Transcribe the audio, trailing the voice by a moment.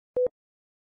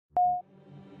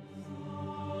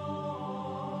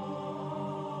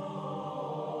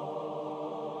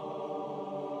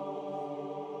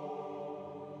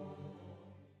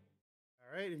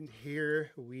and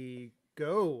here we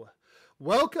go.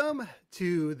 Welcome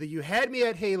to the You Had Me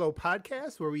at Halo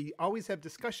podcast, where we always have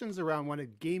discussions around one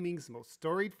of gaming's most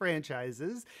storied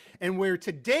franchises, and where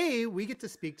today we get to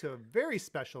speak to a very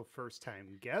special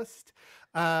first-time guest.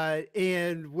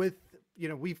 And with,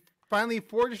 we've finally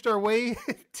forged our way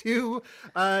to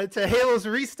Halo's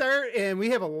restart, and we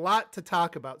have a lot to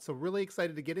talk about. So really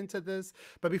excited to get into this.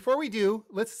 But before we do,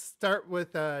 let's start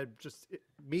with just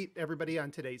meet everybody on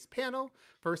today's panel.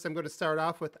 First, I'm going to start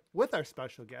off with our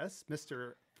special guest,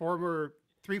 Mr. former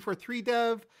 343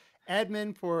 dev,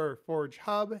 admin for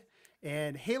Forgehub,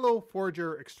 and Halo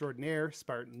Forger extraordinaire,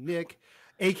 Spartan Nick,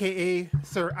 aka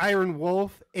Sir Iron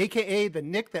Wolf, aka the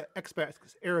Nick that Xbox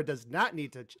era does not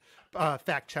need to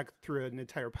fact check through an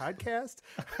entire podcast.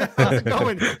 How's it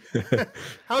going?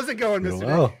 How's it going, Mr.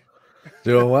 Well. Nick?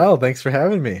 Doing well. Thanks for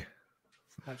having me.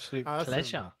 Absolute Awesome.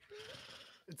 pleasure.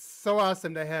 It's so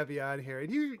awesome to have you on here, and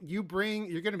you're going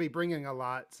to be bringing a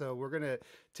lot. So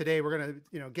today we're gonna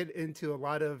get into a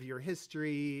lot of your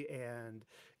history and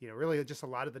really just a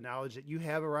lot of the knowledge that you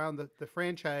have around the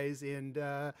franchise, and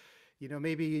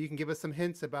maybe you can give us some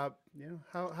hints about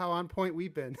how on point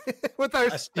we've been with our.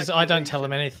 I don't tell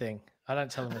them anything. I don't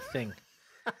tell them a thing.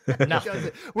 Nothing.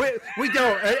 We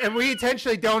don't, and we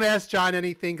intentionally don't ask John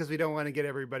anything because we don't want to get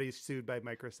everybody sued by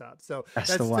Microsoft. So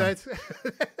that's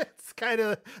kind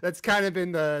of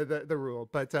been the rule.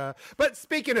 But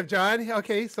speaking of John,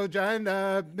 okay, so John,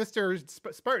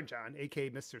 Mr. Spartan John,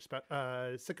 aka Mr.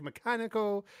 Sicka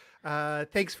Mechanical,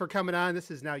 thanks for coming on.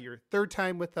 This is now your third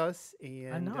time with us,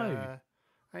 and I know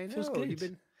Feels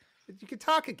good. You can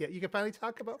talk again. You can finally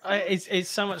talk about. It's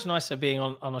so much nicer being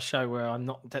on a show where I'm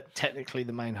not technically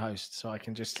the main host, so I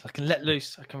can let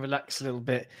loose. I can relax a little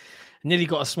bit. I nearly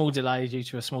got a small delay due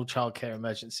to a small childcare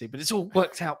emergency, but it's all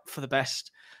worked out for the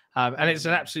best. And it's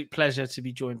an absolute pleasure to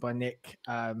be joined by Nick.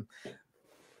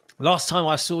 Last time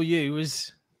I saw you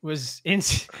was in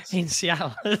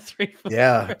Seattle. 343.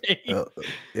 Yeah.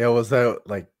 Was that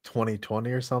like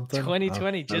 2020 or something?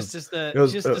 2020, just as the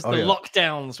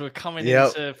lockdowns were coming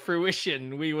into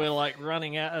fruition, we were like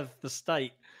running out of the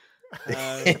state.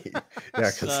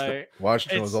 Because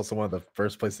Washington was also one of the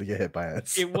first places to get hit by it.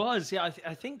 So. It was, yeah.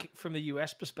 I think from the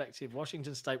US perspective,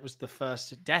 Washington State was the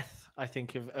first death, I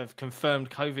think, of confirmed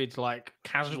COVID like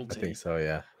casualty. I think so,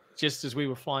 yeah. Just as we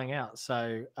were flying out.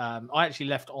 So I actually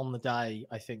left on the day,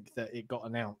 I think, that it got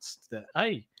announced that,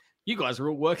 hey, you guys are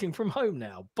all working from home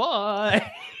now. Bye.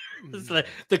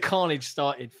 The carnage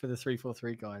started for the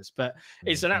 343 guys. But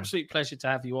it's an absolute pleasure to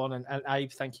have you on. And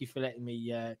Abe, thank you for letting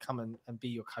me come and be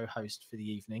your co-host for the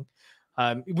evening.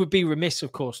 It would be remiss,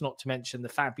 of course, not to mention the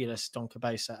fabulous Don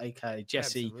Cabeza, aka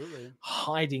Jesse,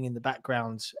 hiding in the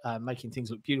background, making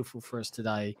things look beautiful for us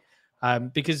today.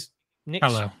 Because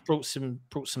Nick's brought some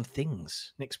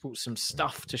things. Nick's brought some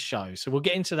stuff to show. So we'll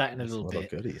get into that in a little bit.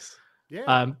 Goodies.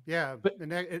 Yeah. But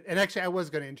and actually, I was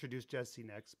going to introduce Jesse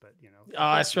next, but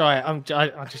Oh, that's right. I'm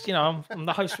just I'm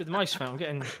the host with the most fun. I'm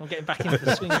getting back into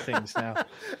the swing of things now.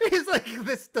 He's like,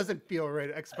 this doesn't feel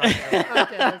right.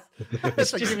 Xbox.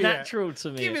 It's just natural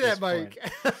to me. Give me that mic.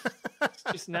 It's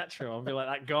just natural. I'll be like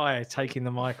that guy taking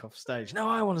the mic off stage. No,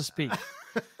 I want to speak.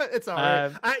 It's all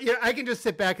right. I can just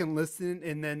sit back and listen,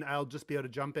 and then I'll just be able to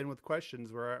jump in with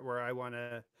questions where I want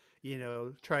to,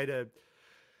 try to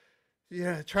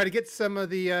get some of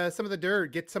the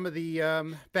dirt, get some of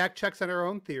the back checks on our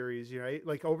own theories. Right?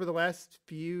 Like over the last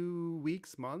few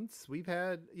weeks, months, we've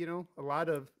had a lot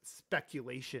of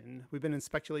speculation. We've been in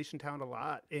speculation town a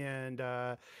lot, and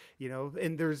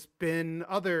and there's been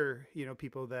other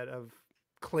people that have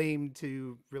claimed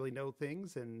to really know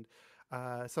things, and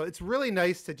so it's really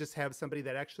nice to just have somebody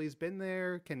that actually has been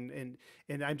there. And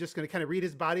I'm just going to kind of read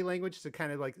his body language to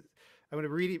kind of like. I'm going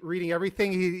to reading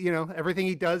everything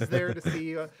he does there to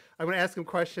see. I'm going to ask him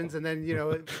questions, and then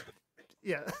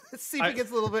see if he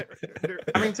gets a little bit.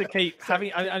 Having to keep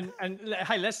having and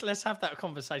hey, let's have that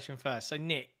conversation first. So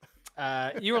Nick,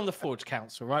 you're on the Forge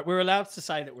Council, right? We're allowed to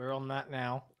say that we're on that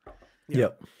now.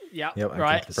 Yep.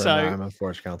 Right. So I'm on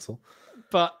Forge Council.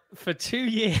 But for 2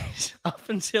 years, up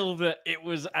until it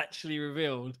was actually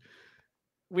revealed,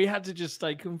 we had to just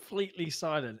stay completely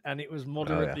silent, and it was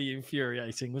moderately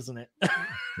infuriating, wasn't it?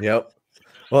 Yep.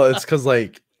 Well, it's because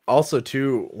also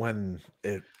too, when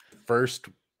it first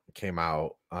came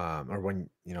out, or when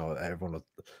a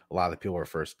lot of the people were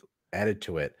first added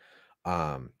to it,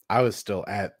 I was still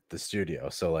at the studio,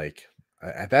 so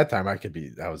at that time I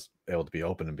was able to be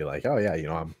open and be like, oh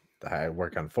yeah, I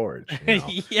work on Forge,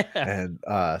 yeah, and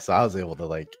so I was able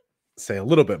to say a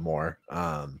little bit more.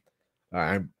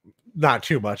 I'm not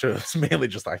too much. It was mainly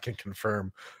just I can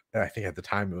confirm. I think at the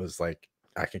time it was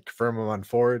I can confirm I'm on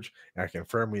Forge, and I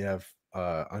confirm we have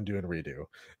undo and redo,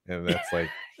 and that's like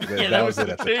that was it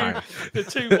at the time. The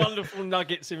two wonderful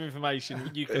nuggets of information.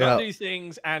 You can undo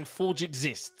things, and Forge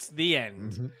exists. The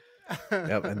end. Mm-hmm.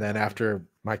 Yep. And then after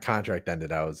my contract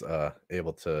ended, I was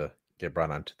able to get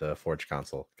brought onto the Forge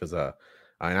console because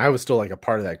I was still like a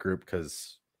part of that group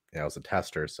because I was a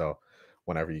tester. So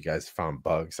whenever you guys found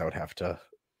bugs, I would have to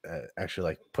actually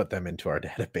like put them into our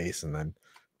database and then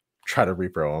try to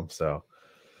repro them. So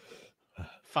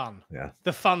fun. Yeah.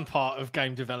 The fun part of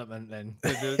game development then.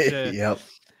 Yep.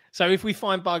 So if we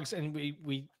find bugs and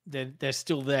they're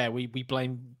still there, we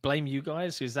blame you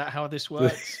guys. Is that how this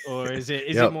works, or is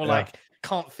it more like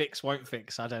can't fix, won't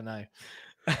fix? I don't know.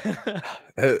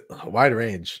 Wide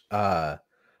range. So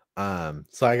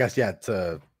I guess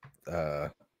to I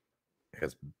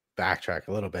guess backtrack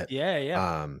a little bit.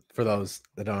 Yeah. For those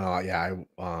that don't know,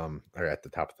 or at the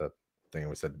top of the thing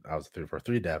we said I was a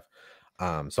 343 dev.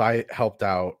 So I helped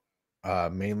out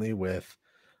mainly with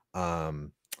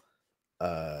what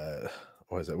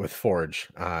was it with Forge,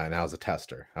 and I was a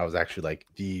tester. I was actually like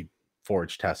the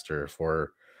Forge tester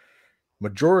for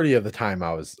majority of the time.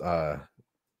 I was the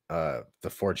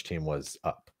Forge team was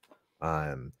up.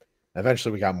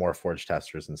 Eventually we got more Forge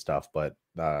testers and stuff, but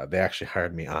they actually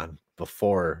hired me on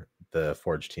before the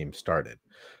Forge team started,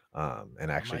 and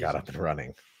actually got up and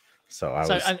running. So I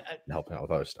was helping out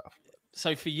with other stuff.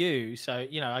 So for you,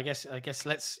 I guess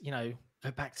let's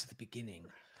go back to the beginning.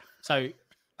 So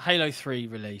Halo 3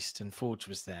 released and Forge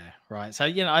was there, right? So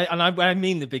I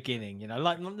mean the beginning.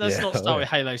 Let's not start with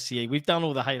Halo CE. We've done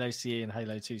all the Halo CE and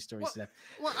Halo 2 stories there.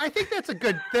 Well, I think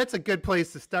that's a good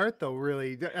place to start, though.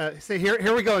 Really, so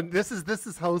here we go. This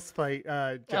is host fight.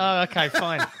 Oh, okay,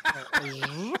 fine.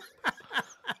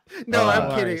 No,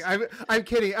 I'm kidding. I'm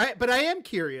kidding. But I am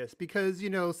curious because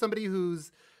somebody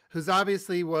who's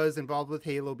obviously was involved with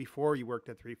Halo before you worked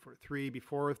at 343,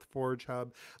 before with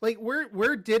Forgehub. Like,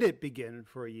 where did it begin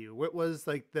for you? What was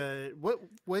like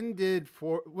when did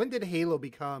Halo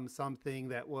become something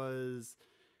that was,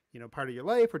 part of your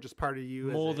life or just part of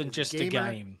you? More than just a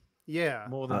game. Yeah.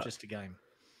 More than just a game.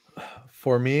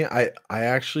 For me, I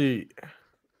actually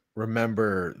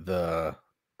remember the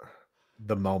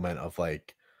moment of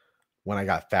like when I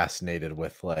got fascinated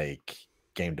with like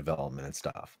game development and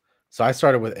stuff. So I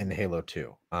started in Halo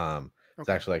 2. It's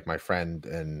actually like my friend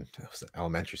in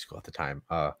elementary school at the time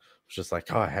was just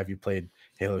like, "Oh, have you played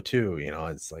Halo 2?"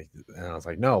 It's like, and I was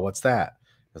like, "No, what's that?"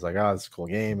 It's like, "Oh, it's a cool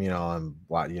game," and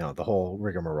the whole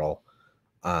rigmarole.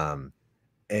 And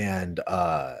then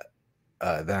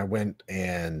I went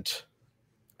and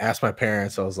asked my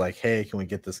parents. I was like, "Hey, can we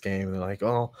get this game?" And they're like,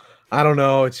 "Oh, I don't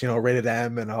know. It's rated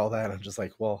M and all that." I'm just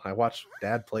like, "Well, I watched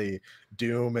Dad play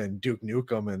Doom and Duke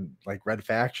Nukem and like Red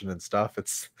Faction and stuff.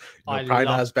 It's probably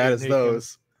not as bad as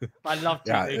those." I loved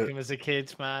Duke Nukem as a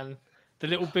kid, man. The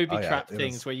little booby trap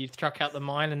things where you truck out the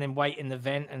mine and then wait in the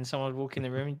vent and someone would walk in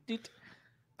the room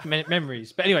and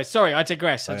memories. But anyway, sorry, I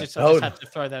digress. I just had to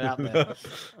throw that out there.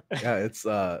 Yeah, it's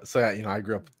I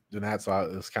grew up doing that, so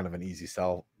it was kind of an easy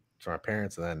sell to my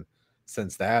parents. And then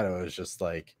since that, it was just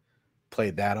like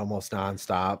played that almost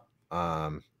nonstop.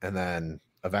 And then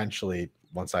eventually,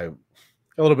 once I got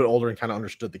a little bit older and kind of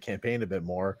understood the campaign a bit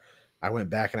more, I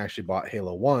went back and actually bought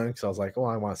Halo 1 because I was like, "Oh,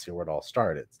 I want to see where it all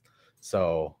started."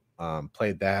 So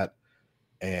played that,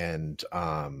 and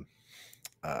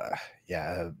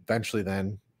eventually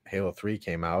then Halo 3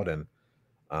 came out, and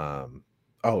because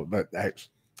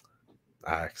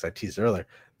I teased earlier,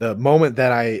 the moment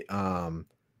that I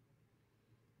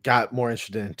got more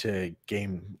interested into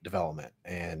game development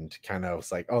and kind of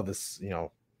was like, "Oh, this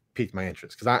piqued my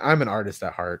interest," because I'm an artist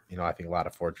at heart. I think a lot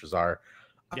of forgers are.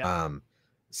 Yeah.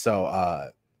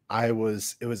 It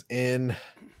was in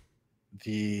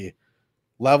the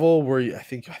level where I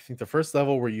think the first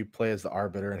level where you play as the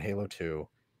Arbiter in Halo 2,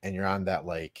 and you're on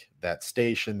that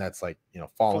station that's like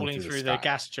falling through the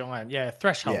gas giant.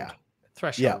 Threshold. Yeah.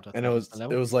 Threshold. Yeah, and it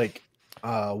was like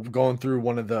going through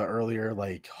one of the earlier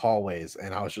like hallways,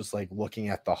 and I was just like looking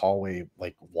at the hallway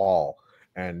like wall,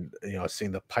 and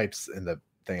seeing the pipes in the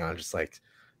thing. I'm just like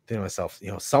thinking to myself,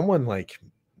 someone like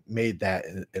made that,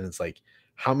 and it's like,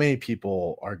 how many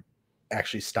people are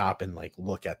actually stop and like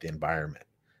look at the environment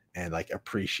and like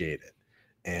appreciate it?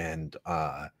 And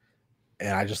I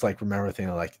just like remember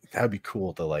thinking like that would be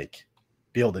cool to like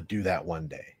be able to do that one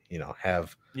day,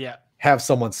 have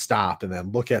someone stop and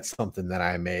then look at something that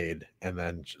I made and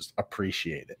then just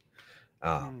appreciate it.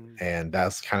 And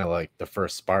that's kind of like the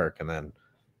first spark. And then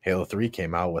Halo 3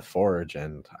 came out with Forge,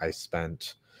 and I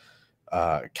spent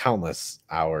countless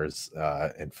hours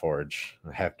in Forge.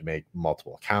 I have to make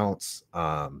multiple accounts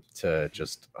to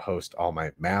just host all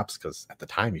my maps, because at the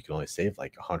time you can only save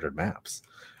like 100 maps,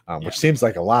 which seems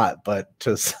like a lot, but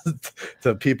to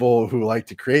to people who like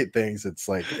to create things, it's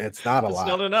like it's not a lot.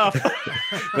 Not enough.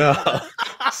 No.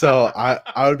 So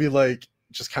I would be like,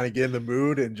 just kind of get in the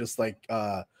mood and just like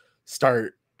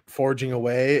start forging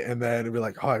away, and then it'd be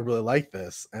like, oh, I really like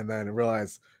this, and then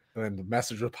realize. And then the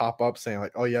message would pop up saying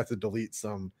like, oh, you have to delete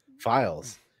some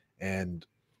files. And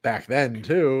back then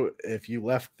too, if you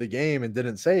left the game and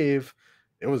didn't save,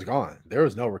 it was gone. There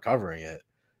was no recovering it.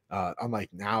 Unlike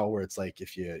now where it's like,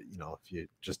 if you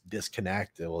just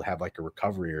disconnect, it will have like a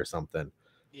recovery or something.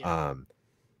 Yeah.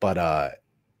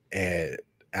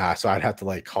 So I'd have to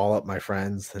like call up my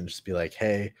friends and just be like,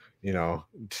 hey,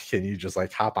 can you just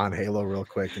like hop on Halo real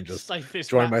quick and just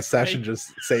join my session,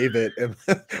 just save it, and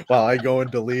while I go and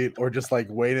delete, or just like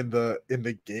wait in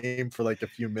the game for like a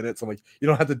few minutes. I'm like, you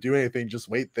don't have to do anything, just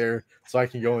wait there so I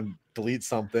can go and delete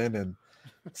something and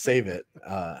save it.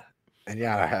 And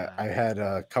yeah, I had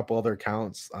a couple other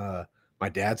accounts. My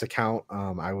dad's account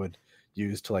I would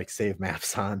use to like save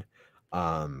maps on.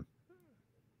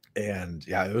 And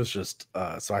yeah, it was just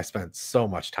so I spent so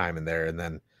much time in there. And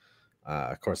then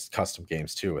of course custom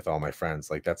games too with all my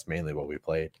friends. Like that's mainly what we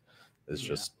played, is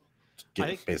just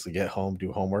basically get home,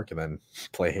 do homework, and then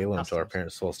play Halo until our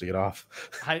parents told us to get off.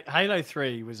 Halo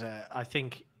 3 was I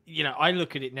think, I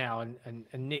look at it now, and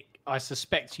Nick, I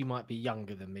suspect you might be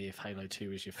younger than me if Halo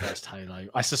 2 was your first Halo.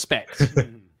 I suspect.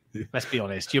 Let's be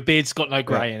honest. Your beard's got no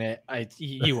grey in it.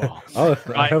 You are. Oh,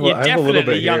 right? I have a little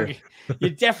bit younger.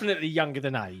 You're definitely younger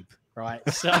than Abe, right?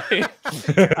 So,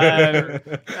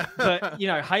 but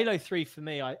Halo 3 for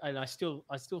me, I still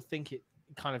think it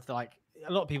kind of like,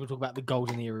 a lot of people talk about the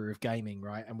golden era of gaming,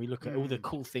 right? And we look at all the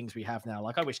cool things we have now.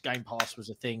 Like, I wish Game Pass was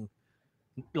a thing,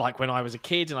 like when I was a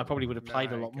kid, and I probably would have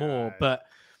played a lot more. But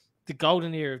the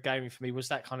golden era of gaming for me was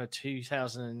that kind of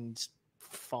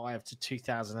 2005 to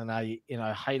 2008.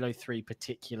 Halo 3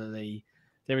 particularly.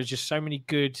 There was just so many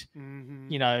good,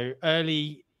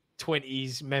 early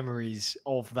 20s memories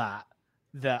of that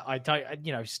I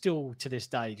don't, still to this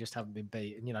day just haven't been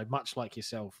beat. And much like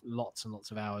yourself, lots and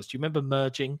lots of hours. Do you remember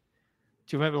merging?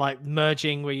 Do you remember like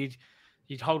merging where you'd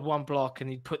hold one block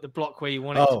and you'd put the block where you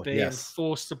want it to be, and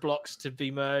force the blocks to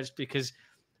be merged? Because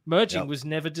merging was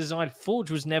never designed. Forge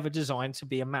was never designed to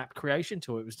be a map creation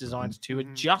tool. It was designed to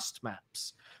adjust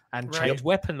maps and change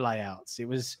weapon layouts. It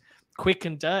was quick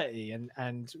and dirty,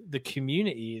 and the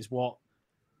community is what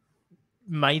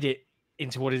made it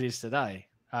into what it is today.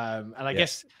 And I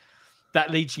guess that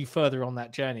leads you further on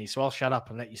that journey. So I'll shut up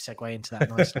and let you segue into that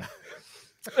nicely.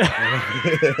 Like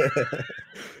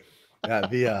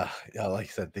I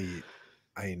said,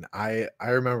 I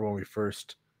remember when we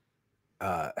first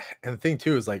and the thing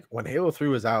too is like when Halo 3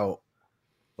 was out,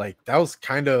 like that was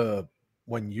kind of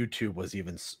when YouTube was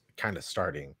even kind of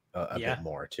starting a bit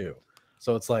more too.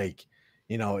 So it's like,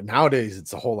 nowadays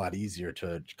it's a whole lot easier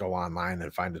to go online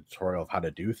and find a tutorial of how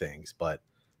to do things, but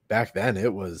back then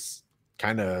it was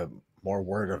kind of more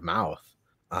word of mouth.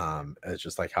 It's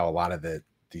just like how a lot of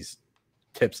these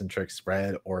tips and tricks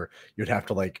spread, or you'd have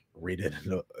to like read it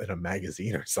in a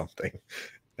magazine or something.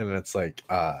 And it's like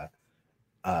but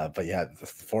yeah,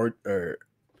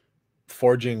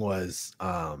 forging was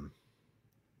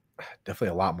definitely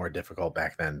a lot more difficult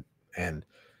back then. And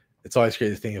it's always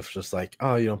crazy to think of just like,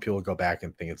 people go back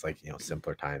and think it's like,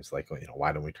 simpler times, like,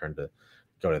 why don't we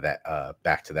go to that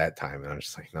back to that time? And I'm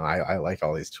just like, no, I like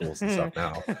all these tools and stuff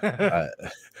now.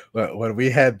 But when we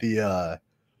had the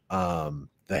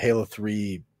Halo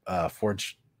 3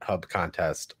 Forgehub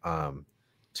contest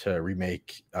to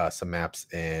remake some maps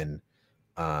in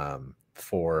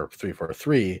for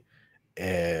 343, so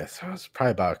it was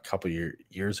probably about a couple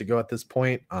years ago at this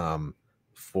point.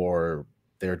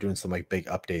 They were doing some like big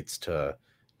updates to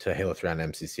Halo 3 on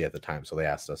MCC at the time, so they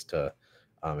asked us to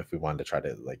if we wanted to try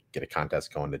to like get a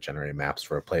contest going to generate maps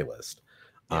for a playlist.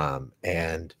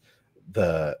 And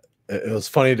it was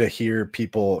funny to hear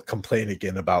people complain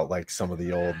again about like some of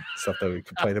the old stuff that we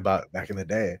complained about back in the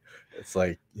day. It's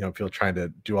like, people trying to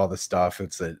do all this stuff.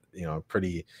 It's a,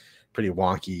 pretty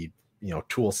wonky,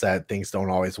 tool set. Things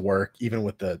don't always work, even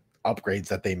with the upgrades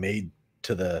that they made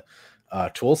to the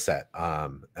tool set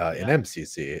in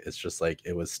MCC. It's just like,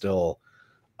 it was still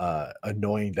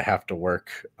annoying to have to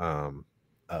work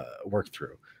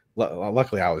through.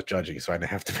 Luckily I was judging, so I didn't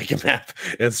have to make a map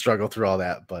and struggle through all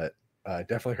that, but I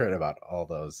definitely heard about all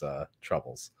those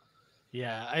troubles.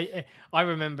 Yeah, I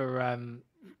remember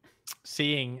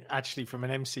seeing, actually from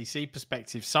an MCC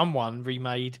perspective, someone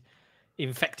remade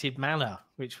Infected Manor,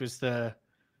 which was the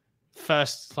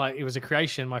first, like, it was a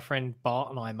creation my friend Bart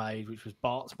and I made, which was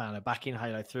Bart's Manor back in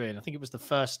Halo 3. And I think it was the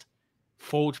first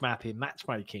Forge map in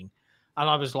matchmaking. And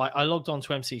I was like, I logged on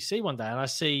to MCC one day and I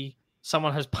see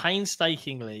someone has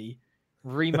painstakingly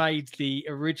remade the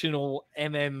original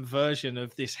version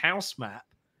of this house map.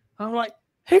 And I'm like,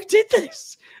 who did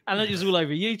this? And it was all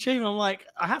over YouTube. And I'm like,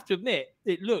 I have to admit,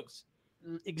 it looks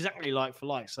exactly like for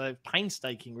like. So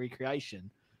painstaking recreation.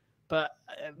 But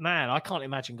man, I can't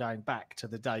imagine going back to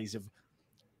the days of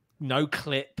no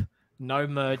clip, no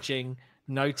merging,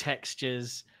 no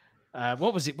textures.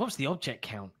 What was it? What was the object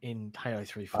count in Halo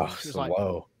 3 Forge? Oh, It was so like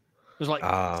low. it was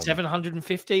like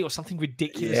 750 or something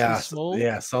ridiculously Yeah, small.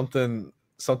 yeah, something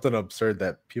absurd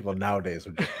that people nowadays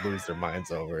would just lose their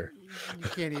minds over. You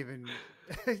can't even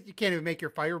you can't even make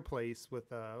your fireplace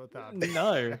without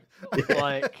No,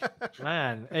 like,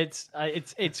 man, it's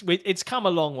come a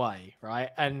long way, right?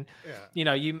 And yeah. you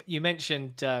know, you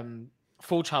mentioned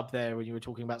Forgehub there when you were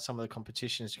talking about some of the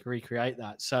competitions to recreate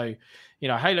that. So, you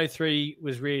know, Halo 3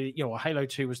 was really, you know, Halo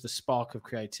 2 was the spark of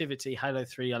creativity. Halo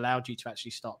 3 allowed you to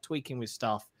actually start tweaking with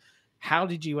stuff. How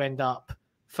did you end up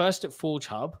first at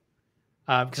Forgehub?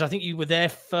 Because I think you were there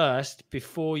first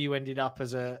before you ended up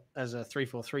as a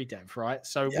 343 dev, right?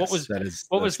 So Yes,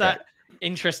 what was that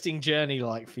interesting journey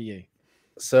like for you?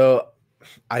 So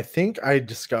I think I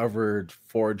discovered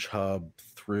Forgehub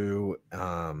through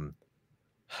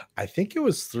I think it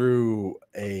was through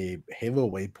a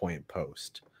Halo Waypoint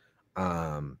post.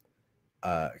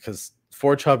 Because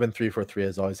Forgehub and 343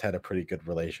 has always had a pretty good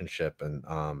relationship, and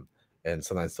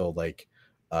sometimes they'll like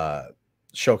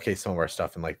showcase some of our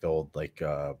stuff in like the old like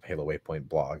Halo Waypoint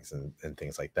blogs and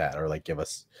things like that, or like give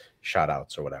us shout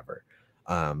outs or whatever.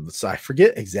 So I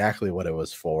forget exactly what it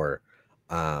was for.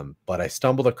 But I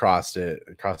stumbled across the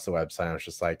website. And I was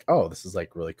just like, oh, this is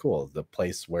like really cool. The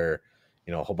place where,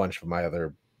 you know, a whole bunch of my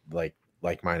other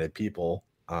like-minded people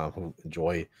who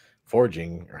enjoy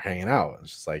forging are hanging out.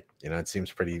 It's just like, you know, it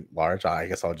seems pretty large. I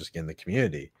guess I'll just get in the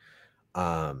community.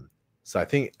 So I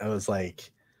think it was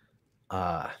like,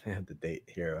 I had the date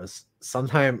here. It was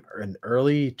sometime in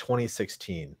early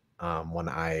 2016 when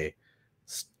I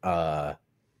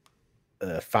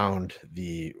found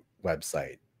the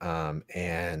website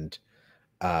and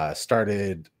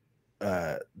started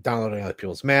downloading other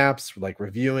people's maps, like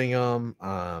reviewing them,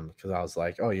 because I was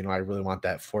like, oh, you know, I really want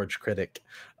that Forge Critic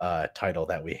title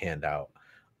that we hand out,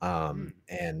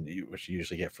 and which you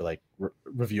usually get for like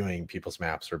reviewing people's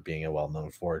maps or being a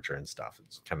well-known forger and stuff.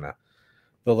 It's kind of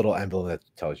the little emblem that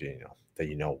tells you, you know, that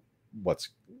you know what's,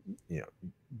 you know,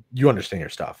 you understand your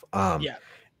stuff. Yeah.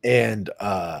 And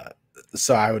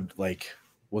so I would like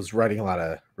was writing a lot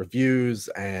of reviews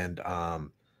and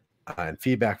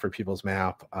feedback for people's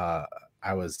map.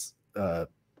 I was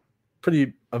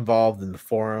pretty involved in the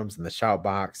forums and the shout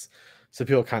box, so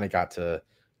people kind of got to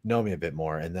know me a bit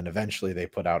more. And then eventually they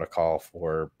put out a call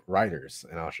for writers,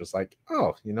 and I was just like,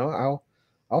 oh, you know,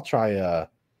 I'll try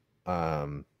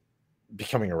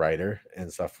becoming a writer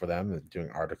and stuff for them, and doing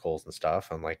articles and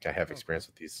stuff. And like I have experience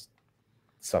with these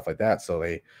stuff like that, so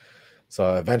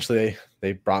eventually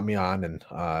they brought me on, and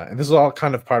this is all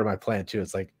kind of part of my plan too.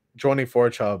 It's like joining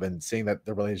Forgehub and seeing that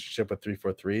the relationship with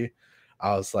 343,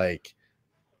 I was like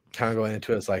kind of going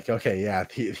into it. It's like, okay, yeah,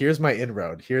 here's my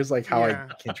inroad. Here's like how I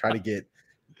can try to get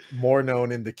more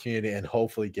known in the community and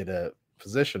hopefully get a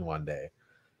position one day.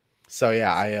 So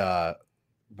yeah, I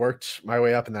worked my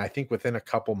way up, and then I think within a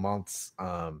couple months,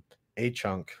 A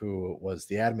Chunk, who was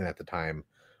the admin at the time,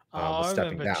 was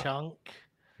stepping down. Chunk.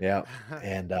 Yeah,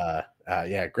 and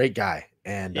yeah, great guy,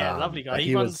 and yeah, lovely guy.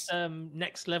 He runs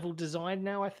Next Level Design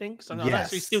now, I think. So yes,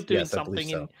 so he's still doing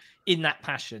something in that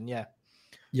passion. Yeah.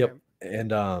 Yep.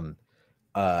 And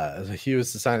he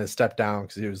was deciding to step down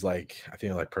because he was like, I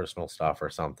think like personal stuff or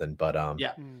something. But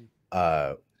yeah,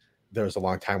 there was a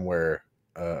long time where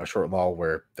a short lull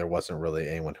where there wasn't really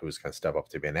anyone who was going to step up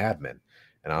to be an admin,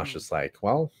 and I was just like,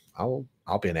 well, I'll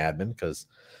be an admin because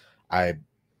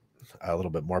a little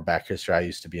bit more back history. I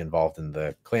used to be involved in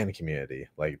the clan community,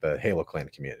 like the Halo clan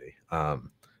community.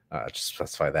 Just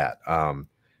specify that.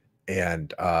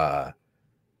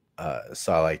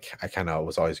 So like I kind of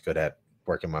was always good at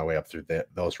working my way up through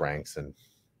those ranks and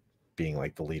being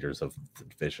like the leaders of the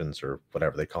divisions or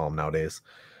whatever they call them nowadays.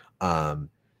 And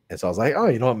so I was like, oh,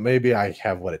 you know what? Maybe I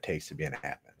have what it takes to be an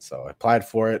admin. So I applied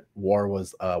for it.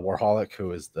 Warholic,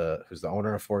 who's the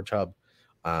owner of Forgehub.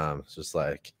 It's just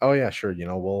like, oh yeah, sure. You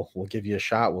know, we'll give you a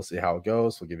shot. We'll see how it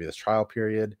goes. We'll give you this trial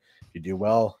period. If you do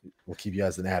well, we'll keep you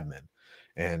as an admin.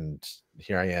 and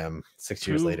here I am 6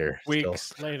 years 2 later.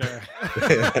 weeks later.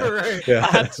 Right. Yeah.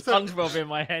 I had SpongeBob in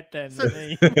my head then. So-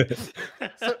 me.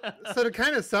 So to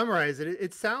kind of summarize it,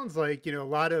 it sounds like, you know, a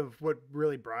lot of what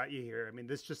really brought you here. I mean,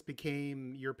 this just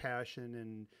became your passion,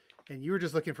 and you were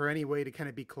just looking for any way to kind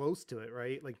of be close to it,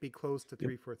 right? Like be close to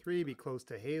 343, be close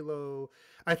to Halo.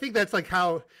 I think that's like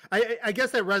how I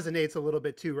guess that resonates a little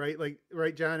bit too, right? Like,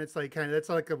 right, John? It's like kind of that's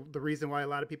like the reason why a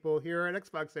lot of people here at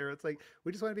Xbox era, it's like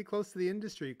we just want to be close to the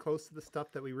industry, close to the stuff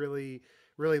that we really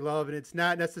love. And it's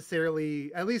not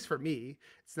necessarily, at least for me,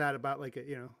 it's not about like a,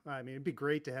 you know, I mean, it'd be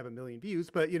great to have 1 million views,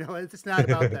 but you know, it's not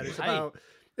about that. It's Hey, about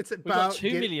we got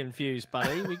 2 million views,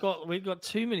 buddy. We got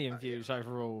 2 million views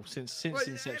overall since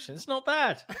inception. It's not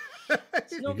bad.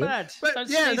 It's not bad. But Don't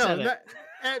yeah, sneeze no, at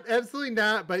it. absolutely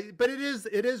not. But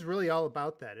it is really all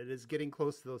about that. It is getting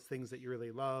close to those things that you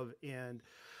really love. And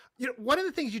you know, one of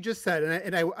the things you just said,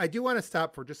 and I do want to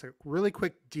stop for just a really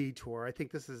quick detour. I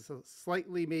think this is a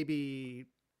slightly, maybe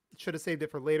should have saved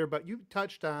it for later, but you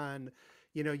touched on,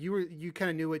 you know, you kind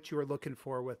of knew what you were looking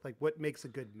for with like what makes a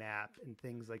good map and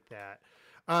things like that.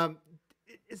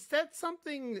 Is that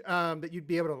something that you'd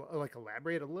be able to like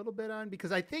elaborate a little bit on?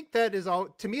 Because I think that is all,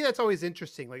 to me, that's always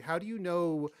interesting. Like, how do you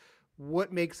know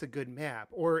what makes a good map,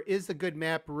 or is a good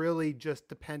map really just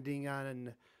depending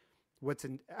on what's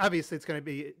in, obviously it's going to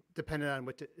be dependent on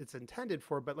what it's intended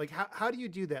for, but like how do you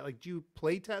do that? Like, do you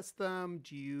play test them?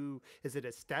 Is it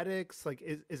aesthetics? Like,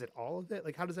 is it all of it?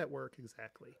 Like, how does that work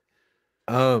exactly?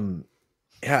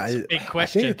 Yeah, big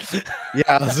question. Yeah,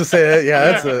 I was just saying.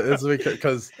 Yeah, it's a big,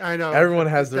 because I know everyone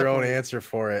has their own definitely answer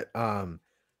for it.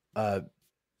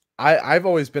 I've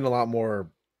always been a lot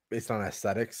more based on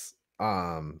aesthetics.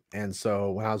 And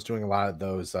so when I was doing a lot of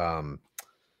those,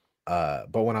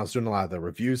 but when I was doing a lot of the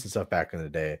reviews and stuff back in the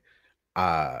day,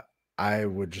 I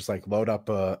would just like load up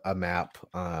a map.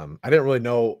 I didn't really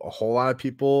know a whole lot of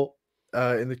people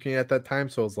in the community at that time,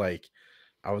 so it was like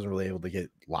I wasn't really able to get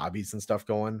lobbies and stuff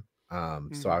going.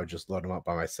 So I would just load them up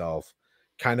by myself,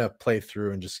 kind of play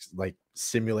through and just like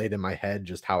simulate in my head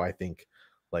just how I think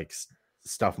like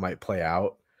stuff might play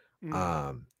out.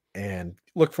 And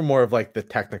look for more of like the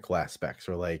technical aspects,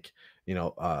 or like,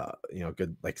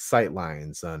 good like sight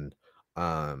lines, and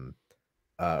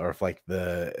or if like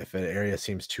if an area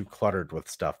seems too cluttered with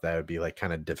stuff, that would be like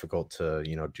kind of difficult to,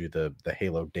 do the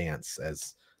Halo dance,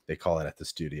 as they call it at the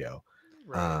studio.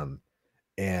 right.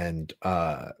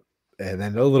 And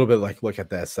then a little bit like look at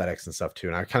the aesthetics and stuff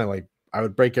too. And I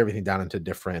would break everything down into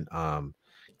different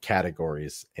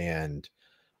categories, and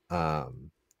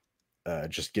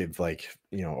just give like,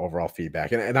 overall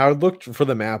feedback. And I would look for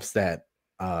the maps that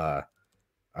I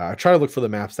try to look for the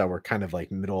maps that were kind of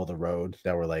like middle of the road,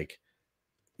 that were like,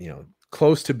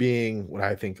 close to being what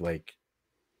I think like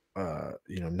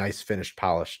nice finished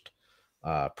polished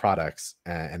products.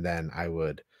 And then I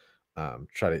would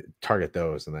try to target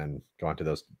those, and then go on to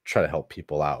those, try to help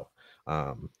people out.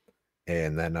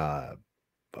 And then but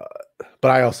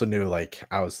I also knew like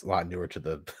I was a lot newer to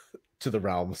the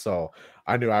realm, so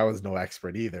I knew I was no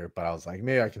expert either, but I was like,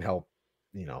 maybe I can help,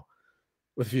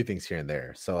 with a few things here and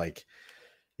there. So like,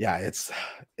 yeah, it's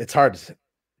hard,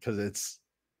 because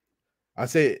I'd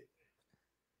say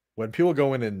when people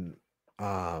go in and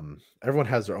everyone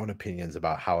has their own opinions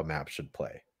about how a map should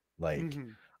play, like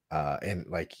and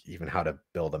like even how to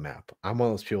build a map. I'm one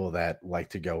of those people that like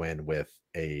to go in with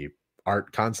a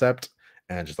art concept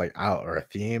and just like or a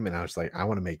theme, and I was like, I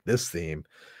want to make this theme,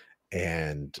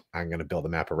 and I'm going to build a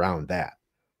map around that,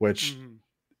 which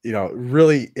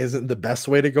really isn't the best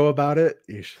way to go about it.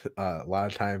 You should, a lot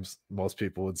of times most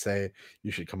people would say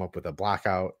you should come up with a block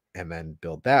out and then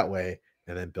build that way,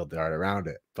 and then build the art around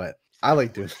it. But I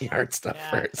like doing the art stuff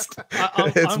first.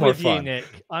 It's more fun.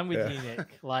 I'm with you,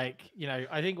 Nick. Like,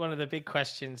 I think one of the big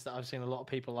questions that I've seen a lot of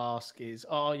people ask is,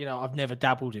 I've never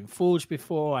dabbled in Forge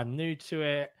before, I'm new to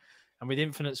it. And with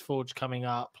Infinite's Forge coming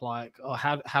up, like,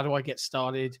 how do I get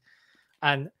started?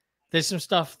 And there's some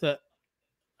stuff that,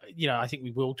 I think we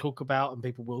will talk about, and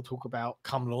people will talk about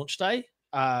come launch day.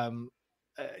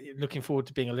 Looking forward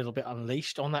to being a little bit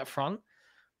unleashed on that front.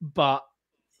 But,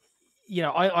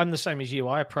 I'm the same as you.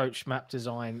 I approach map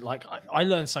design like I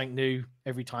learn something new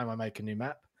every time I make a new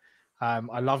map.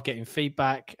 I love getting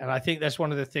feedback. And I think that's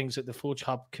one of the things that the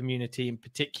Forgehub community in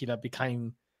particular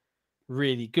became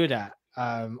really good at.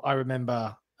 I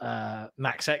remember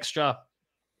Max Extra,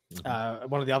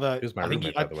 one of the other. He was my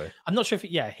roommate, by the way. I'm not sure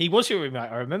if he was your roommate.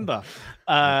 I remember.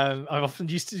 I'm often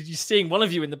used to seeing one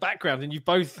of you in the background, and you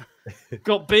both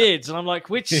got beards, and I'm like,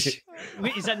 which is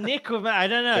that, Nick or Matt? I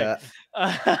don't know.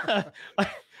 Yeah.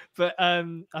 But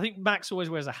I think Max always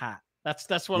wears a hat.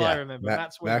 That's what I remember.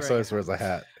 Max always wears a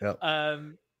hat. Yep.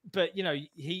 but you know,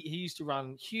 he used to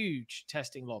run huge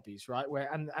testing lobbies, right? Where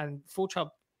and Forgehub,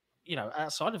 you know,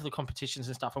 outside of the competitions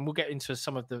and stuff, and we'll get into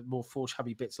some of the more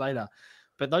Forgehubby bits later.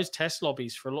 But those test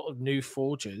lobbies for a lot of new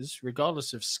forgers,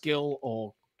 regardless of skill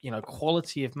or, you know,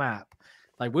 quality of map,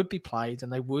 they would be played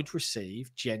and they would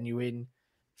receive genuine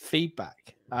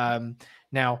feedback.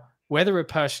 Now, whether a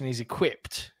person is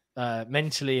equipped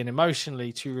mentally and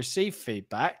emotionally to receive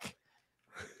feedback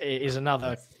is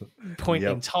another point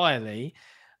entirely.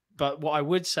 But what I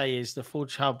would say is the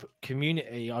Forgehub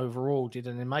community overall did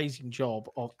an amazing job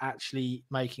of actually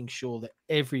making sure that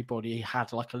everybody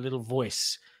had like a little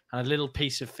voice and a little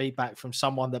piece of feedback from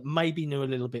someone that maybe knew a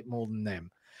little bit more than them.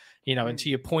 You know, and to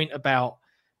your point about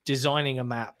designing a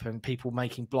map and people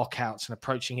making blockouts and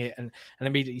approaching it and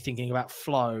immediately thinking about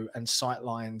flow and sight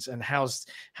lines and how's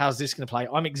this going to play,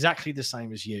 I'm exactly the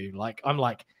same as you.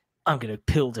 I'm going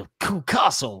to build a cool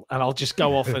castle, and I'll just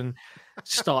go off and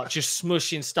start just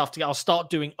smushing stuff together. I'll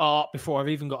start doing art before I've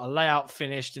even got a layout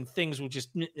finished, and things will just,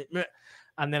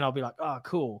 and then I'll be like, oh,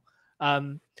 cool.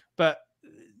 But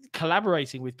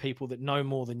collaborating with people that know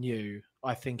more than you,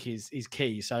 I think is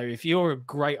key. So if you're a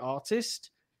great artist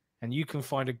and you can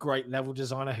find a great level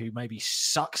designer who maybe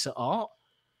sucks at art,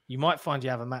 you might find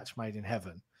you have a match made in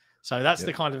heaven. So that's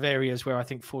the kind of areas where I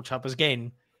think Forgehub,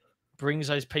 again, brings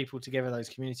those people together, those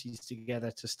communities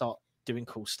together to start doing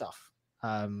cool stuff.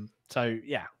 So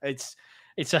yeah, it's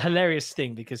a hilarious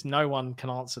thing because no one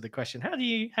can answer the question, how do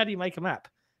you make a map?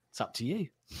 It's up to you.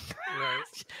 Right.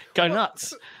 Go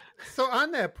nuts. So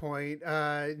on that point,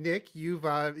 Nick, you've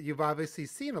obviously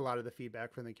seen a lot of the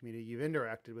feedback from the community. You've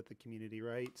interacted with the community,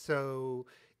 right? So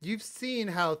you've seen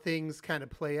how things kind of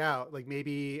play out. Like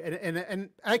maybe, and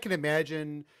I can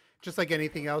imagine, just like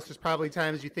anything else, there's probably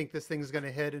times you think this thing's going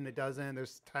to hit and it doesn't.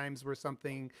 There's times where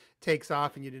something takes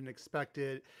off and you didn't expect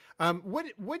it.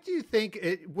 What do you think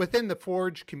within the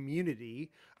Forge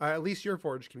community, at least your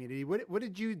Forge community, what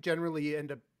did you generally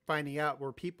end up finding out?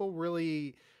 Were people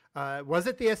really, was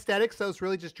it the aesthetics that was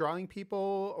really just drawing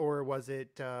people, or was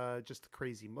it just the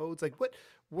crazy modes? Like what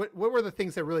were the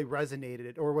things that really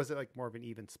resonated, or was it like more of an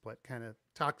even split? Kind of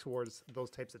talk towards those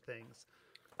types of things.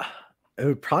 It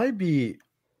would probably be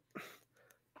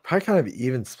kind of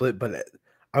even split, but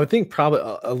I would think probably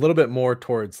a little bit more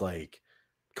towards like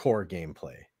core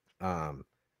gameplay.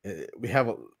 We have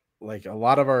a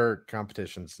lot of our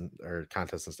competitions or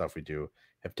contests and stuff we do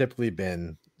have typically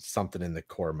been something in the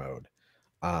core mode.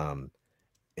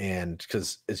 And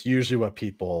because it's usually what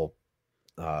people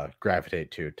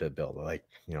gravitate to build, like,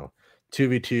 you know,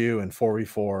 2v2 and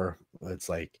 4v4. It's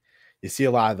like you see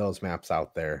a lot of those maps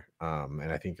out there, and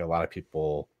I think a lot of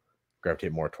people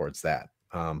gravitate more towards that.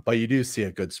 But you do see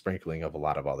a good sprinkling of a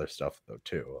lot of other stuff though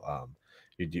too.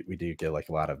 We do get like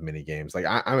a lot of mini games. Like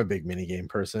I'm a big mini game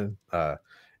person,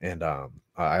 and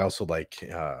I also like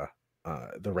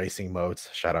the racing modes.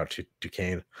 Shout out to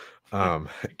Duquesne. And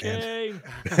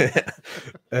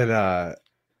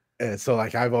so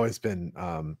like I've always been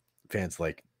fans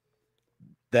like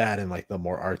that and like the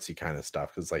more artsy kind of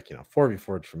stuff, because like, you know,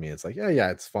 4v4 for me, it's like yeah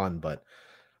it's fun, but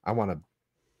I want to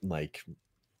like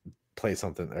play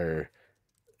something, or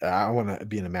I want to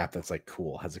be in a map that's like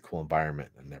cool, has a cool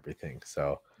environment and everything.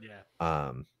 So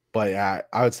but yeah,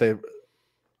 I would say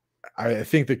I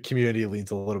think the community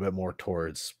leans a little bit more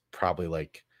towards probably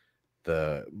like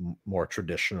the more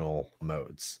traditional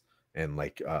modes and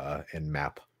like and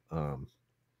map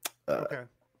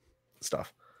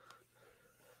stuff.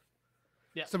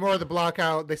 Yeah. So more of the block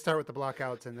out. They start with the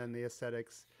blockouts and then the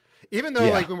aesthetics. Even though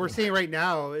like when we're seeing right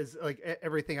now is like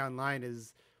everything online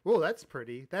is, well, that's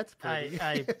pretty. That's pretty.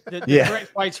 The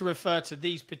correct way to refer to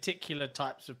these particular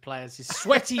types of players is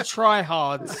sweaty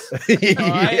tryhards.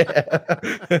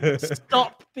 Right?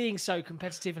 Stop being so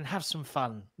competitive and have some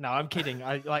fun. No, I'm kidding.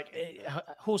 I like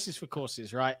horses for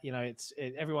courses, right? You know,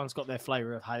 everyone's got their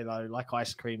flavor of Halo, like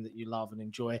ice cream that you love and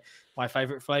enjoy. My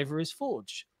favorite flavor is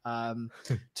Forge.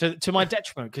 To my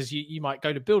detriment, because you might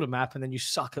go to build a map and then you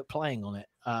suck at playing on it.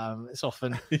 It's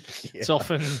often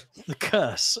the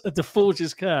curse, the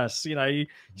Forger's curse. You know, you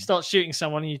start shooting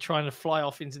someone and you're trying to fly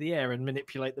off into the air and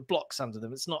manipulate the blocks under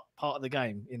them. It's not part of the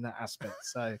game in that aspect.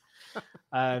 So,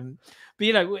 but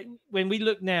you know, when we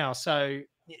look now, so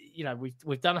you know,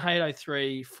 we've done Halo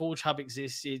 3, Forgehub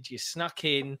existed, you snuck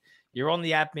in, you're on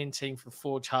the admin team for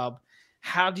Forgehub.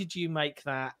 How did you make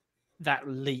that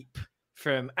leap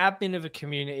from admin of a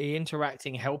community,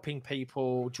 interacting, helping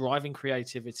people, driving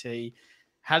creativity?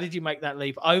 How did you make that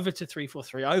leap over to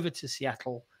 343, over to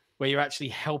Seattle, where you're actually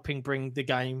helping bring the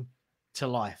game to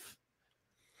life?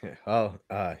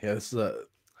 This is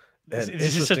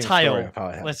this is a tale.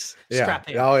 Let's scrap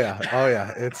it. Oh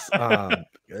yeah. It's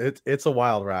it's a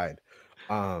wild ride.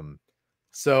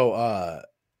 So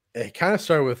it kind of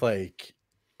started with like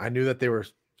I knew that they were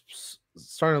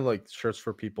starting to like shirts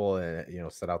for people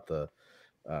and set out the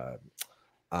uh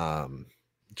um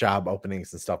job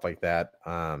openings and stuff like that.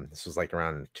 This was like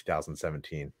around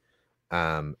 2017.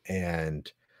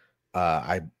 And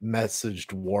I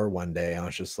messaged War one day. I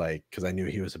was just like, because I knew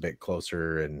he was a bit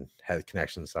closer and had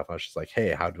connections and stuff. I was just like,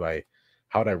 hey, how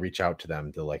would I reach out to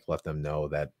them to like let them know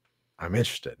that I'm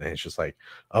interested? And it's just like,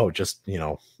 oh, just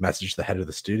message the head of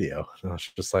the studio. And I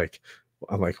was just like,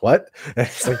 I'm like, what? And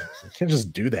it's like, you can't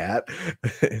just do that.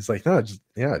 It's like, no,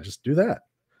 just do that.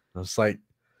 I was like,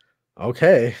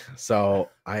 okay. So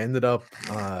I ended up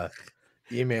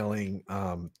emailing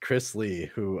Chris Lee,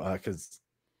 who because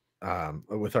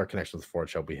with our connection with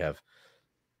Forgehub, we have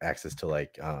access to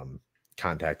like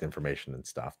contact information and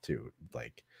stuff too,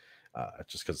 like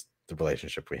just because the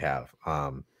relationship we have.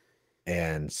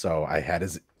 And so I had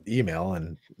his email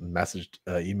and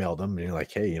emailed him and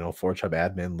like, hey, Forgehub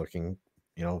admin looking,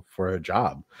 for a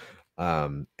job.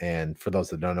 And for those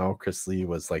that don't know, Chris Lee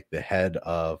was like the head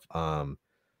of uh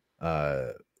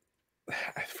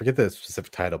I forget the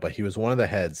specific title, but he was one of the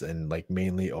heads and like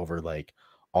mainly over like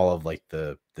all of like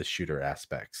the shooter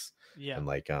aspects. Yeah. And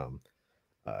like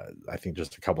I think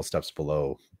just a couple steps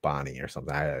below Bonnie or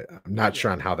something. I'm not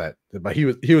sure on how that, but he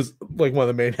was like one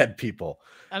of the main head people.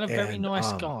 And a very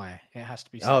nice guy, it has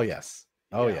to be said. Oh yes.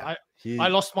 Oh yeah. I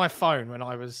lost my phone when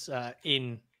I was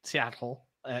in Seattle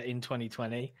in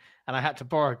 2020, and I had to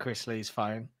borrow Chris Lee's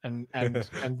phone and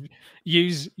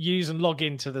use and log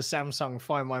into the Samsung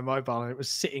Find My Mobile, and it was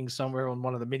sitting somewhere on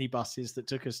one of the minibuses that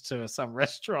took us to some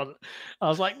restaurant. I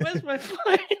was like, "Where's my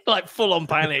phone?" Like full on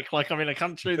panic, like I'm in a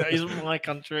country that isn't my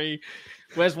country.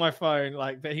 Where's my phone?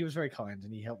 Like, but he was very kind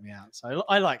and he helped me out, so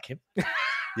I like him.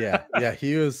 yeah,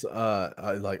 he was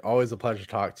like always a pleasure to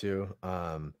talk to.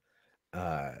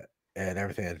 And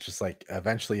everything. It's just like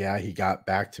eventually, he got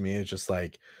back to me. It's just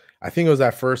like I think it was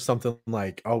at first something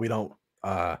like, oh, we don't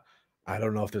I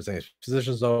don't know if there's any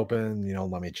positions open,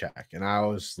 let me check. And I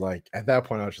was like, at that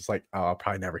point, I was just like, oh, I'll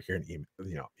probably never hear an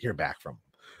email, hear back from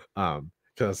him.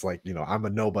 Because like, I'm a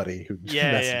nobody who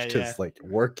messaged his like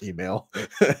work email.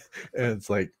 And it's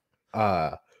like,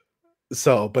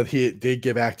 so but he did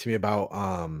get back to me about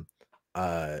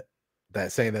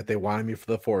that, saying that they wanted me for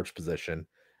the Forge position,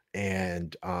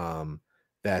 and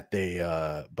that they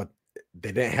but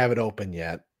they didn't have it open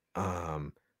yet,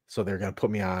 so they're going to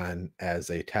put me on as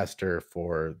a tester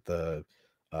for the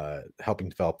helping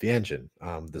develop the engine,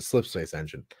 the slipspace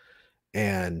engine.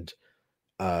 And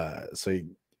so he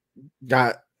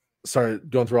started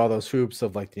going through all those hoops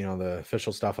of like the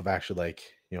official stuff of actually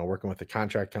like working with the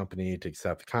contract company to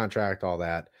accept the contract, all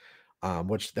that,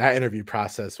 which that interview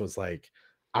process was like,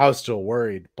 I was still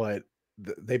worried, but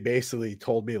they basically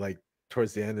told me like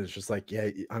towards the end, it's just like, yeah,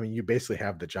 I mean, you basically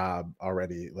have the job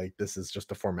already. Like, this is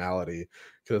just a formality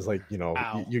because like,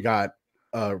 you got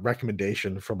a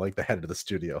recommendation from like the head of the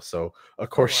studio. So of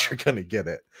course you're going to get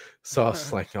it. So I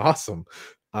was like, awesome.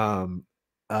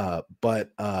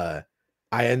 But I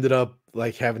ended up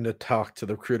like having to talk to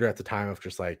the recruiter at the time of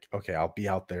just like, okay, I'll be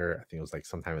out there. I think it was like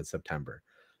sometime in September.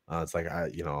 It's like,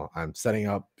 I'm setting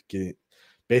up,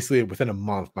 basically within a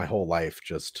month, my whole life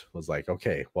just was like,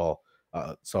 okay, well,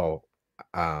 so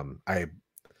I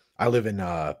live in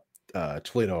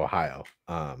Toledo, Ohio.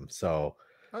 So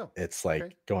it's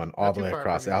like going all the way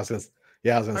across. I was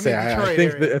gonna say,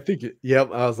 I think,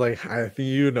 yep. I was like, I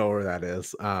think know where that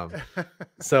is.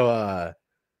 So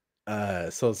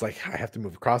it's like I have to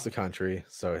move across the country.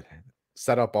 So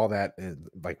set up all that, and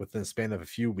like within the span of a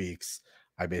few weeks,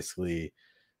 I basically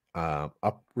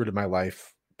uprooted my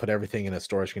life, put everything in a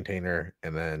storage container,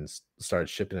 and then started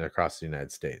shipping it across the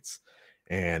United States.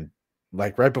 And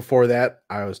like right before that,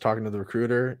 I was talking to the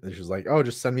recruiter, and she was like, "Oh,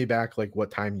 just send me back like what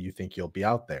time you think you'll be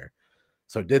out there."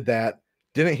 So did that.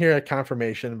 Didn't hear a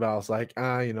confirmation, but I was like,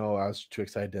 I was too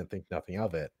excited, didn't think nothing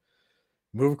of it.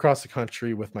 Move across the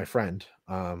country with my friend,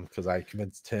 because I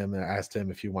convinced him and asked him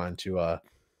if he wanted to.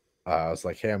 I was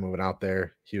like, "Hey, I'm moving out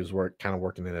there." He was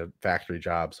working in a factory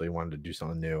job, so he wanted to do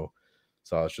something new.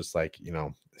 So I was just like,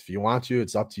 if you want to,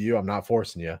 it's up to you. I'm not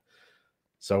forcing you.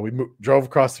 So we drove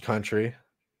across the country,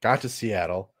 got to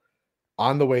Seattle.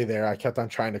 On the way there, I kept on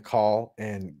trying to call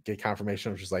and get confirmation.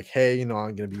 I was just like, "Hey, I'm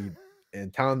going to be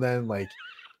in town then. Like,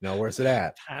 where's it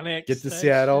at?" Panic Get to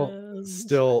Seattle,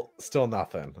 still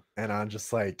nothing. And I'm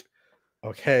just like,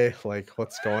 okay, like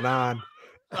what's going on?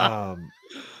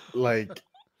 Like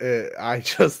I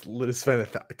just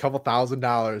spent a couple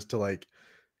 $1,000s to like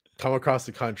come across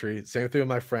the country. Same thing with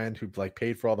my friend who like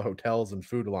paid for all the hotels and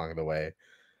food along the way.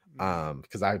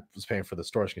 because I was paying for the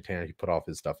storage container. He put all of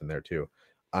his stuff in there too.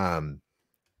 But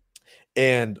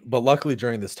luckily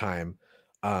during this time,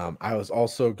 I was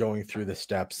also going through the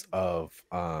steps of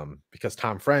because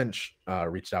Tom French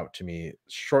reached out to me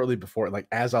shortly before, like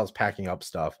as I was packing up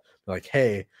stuff, like,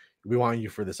 hey, we want you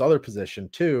for this other position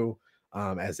too,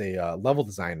 as a level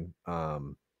designer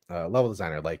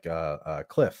like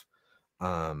Cliff,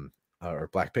 or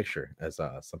Black Picture, as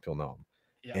some people know him.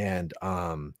 Yeah. And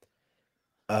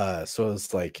so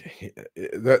it's like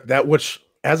that which,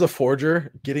 as a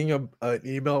forger, getting an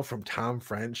email from Tom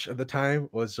French at the time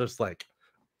was just like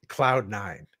cloud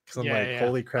nine, because I'm like,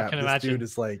 holy crap, this dude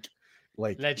is like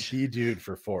the dude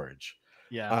for Forge.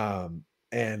 Yeah.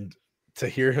 And to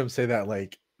hear him say that,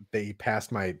 like, they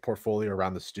passed my portfolio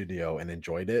around the studio and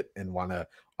enjoyed it and want to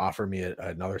offer me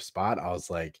another spot, I was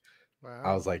like,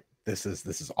 wow. this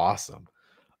is awesome.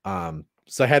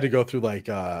 So I had to go through like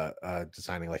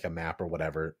designing like a map or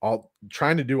whatever, all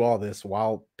trying to do all this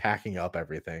while packing up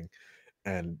everything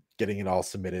and getting it all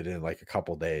submitted in like a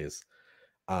couple days.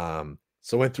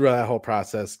 So went through that whole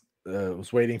process.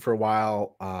 Was waiting for a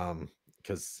while,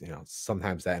 because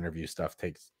sometimes that interview stuff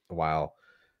takes a while.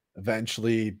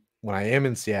 Eventually, when I am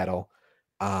in Seattle,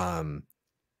 we're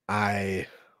in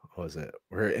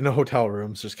a hotel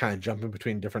rooms, just kind of jumping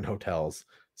between different hotels,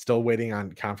 still waiting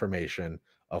on confirmation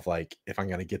of like if I'm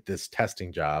gonna get this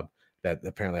testing job that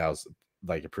apparently I was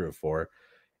like approved for,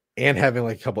 and having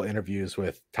like a couple interviews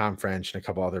with Tom French and a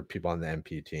couple other people on the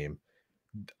MP team.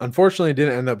 Unfortunately,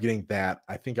 didn't end up getting that.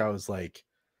 I think I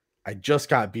just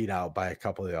got beat out by a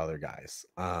couple of the other guys.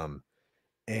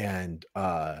 And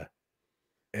I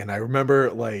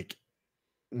remember like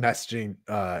messaging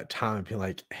Tom and being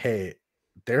like, hey,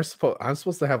 I'm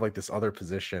supposed to have like this other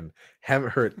position.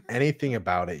 Haven't heard anything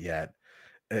about it yet.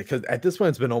 Because at this point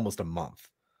it's been almost a month.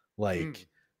 Like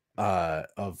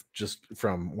of just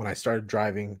from when I started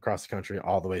driving across the country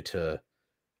all the way to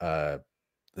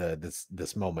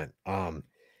this moment.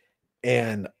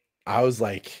 And I was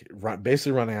like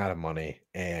basically running out of money,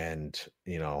 and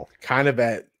kind of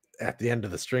at the end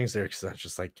of the strings there, because I was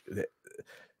just like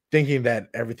thinking that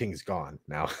everything's gone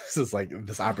now. This is like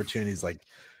this opportunity is like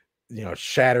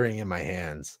shattering in my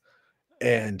hands.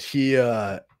 And he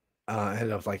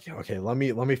ended up like, okay, let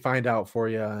me find out for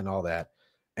you and all that.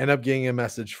 End up getting a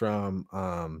message from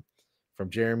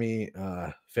Jeremy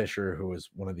Fisher, who was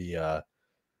one of the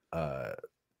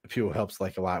people who helps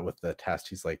like a lot with the test.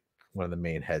 He's like one of the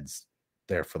main heads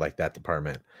there for like that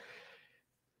department.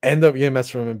 End up getting a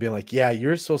message from him and being like, yeah,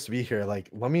 you're supposed to be here. Like,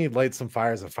 let me light some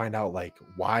fires and find out like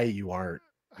why you aren't,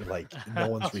 like, no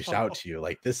one's reached out to you.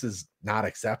 Like, this is not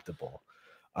acceptable.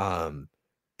 And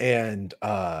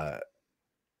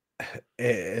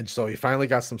so he finally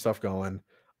got some stuff going.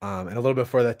 And a little bit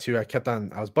before that too, I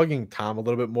was bugging Tom a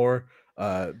little bit more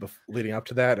leading up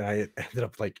to that, and I ended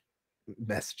up like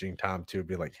messaging Tom too,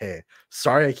 be like, hey,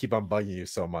 sorry I keep on bugging you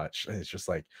so much. And it's just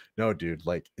like, no dude,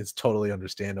 like it's totally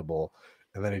understandable.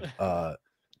 And then he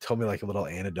told me like a little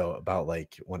anecdote about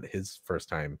like when his first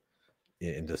time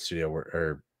in the studio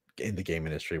or in the game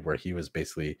industry, where he was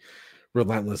basically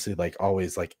relentlessly like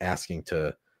always like asking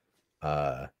to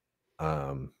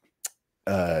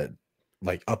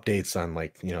like updates on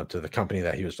like to the company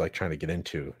that he was like trying to get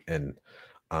into. And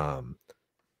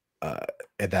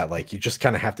and that like you just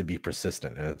kind of have to be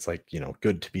persistent, and it's like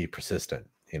good to be persistent,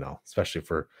 especially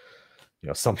for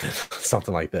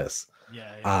something like this.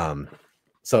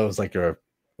 So it was like a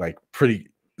like pretty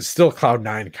still cloud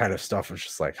nine kind of stuff. It's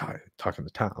just like talking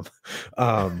to Tom.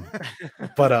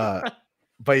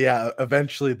 But yeah,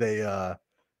 eventually they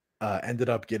ended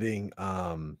up getting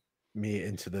me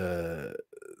into the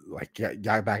like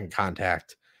got back in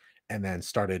contact, and then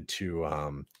started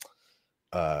to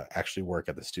actually work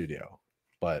at the studio.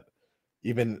 But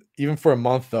even for a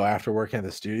month though, after working at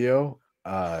the studio,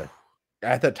 at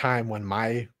that time when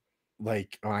when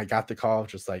I got the call,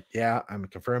 just like, yeah, I'm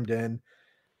confirmed in.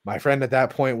 My friend at that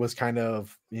point was kind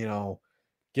of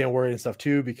getting worried and stuff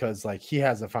too, because like he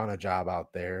hasn't found a job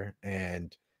out there,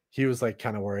 and he was like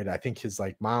kind of worried. I think his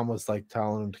like mom was like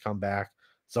telling him to come back,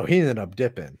 so he ended up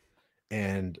dipping.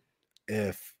 And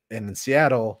in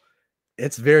Seattle,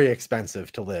 it's very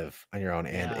expensive to live on your own,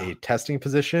 and a testing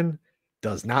position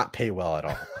does not pay well at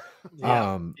all.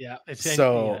 It's it's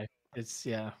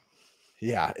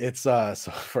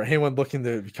so for anyone looking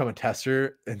to become a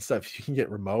tester and stuff, if you can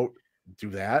get remote, do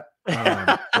that,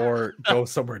 or go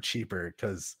somewhere cheaper,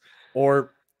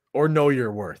 or know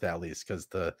your worth at least, because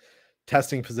the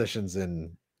testing positions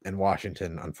in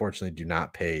Washington unfortunately do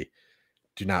not pay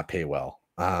well.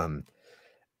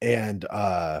 And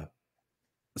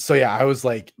so yeah, I was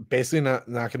like basically not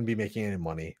going to be making any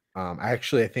money. I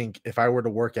think if I were to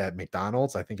work at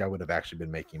McDonald's, I think I would have actually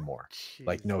been making more.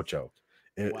 Like, no Jesus. joke.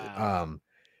 Wow.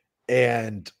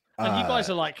 And And you guys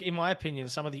are like, in my opinion,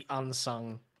 some of the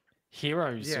unsung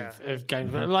heroes Yeah. of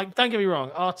games. Mhm. Like, don't get me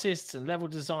wrong, artists and level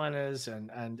designers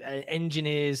and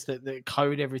engineers that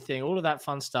code everything, all of that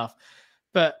fun stuff.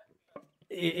 But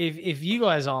if you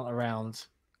guys aren't around,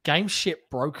 games ship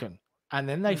broken, and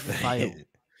then they fail,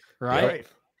 right? Yep.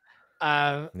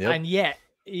 Right. Yep. And yet,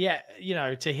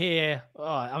 to hear,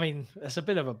 I mean, it's a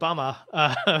bit of a bummer,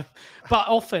 but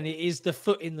often it is the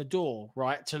foot in the door,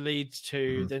 right, to lead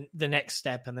to Mhm. the next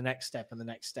step and the next step and the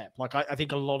next step. Like I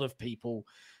think a lot of people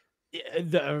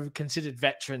that are considered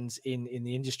veterans in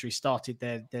the industry started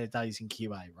their days in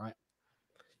QA, right?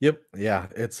 Yep. Yeah.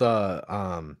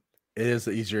 It is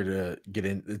easier to get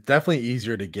in. It's definitely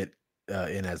easier to get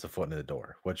in as a foot in the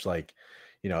door, which, like,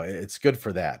 it's good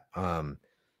for that.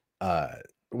 Uh,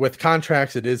 with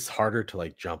contracts, it is harder to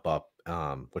like jump up,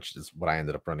 which is what I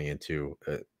ended up running into.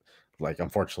 Like,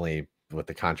 unfortunately, with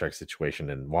the contract situation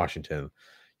in Washington,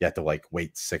 you have to like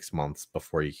wait 6 months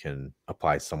before you can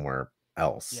apply somewhere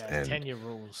else. Yeah, And tenure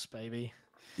rules, baby.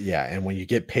 yeah, and when you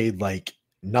get paid like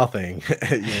nothing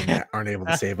and aren't able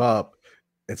to save up,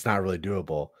 it's not really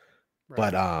doable.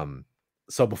 But Right.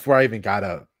 so before I even got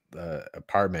a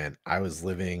apartment, I was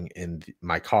living in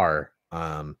my car,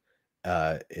 in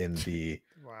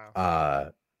Wow.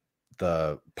 uh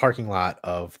the parking lot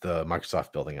of the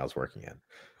Microsoft building I was working in.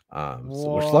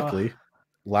 Which Whoa. luckily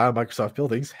a lot of Microsoft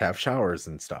buildings have showers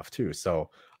and stuff too. So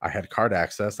I had card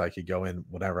access. I could go in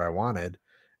whenever I wanted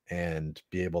and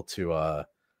be able to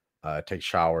take a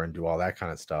shower and do all that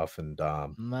kind of stuff. And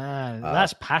Man, uh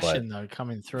that's but passion though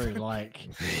coming through, like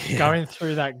yeah. going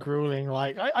through that grueling.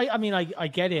 Like I mean, I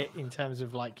get it in terms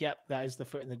of like, yep, that is the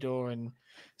foot in the door, and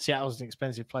Seattle's an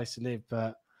expensive place to live,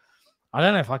 but I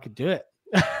don't know if I could do it.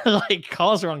 Like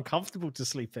cars are uncomfortable to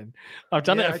sleep in. I've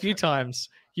done it Yeah. a few times.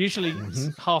 Usually it's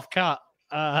Mhm. half cut.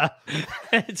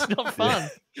 It's not Yeah. fun.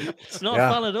 It's not Yeah.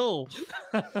 fun at all.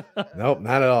 Nope,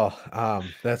 not at all.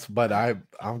 That's but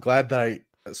I'm glad that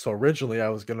so originally I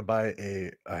was gonna buy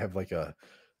I have like a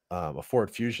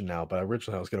Ford Fusion now, but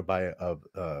originally I was gonna buy a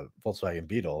Volkswagen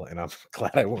Beetle, and I'm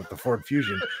glad I went with the Ford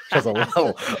Fusion because a lot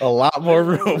more Little more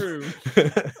room. room.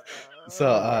 So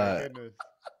Oh my goodness.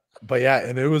 but yeah,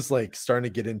 and it was like starting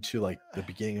to get into like the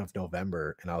beginning of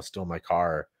November, and I was still in my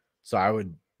car, so I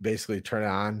would basically turn it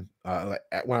on.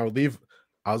 When I would leave,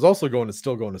 I was also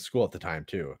still going to school at the time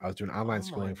too. I was doing online Oh my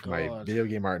schooling for my god. video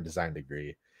game art and design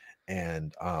degree,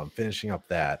 and finishing up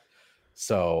that.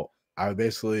 So I would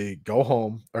basically go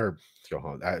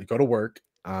to work,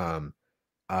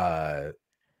 uh,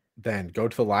 then go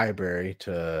to the library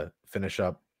to finish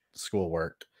up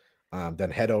schoolwork,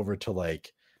 then head over to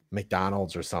like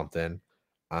McDonald's or something,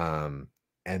 um,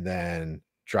 and then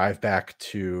drive back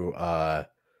to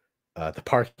the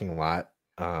parking lot,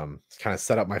 kind of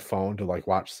set up my phone to like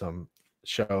watch some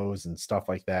shows and stuff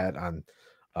like that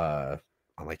uh,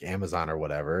 on like Amazon or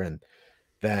whatever, and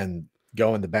then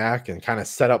go in the back and kind of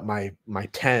set up my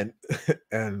tent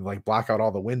and like block out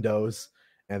all the windows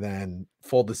and then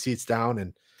fold the seats down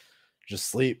and just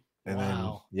sleep. And then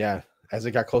Wow. yeah, as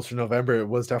it got closer to November, it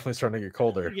was definitely starting to get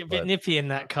colder. You're a bit But nippy in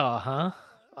that car, huh?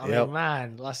 I mean, yep.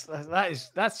 man,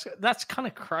 that's kind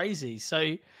of crazy.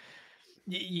 So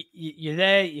you're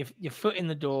there, your foot in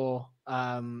the door.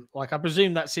 Like I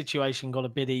presume that situation got a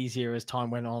bit easier as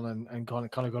time went on and kind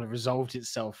of got it resolved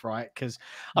itself, right? Because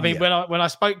I mean, Yeah. when I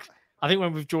spoke, I think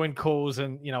when we've joined calls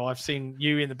and I've seen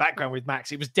you in the background with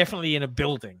Max, it was definitely in a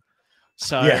building.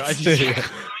 So I Yes. just, Yeah.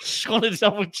 just want to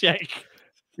double check.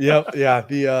 Yep. Yeah.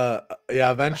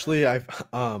 Yeah, eventually I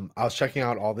was checking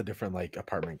out all the different like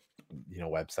apartment,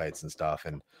 websites and stuff.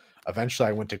 And eventually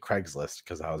I went to Craigslist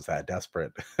because I was that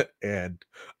desperate and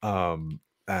um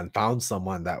and found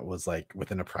someone that was like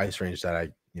within a price range that I,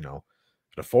 could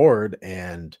afford.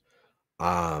 And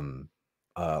um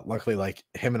luckily like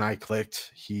him and I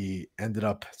clicked. He ended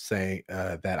up saying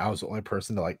that I was the only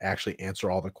person to like actually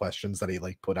answer all the questions that he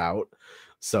like put out.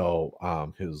 So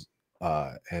his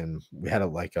and we had a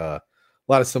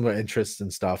lot of similar interests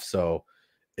and stuff. So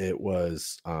it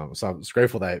was so I was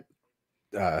grateful that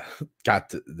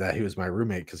that he was my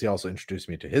roommate because he also introduced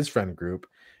me to his friend group.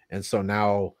 And so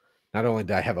now not only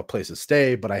did I have a place to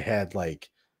stay, but I had like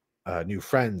new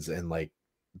friends and like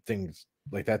things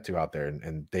like that too out there.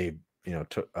 And they,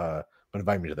 took would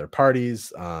invite me to their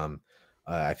parties.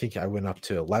 I think I went up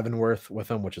to Leavenworth with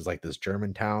them, which is like this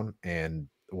German town, and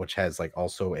which has like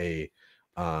also a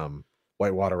um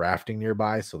whitewater rafting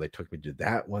nearby. So they took me to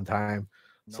that one time.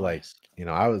 So like, Nice.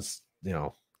 I was,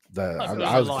 I've I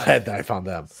got a was life. glad that I found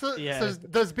them. So, Yeah. so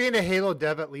does being a Halo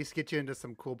dev at least get you into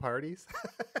some cool parties?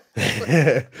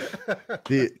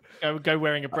 The Go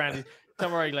wearing a branded.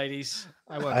 Don't worry, ladies.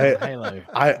 I work I- on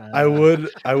Halo.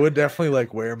 I would definitely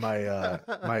like wear my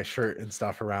my shirt and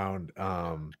stuff around,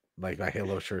 like my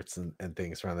Halo shirts and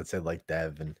things around that said like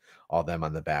dev and all them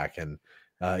on the back. And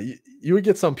you would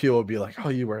get some people would be like, oh,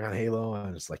 you work on Halo,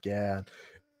 and it's like, yeah.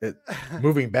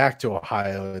 Moving back to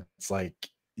Ohio, it's like,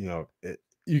 you know,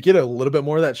 you get a little bit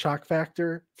more of that shock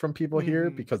factor from people here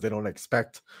Mhm. because they don't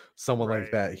expect someone like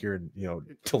Right. that here in, you know,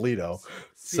 Toledo.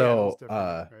 Seattle's So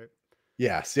different, right?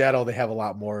 yeah, Seattle, they have a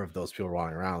lot more of those people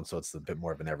rolling around, so it's a bit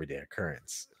more of an everyday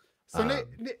occurrence. So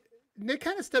Nick,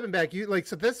 kind of stepping back, you like,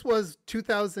 so this was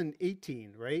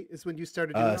 2018, right? Is when you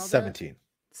started doing all 17.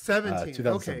 that? 17.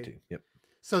 2017. Okay. Yep.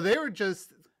 So they were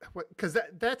just, because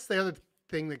that's the other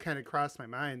thing that kind of crossed my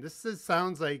mind.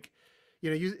 Sounds like,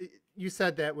 you know, you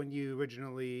said that when you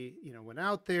originally, you know, went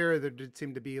out there did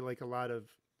seem to be like a lot of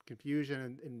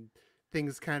confusion and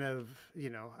things kind of, you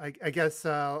know, I guess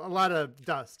a lot of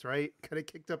dust, right? Kind of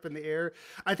kicked up in the air.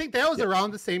 I think that was Yep.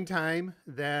 around the same time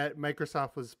that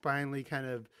Microsoft was finally kind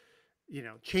of, you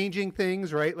know, changing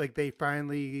things, right? Like they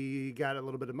finally got a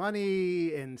little bit of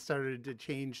money and started to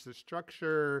change the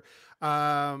structure.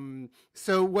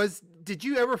 So did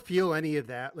you ever feel any of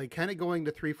that? Like kind of going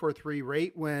to 343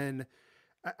 right when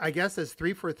I guess as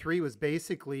 343 was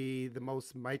basically the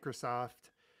most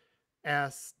Microsoft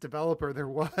ass developer there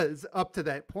was up to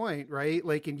that point, right?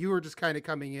 Like, and you were just kind of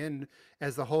coming in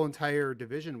as the whole entire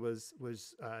division was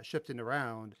shifting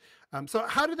around. So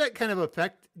how did that kind of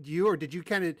affect you, or did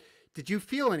you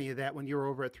feel any of that when you were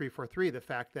over at 343? The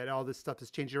fact that all this stuff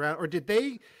is changing around, or did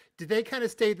they kind of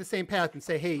stay the same path and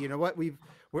say, hey, you know what, we're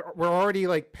already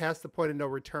like past the point of no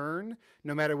return.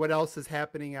 No matter what else is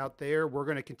happening out there, we're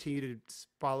going to continue to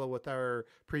follow with our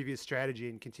previous strategy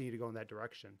and continue to go in that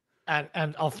direction.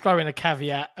 And I'll throw in a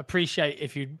caveat. Appreciate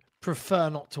if you prefer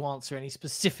not to answer any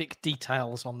specific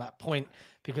details on that point,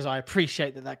 because I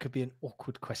appreciate that could be an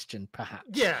awkward question, perhaps.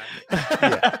 Yeah.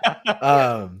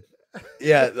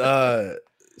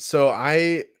 So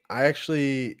I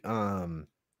actually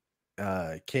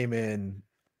came in,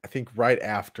 I think, right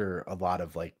after a lot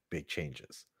of like big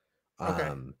changes.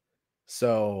 Okay.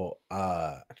 So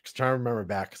just trying to remember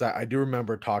back, because I do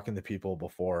remember talking to people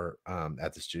before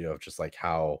at the studio of just like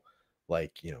how,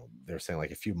 like, you know, they're saying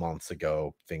like a few months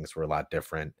ago things were a lot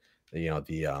different. You know,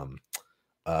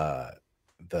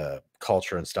 the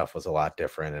culture and stuff was a lot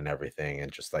different and everything,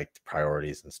 and just like the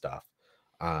priorities and stuff.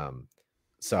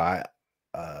 So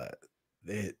uh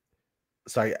it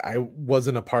I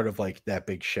wasn't a part of like that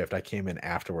big shift. I came in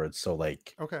afterwards. So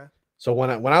like, Okay. so when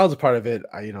I was a part of it,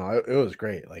 you know, it was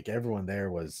great. Like everyone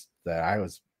there was that I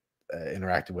was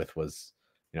interacted with was,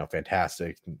 you know,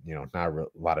 fantastic. You know, not a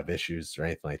lot of issues or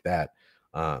anything like that.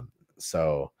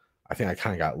 So I think I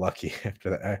kind of got lucky after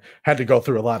that. I had to go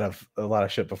through a lot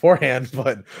of shit beforehand,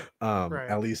 but Right.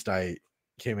 at least I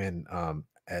came in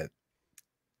at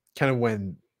kind of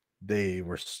when they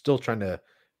were still trying to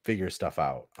figure stuff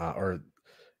out, or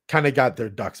kind of got their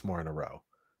ducks more in a row.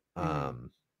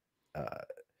 Um, uh,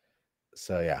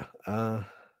 so yeah. And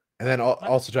then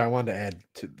also, John, I wanted to add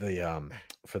to the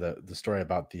for the story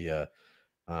about the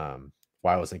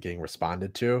why I wasn't getting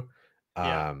responded to,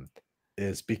 Yeah.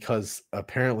 is because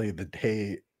apparently the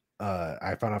day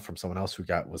I found out from someone else who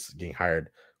was getting hired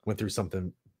went through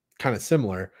something kind of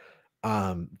similar.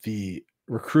 The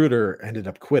recruiter ended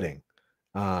up quitting,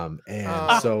 and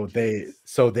so they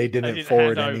didn't didn't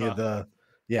forward hand any of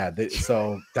over.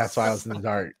 so that's why I was in the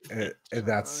dark, and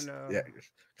that's no. yeah,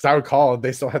 because I would call and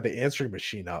they still had the answering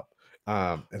machine up,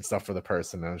 and stuff for the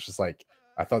person. And I was just like,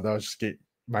 I thought that was just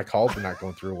my calls were not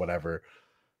going through or whatever.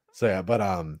 So yeah, but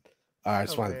I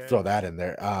just wanted to throw that in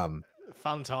there.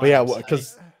 Fun times. But yeah,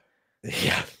 because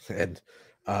yeah, and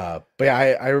but yeah,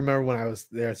 I remember when I was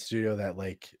there at the studio that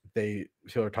like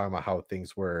people were talking about how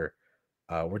things were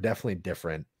definitely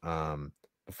different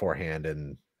beforehand,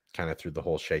 and kind of through the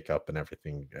whole shakeup and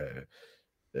everything,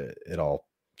 it all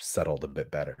settled a bit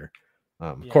better.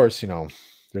 Of course, you know,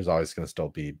 there's always going to still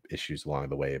be issues along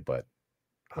the way, but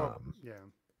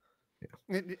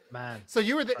man. So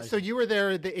you were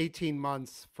there the 18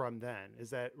 months from then, is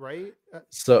that right?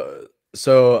 So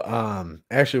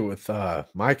actually with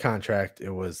my contract,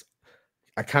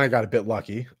 I kind of got a bit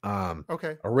lucky.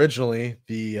 Okay. Originally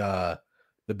the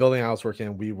building I was working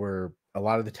in, a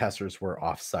lot of the testers were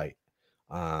off site.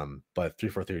 But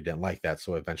 343 didn't like that,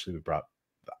 so eventually we brought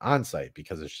the on site,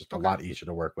 because it's just a lot easier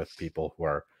to work with people who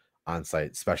are on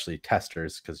site, especially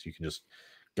testers, because you can just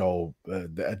go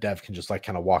a dev can just like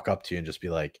kind of walk up to you and just be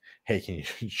like, hey, can you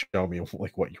show me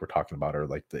like what you were talking about or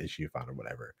like the issue you found or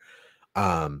whatever.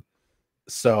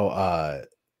 So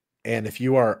and if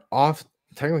you are off,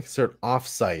 technically considered off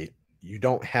site, you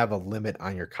don't have a limit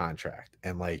on your contract.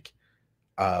 And like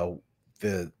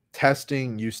the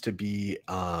testing used to be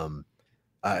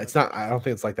it's not, I don't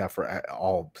think it's like that for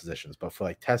all positions, but for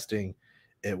like testing,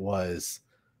 it was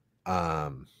I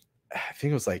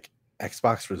think it was like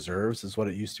Xbox Reserves is what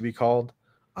it used to be called.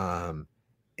 And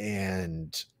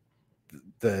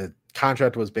the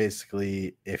contract was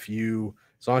basically, if you,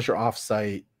 as long as you're off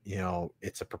site, you know,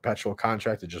 it's a perpetual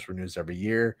contract. It just renews every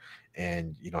year,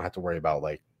 and you don't have to worry about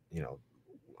like, you know,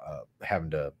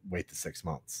 having to wait the 6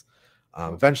 months.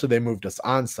 Eventually they moved us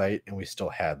on site and we still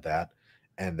had that.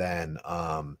 And then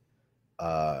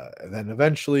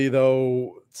eventually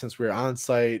though, since we were on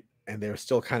site and they were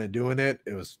still kind of doing it,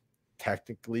 it was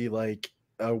technically like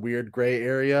a weird gray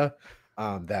area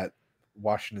that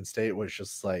Washington State was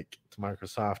just like to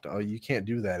Microsoft, oh, you can't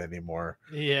do that anymore.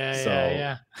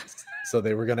 Yeah. So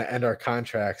they were going to end our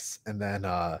contracts, and then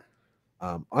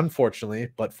unfortunately,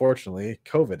 but fortunately,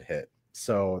 COVID hit,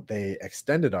 so they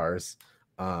extended ours.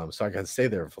 So I got to stay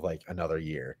there for like another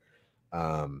year,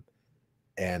 and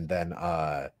then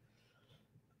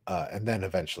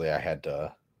eventually I had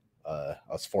to I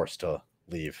was forced to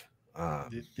leave.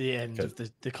 The end of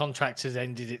the contract has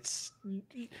ended its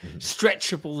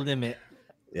stretchable limit.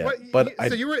 Yeah, What, but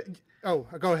so you were. Oh,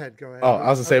 go ahead. Oh, I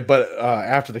was gonna say, but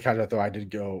after the contract though, I did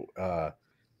go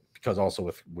because also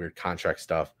with weird contract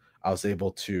stuff, I was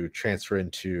able to transfer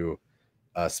into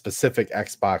a specific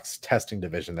Xbox testing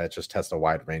division that just tests a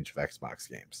wide range of Xbox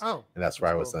games. Oh, and that's where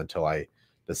I was until I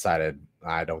decided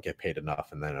I don't get paid enough,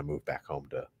 and then I moved back home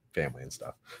to family and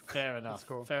stuff. Fair enough.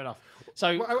 Cool. Fair enough.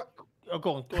 So, well,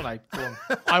 go on, Abe, go on.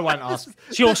 I won't ask.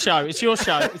 It's your show. It's your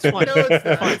show. It's fine. No,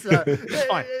 it's not. It's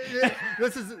fine.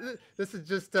 This is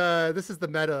just this is the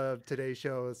meta of today's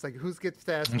show. It's like who's gets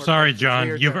to ask. I'm sorry,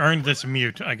 John. You've earned this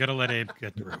mute. I gotta let Abe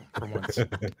get through for once.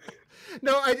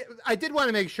 No, I did want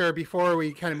to make sure before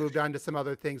we kind of moved on to some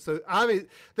other things. So obviously,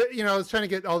 you know, I was trying to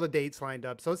get all the dates lined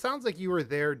up. So it sounds like you were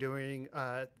there during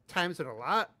times when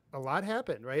a lot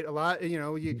happened, right? A lot, you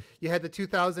know, you had the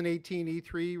 2018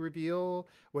 E3 reveal,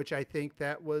 which I think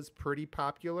that was pretty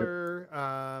popular.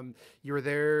 You were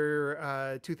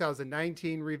there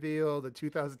 2019 reveal, the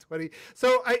 2020.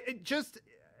 So I just,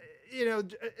 you know,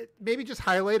 maybe just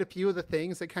highlight a few of the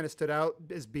things that kind of stood out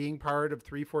as being part of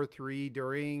 343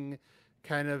 during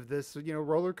kind of this, you know,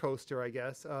 roller coaster, I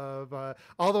guess, of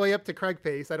all the way up to Craig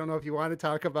Pace. I don't know if you want to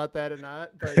talk about that or not,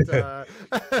 but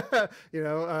you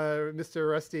know,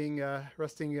 Mr. Rusting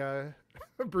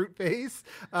brute face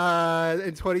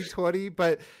in 2020.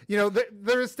 But you know,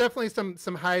 there's definitely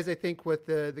some highs, I think, with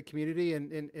the community,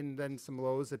 and then some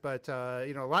lows. But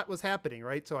you know, a lot was happening,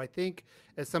 right? So I think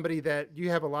as somebody that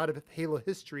you have a lot of Halo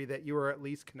history that you were at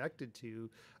least connected to.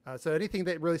 So anything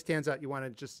that really stands out, you want to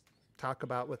just talk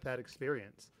about with that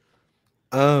experience?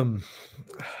 I'd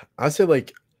say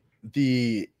like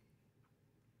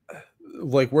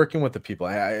working with the people.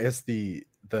 I guess the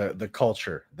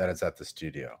culture that is at the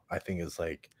studio, I think is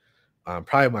like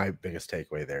probably my biggest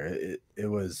takeaway there. It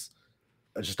was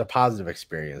just a positive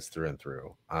experience through and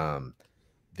through.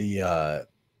 It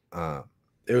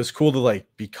was cool to like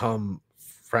become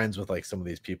friends with like some of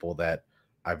these people that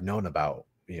I've known about,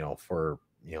 you know, for,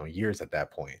 you know, years at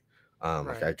that point.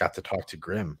 Like I got to talk to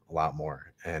Grim a lot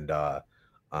more and have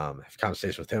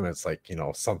conversations with him. It's like, you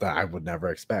know, something I would never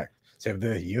expect. Same with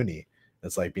the uni.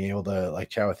 It's like being able to like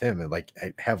chat with him and like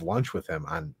have lunch with him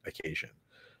on occasion.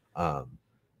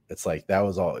 It's like that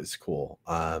was always cool.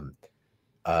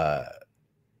 But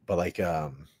like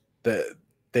the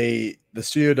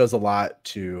studio does a lot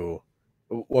to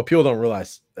what people don't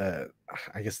realize.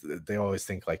 I guess they always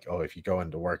think like, oh, if you go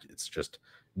into work, it's just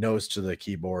nose to the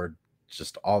keyboard,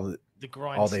 just all the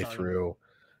grind all day through.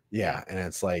 Yeah. And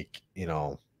it's like, you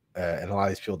know, and a lot of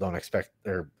these people don't expect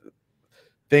or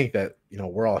think that, you know,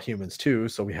 we're all humans too,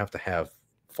 so we have to have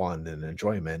fun and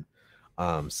enjoyment.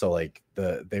 So like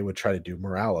they would try to do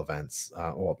morale events,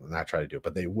 well, not try to do it,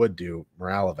 but they would do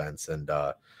morale events and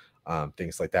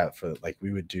things like that. For like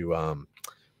we would do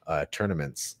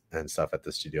tournaments and stuff at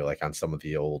the studio, like on some of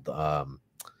the old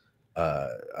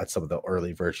at some of the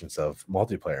early versions of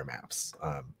multiplayer maps.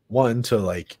 One, to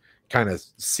like kind of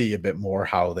see a bit more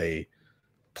how they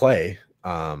play,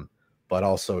 but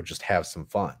also just have some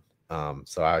fun.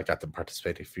 So I got to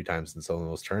participate a few times in some of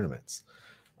those tournaments,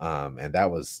 and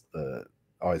that was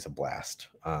always a blast.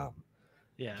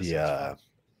 Yeah,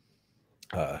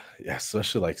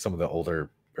 especially like some of the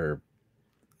older or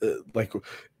like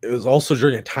it was also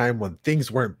during a time when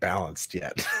things weren't balanced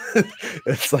yet.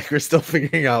 It's like we're still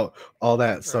figuring out all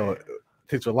that, so Right.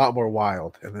 things were a lot more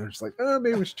wild, and they're just like, oh,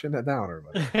 maybe we should turn that down or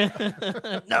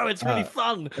whatever. No, it's really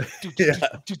fun. Yeah.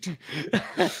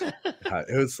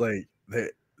 It was like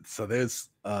so there's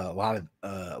a lot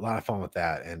of fun with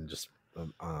that, and just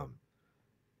and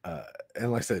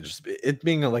like I said, just it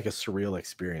being like a surreal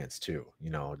experience too,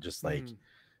 just like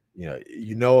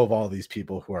Mm. of all these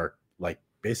people who are like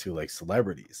basically like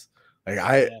celebrities.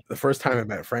 Like the first time I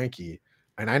met Frankie,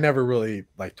 and I never really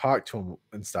like talked to him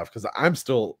and stuff, because I'm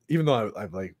still, even though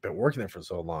I've like been working there for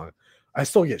so long, I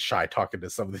still get shy talking to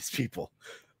some of these people.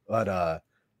 But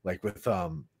like with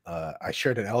I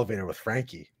shared an elevator with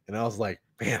Frankie, and I was like,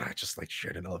 man, I just like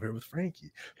shared an elevator with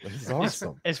Frankie. Like, this is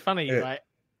awesome. It's funny, Yeah. right?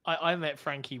 I met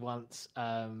Frankie once.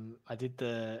 I did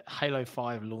the Halo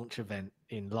 5 launch event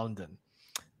in London,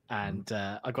 and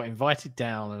I got invited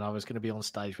down, and I was going to be on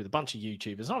stage with a bunch of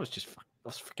YouTubers. And I was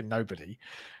freaking nobody,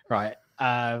 right?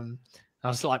 I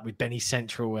was like with Benny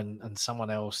Central and someone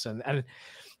else,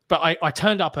 but I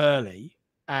turned up early,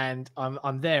 and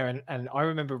I'm there, and I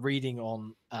remember reading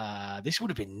on this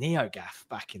would have been NeoGaf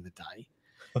back in the day,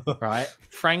 right?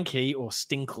 Frankie, or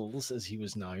Stinkles as he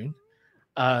was known,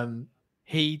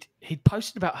 he'd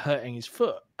posted about hurting his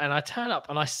foot, and I turn up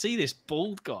and I see this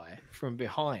bald guy from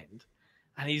behind,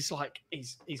 and he's like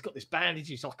he's got this bandage,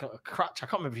 he's like a crutch. I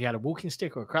can't remember if he had a walking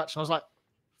stick or a crutch, and I was like,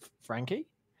 Frankie?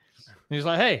 And he was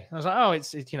like, hey. I was like, oh, it's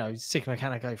Sick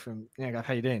Mechanico from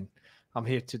how you doing? I'm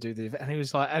here to do the event. And he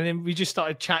was like, and then we just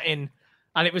started chatting,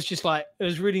 and it was just like, it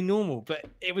was really normal, but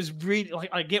it was really like,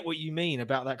 I get what you mean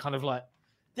about that kind of like,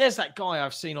 there's that guy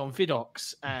I've seen on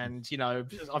Vidocs, and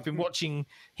I've been watching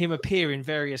him appear in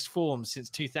various forms since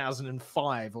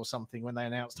 2005 or something, when they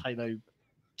announced Halo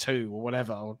 2 or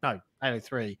whatever, or no, Halo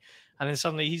 3, and then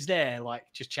suddenly he's there, like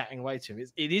just chatting away to him.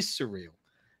 It is surreal.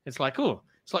 It's like, oh,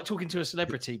 it's like talking to a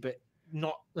celebrity, but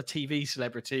not a TV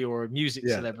celebrity or a music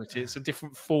celebrity. It's a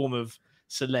different form of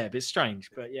celeb. It's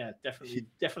strange, but yeah,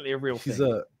 definitely a real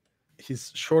thing. He's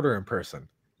shorter in person.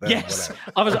 Yes,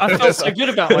 I felt so good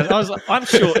about it. I was like, I'm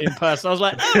short in person. I was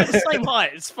like, oh, it's the same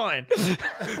height. It's fine.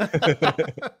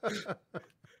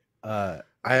 I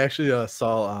actually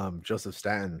saw Joseph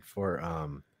Staten for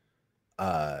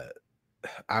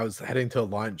I was heading to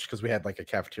lunch because we had like a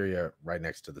cafeteria right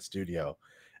next to the studio,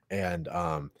 and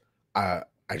I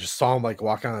just saw him like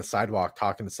walking on the sidewalk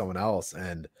talking to someone else,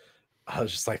 and I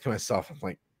was just like to myself, I'm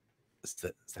like, is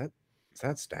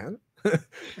that Stan?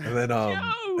 and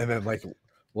then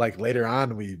like later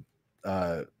on, we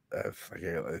like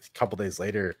a couple days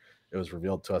later, it was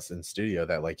revealed to us in studio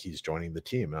that like he's joining the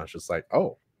team, and I was just like,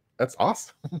 oh, that's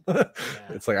awesome.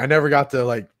 It's like I never got to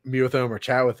like meet with him or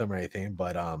chat with him or anything,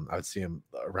 but I would see him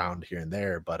around here and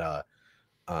there. But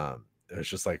it was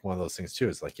just like one of those things too.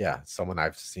 It's like, yeah, someone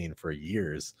I've seen for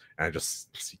years, and I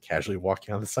just see casually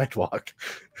walking on the sidewalk.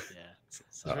 Yeah,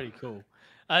 it's really cool.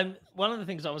 One of the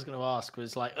things I was going to ask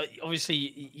was like, obviously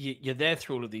you're there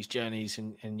through all of these journeys,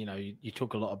 and you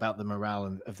talk a lot about the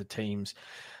morale of the teams,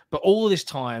 but all this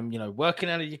time, working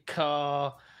out of your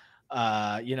car,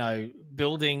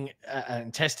 building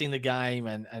and testing the game,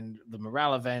 and the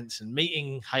morale events, and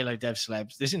meeting Halo dev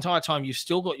celebs. This entire time, you've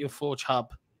still got your Forgehub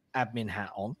admin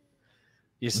hat on.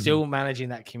 You're still managing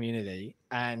that community,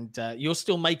 and you're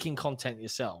still making content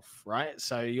yourself, right?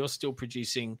 So you're still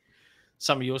producing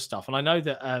some of your stuff. And I know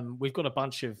that we've got a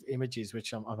bunch of images,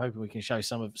 which I'm hoping we can show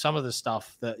some of the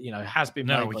stuff that has been.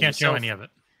 No, we can't show any of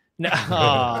it.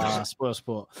 No, spoil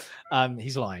sport.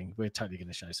 He's lying. We're totally going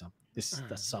to show some.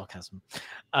 That's sarcasm.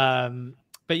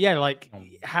 But yeah, like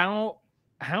how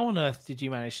on earth did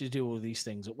you manage to do all these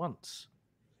things at once?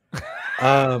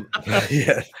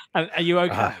 Yeah. Are you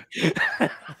okay?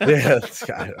 Yeah,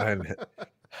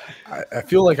 I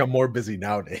feel like I'm more busy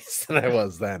nowadays than I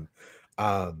was then.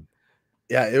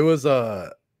 Yeah, it was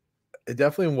it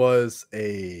definitely was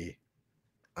a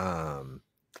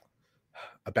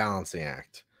balancing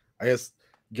act. I guess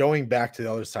going back to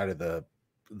the other side of the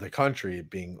country,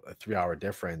 being a 3-hour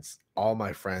difference, all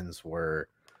my friends were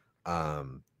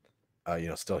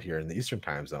still here in the Eastern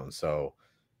time zone, so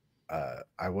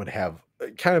I would have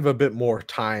kind of a bit more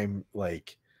time,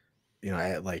 like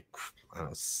at like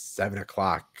 7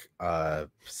 o'clock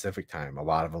Pacific time. A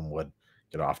lot of them would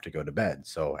get off to go to bed,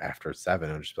 so after 7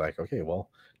 I'd just be like, okay, well,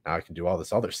 now I can do all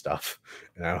this other stuff,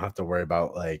 and I don't have to worry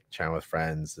about like chatting with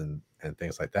friends and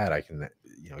things like that. I can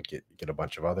get a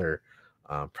bunch of other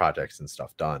projects and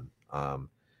stuff done,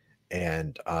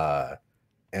 and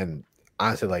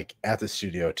honestly, like at the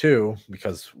studio too,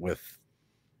 because with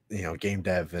game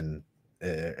dev and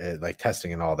like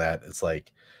testing and all that, it's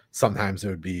like sometimes it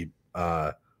would be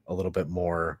a little bit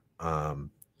more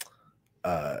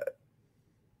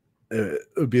it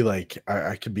would be like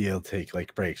I could be able to take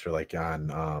like breaks, or like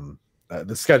on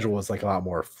the schedule was like a lot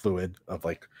more fluid of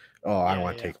like, oh, I don't Yeah,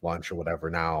 want to yeah. take lunch or whatever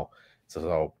now.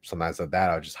 So sometimes at that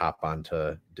I would just hop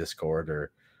onto Discord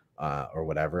or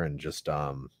whatever, and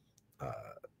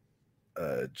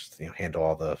uh, just handle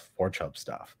all the Forgehub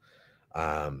stuff.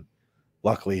 Um,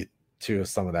 Luckily, too,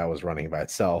 some of that was running by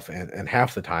itself, and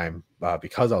half the time,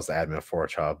 because I was the admin of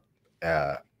Forgehub,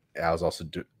 I was also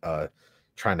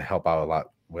trying to help out a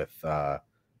lot with the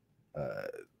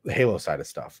Halo side of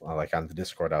stuff. Like on the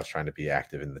Discord, I was trying to be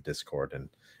active in the Discord and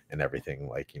everything.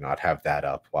 Like I'd have that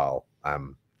up while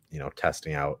I'm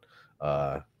testing out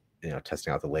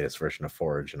testing out the latest version of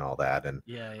Forge and all that, and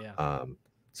Yeah.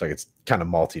 so I could kind of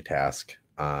multitask.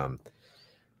 Uh,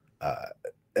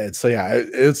 and so yeah,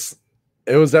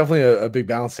 it was definitely a big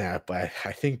balancing act, but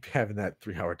I think having that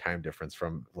 3-hour time difference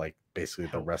from like basically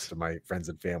the Helped. rest of my friends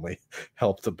and family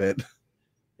helped a bit.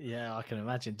 Yeah, I can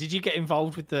imagine. Did you get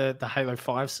involved with the Halo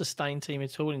 5 sustain team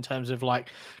at all in terms of like,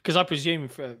 because I presume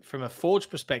from a Forge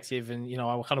perspective, and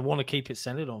I kind of want to keep it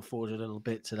centered on Forge a little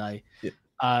bit today. Yeah.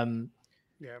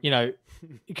 Yeah.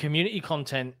 Community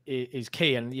content is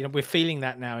key, and we're feeling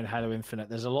that now in Halo Infinite.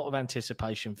 There's a lot of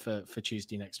anticipation for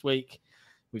Tuesday next week.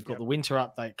 We've got the winter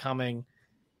update coming.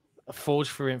 Forge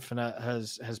for Infinite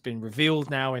has been revealed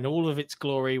now in all of its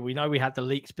glory. We know we had the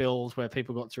leaked build where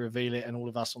people got to reveal it, and all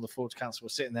of us on the Forge Council were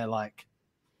sitting there like,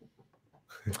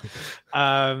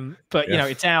 but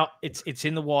it's out. It's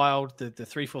in the wild. The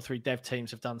 343 dev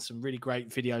teams have done some really great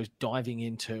videos diving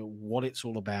into what it's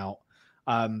all about.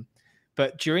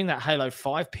 But during that Halo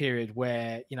 5 period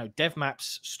where dev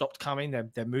maps stopped coming,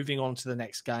 they're moving on to the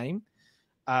next game.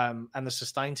 And the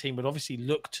sustain team would obviously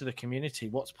look to the community.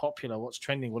 What's popular? What's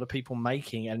trending? What are people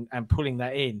making? And pulling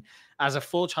that in. As a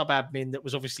Forgehub admin that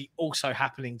was obviously also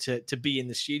happening to be in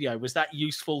the studio, was that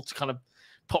useful to kind of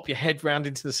pop your head round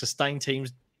into the sustain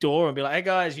team's door and be like, hey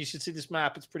guys, you should see this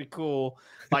map. It's pretty cool.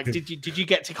 Like, did you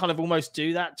get to kind of almost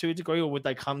do that to a degree, or would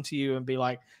they come to you and be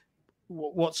like,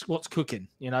 what's cooking?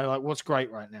 Like what's great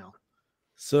right now?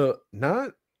 So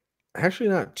not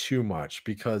too much,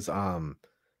 because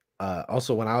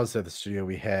also when I was at the studio,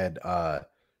 we had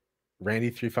Randy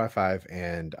 355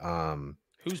 and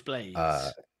Who's Blaze?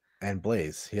 And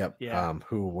Blaze, yep. Yeah.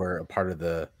 Who were a part of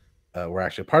were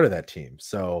actually a part of that team.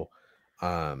 So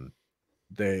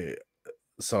they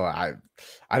so I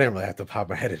didn't really have to pop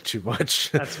my head in too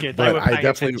much. That's good. But They were I paying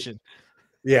definitely attention.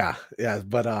 yeah,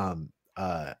 but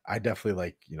I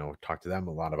definitely talk to them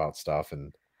a lot about stuff,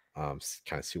 and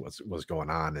kind of see what's going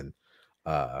on, and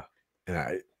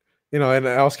I and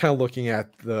I was kind of looking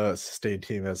at the sustain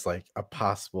team as like a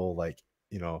possible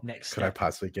Next could I step.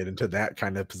 possibly get into that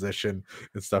kind of position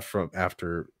and stuff from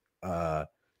after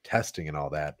testing and all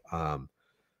that.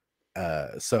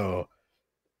 So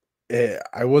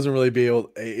I wasn't really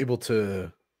able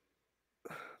to,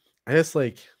 I guess,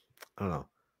 I don't know.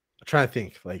 I'm trying to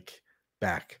think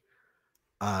back.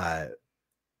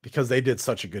 Because they did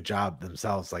such a good job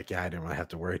themselves, I didn't really have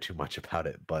to worry too much about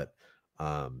it. But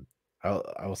I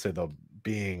will say though,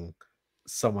 being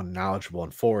someone knowledgeable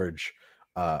in Forge,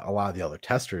 a lot of the other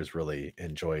testers really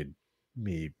enjoyed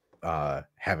me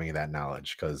having that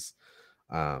knowledge, because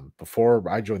before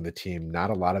I joined the team, not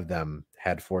a lot of them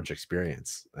had Forge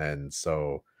experience, and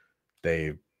so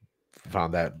they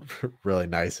found that really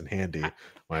nice and handy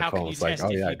when I How told can them, you it's like, test oh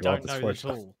if yeah, I you do all don't this know the Forge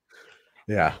stuff. tool?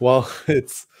 Yeah, well,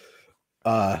 it's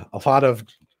a lot of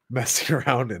messing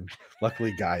around, and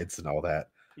luckily guides and all that.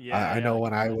 I know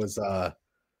when I was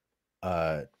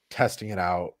testing it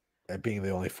out at being the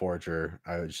only forger,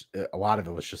 a lot of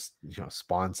it was just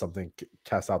spawn something,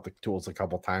 test out the tools a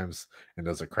couple times, and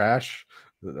does it crash,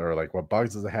 or what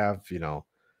bugs does it have,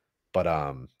 but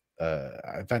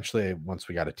eventually, once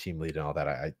we got a team lead and all that,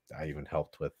 I even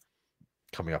helped with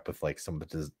coming up with some of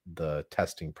the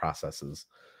testing processes,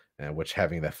 and which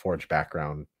having that Forge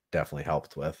background definitely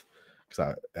helped with,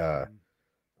 because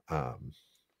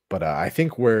but I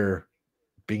think we're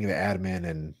being the admin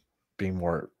and being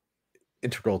more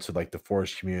integral to the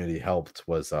Forge community helped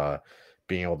was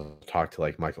being able to talk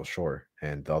to Michael Shore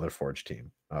and the other Forge team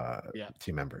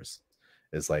team members,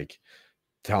 is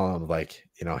telling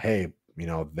them hey,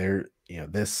 they're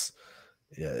this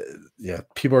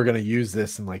people are going to use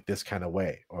this in this kind of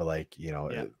way, or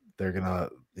they're gonna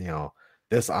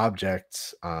this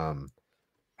object, I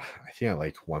think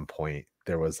at one point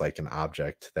there was an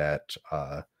object that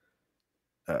I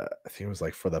think it was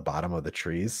for the bottom of the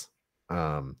trees.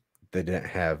 They didn't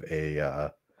have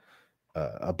a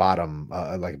a bottom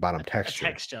like bottom A texture.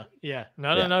 texture. Yeah.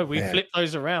 No, Yeah, no. We and flip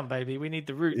those around, baby. We need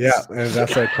the roots. yeah, and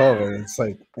that's what I told her. It's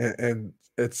like, and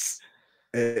it's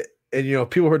and you know,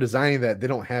 people who are designing that, they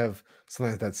don't have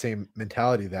something like that same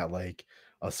mentality that like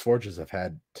us forges have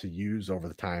had to use over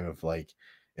the time of like,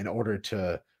 in order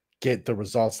to get the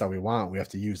results that we want, we have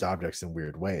to use objects in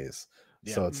weird ways.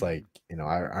 Yeah. So it's like, you know,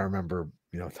 I remember,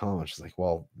 you know, telling her, she's like,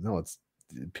 well, no, it's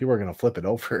people are gonna flip it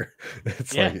over.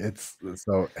 It's Yeah. like it's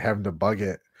so having to bug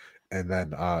it and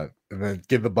then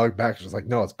give the bug back. She's like,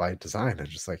 no, it's by design. I'm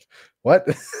just like, what?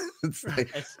 It's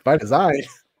like It's, by design.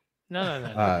 no.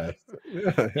 Yeah,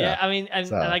 Yeah, yeah. I mean, and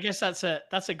So I guess that's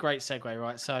a great segue,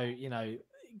 right? So, you know,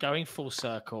 going full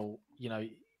circle, you know,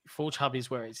 Forge Hub is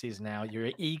where it is now.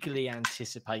 You're eagerly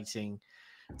anticipating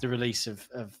the release of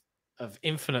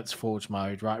Infinite's Forge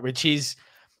mode, right? Which is,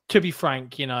 to be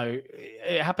frank, you know,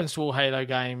 it happens to all Halo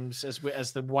games as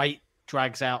the wait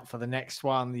drags out for the next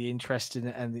one, the interest in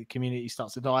it and the community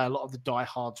starts to die. A lot of the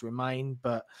diehards remain,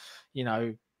 but you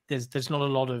know, there's not a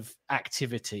lot of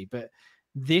activity. But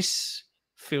this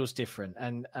feels different,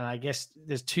 and I guess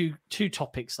there's two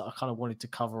topics that I kind of wanted to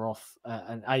cover off.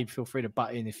 And Abe, feel free to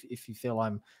butt in if you feel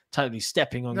I'm totally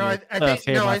stepping on No, your I turf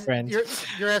think here, my friend. you're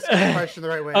asking the question the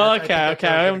right way. Oh, I think okay. that's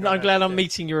where I'm gonna go glad next, I'm yeah.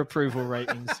 meeting your approval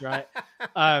ratings, right?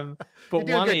 You're But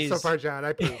doing one good is so far, John. I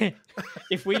approve.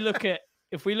 if we look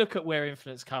at where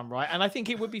Infinite's come, right, and I think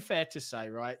it would be fair to say,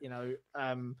 right, you know,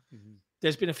 Mhm.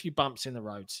 there's been a few bumps in the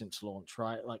road since launch,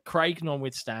 right? Like Craig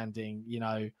notwithstanding, you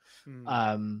know,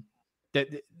 Mm.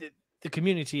 the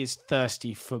community is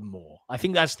thirsty for more. I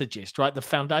think that's the gist, right? The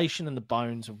foundation and the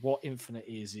bones of what Infinite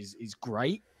is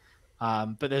great.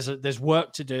 But there's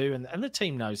work to do, and the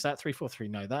team knows that. 343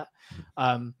 know that.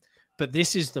 But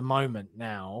this is the moment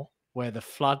now where the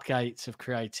floodgates of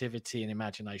creativity and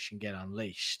imagination get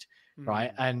unleashed,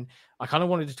 right? Mm. And I kind of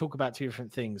wanted to talk about two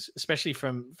different things, especially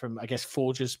from I guess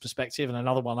Forge's perspective, and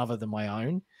another one other than my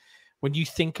own. When you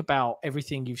think about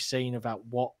everything you've seen about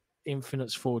what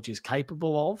Infinite's Forge is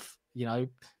capable of, you know,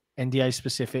 NDA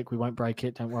specific, we won't break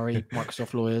it. Don't worry,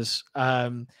 Microsoft lawyers.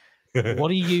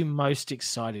 What are you most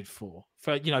excited for,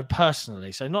 you know,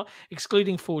 personally? So not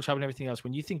excluding Forge Hub and everything else.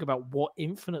 When you think about what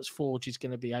Infinite's Forge is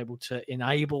going to be able to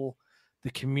enable the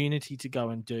community to go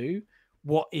and do,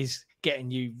 what is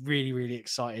getting you really, really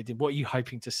excited, and what are you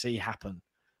hoping to see happen?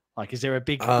 Like, is there a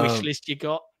big wish list you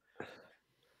got?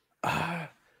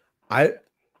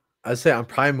 I'd say I'm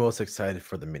probably most excited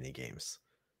for the mini games.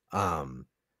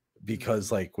 Because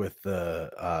Mm. like with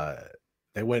the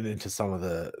they went into some of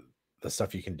the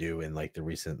stuff you can do in like the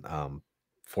recent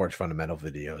Forge fundamental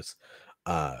videos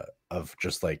of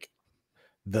just like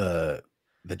the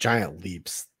giant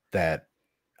leaps that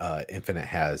Infinite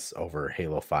has over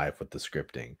Halo 5 with the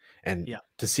scripting, and Yeah.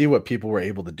 to see what people were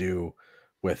able to do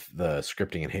with the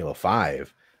scripting in Halo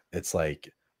 5, it's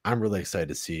like I'm really excited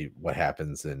to see what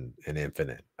happens in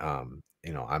Infinite.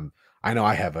 You know, I know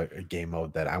I have a game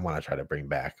mode that I want to try to bring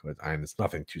back, and it's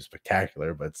nothing too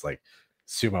spectacular, but it's like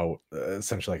sumo,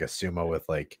 essentially like a sumo with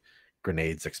like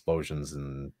grenades, explosions,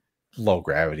 and low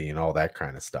gravity and all that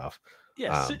kind of stuff.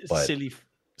 Yeah, But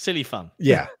silly fun.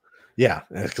 yeah, yeah,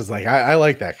 because like I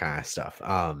like that kind of stuff.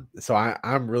 So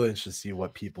I'm really interested to see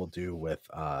what people do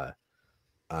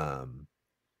um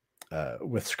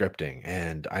with scripting,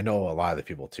 and I know a lot of the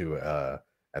people too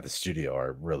at the studio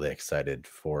are really excited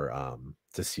for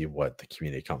to see what the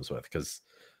community comes up with, because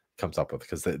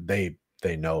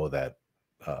they know that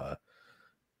uh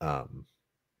um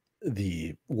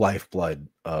the lifeblood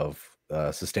of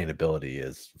sustainability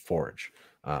is Forge,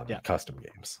 Yeah. custom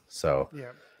games. So,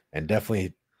 Yeah. and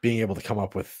definitely being able to come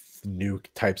up with new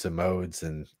types of modes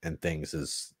and things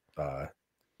is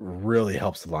really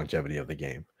helps the longevity of the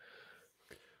game.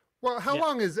 Well, how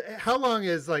Yeah. long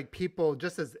is like people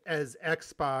just as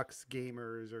Xbox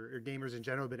gamers or gamers in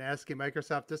general been asking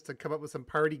Microsoft just to come up with some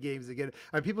party games again?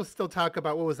 People still talk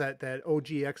about what was that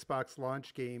OG Xbox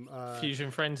launch game? Fusion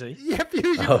Frenzy. Yeah,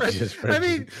 Fusion Oh, Frenzy. just I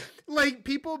mean, like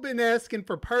people have been asking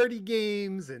for party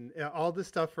games and all this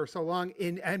stuff for so long,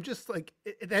 and I'm just like,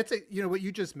 that's you know what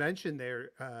you just mentioned there,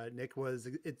 Nick, was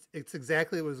it's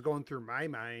exactly what was going through my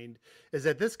mind, is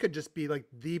that this could just be like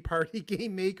the party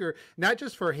game maker, not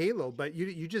just for Halo, but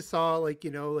you just saw like,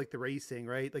 you know, like the racing,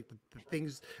 right? Like the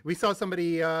things we saw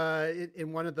somebody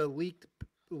in one of the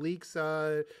leaks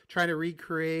trying to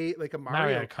recreate like a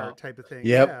Mario Kart type of thing.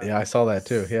 Yep, Yeah. yeah, I saw that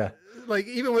too. Yeah. Like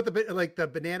even with the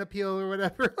banana peel or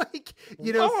whatever, like,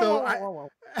 you know, so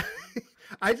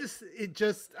I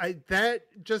that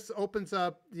just opens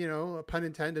up, you know, a pun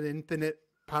intended, infinite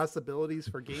possibilities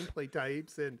for gameplay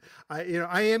types. And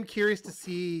I am curious to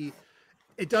see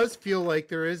it does feel like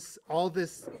there is all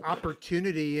this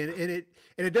opportunity, and it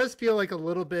does feel like a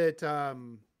little bit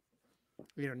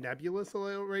nebulous a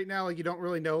little right now. Like you don't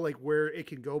really know like where it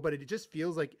can go, but it just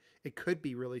feels like it could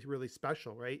be really really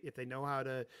special, right? If they know how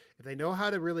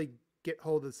to really get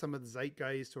hold of some of the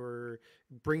zeitgeist or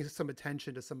bring some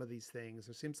attention to some of these things.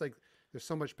 It seems like there's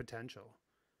so much potential.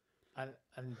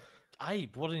 And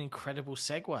Abe, what an incredible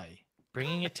segue.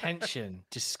 Bringing attention,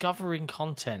 discovering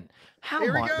content. How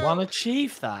Here we might go. one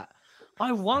achieve that?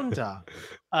 I wonder.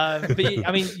 But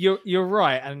I mean, you're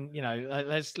right, and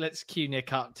let's cue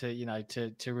Nick up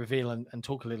to reveal and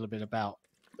talk a little bit about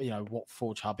what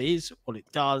Forgehub is, what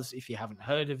it does. If you haven't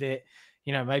heard of it,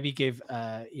 maybe give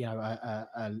a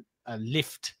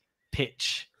lift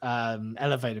pitch,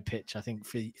 elevator pitch. I think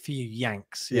for you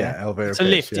Yanks, elevator it's a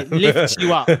pitch, lift. It lifts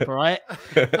you up, right?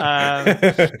 But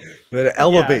it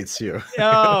elevates you.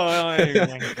 Oh,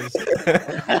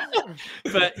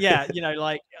 but yeah,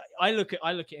 like I look at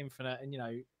Infinite,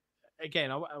 and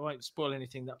again, I won't spoil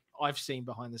anything that I've seen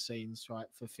behind the scenes, right,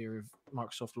 for fear of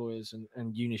Microsoft lawyers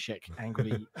and Unisec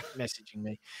angrily messaging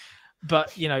me.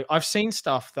 But I've seen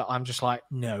stuff that I'm just like,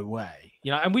 no way,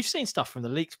 and we've seen stuff from the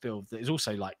leaks build that is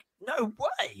also like, no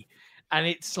way, and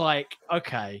it's like,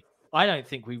 okay, I don't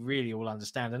think we really all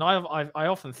understand, and I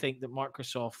often think that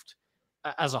Microsoft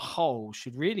as a whole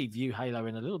should really view Halo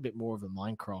in a little bit more of a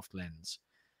Minecraft lens,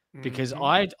 because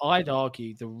I'd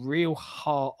argue the real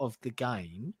heart of the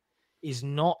game is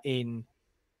not in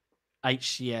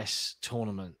HCS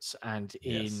tournaments and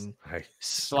in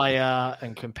Slayer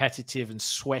and competitive and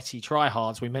sweaty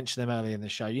tryhards. We mentioned them earlier in the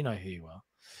show. You know who you are.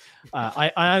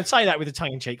 I say that with a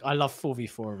tongue in cheek. I love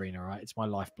 4v4 Arena, right? It's my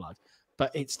lifeblood.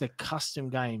 But it's the custom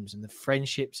games and the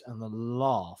friendships and the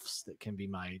laughs that can be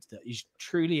made that is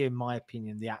truly, in my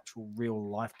opinion, the actual real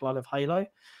lifeblood of Halo.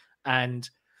 And,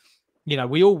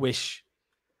 we all wish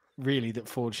really that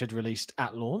Forge had released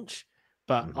at launch.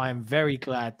 But I am very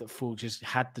glad that Forge has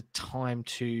had the time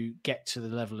to get to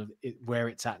the level of where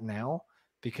it's at now,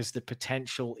 because the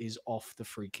potential is off the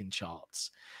freaking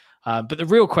charts. But the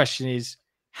real question is,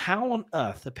 how on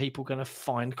earth are people going to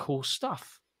find cool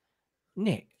stuff?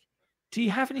 Nick, do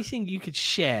you have anything you could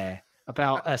share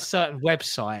about a certain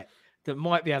website that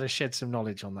might be able to shed some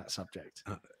knowledge on that subject?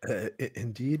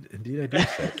 Indeed, I do.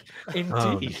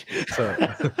 Indeed.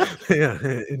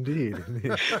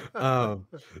 Indeed.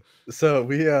 So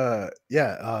we so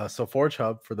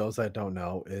Forgehub, for those that don't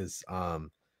know, is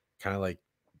kind of like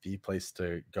the place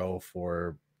to go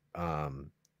for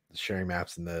sharing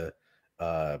maps in the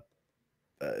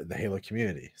Halo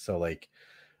community. So like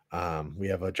we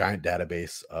have a giant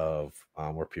database of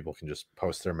where people can just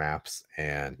post their maps,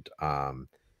 and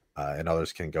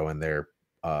others can go in there,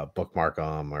 bookmark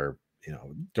them, or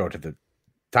go to the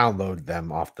download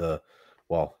them off the,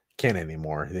 well, can't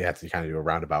anymore. They have to kind of do a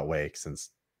roundabout way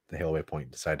since the Halo Waypoint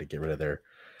decided to get rid of their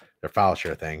file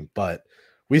share thing. But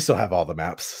we still have all the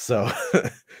maps, so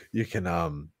you can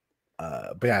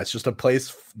but yeah, it's just a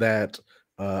place that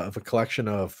of a collection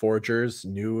of forgers,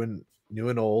 new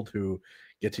and old, who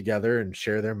get together and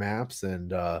share their maps,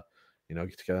 and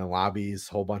get together in lobbies,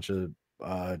 whole bunch of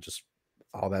just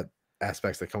all that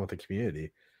aspects that come with the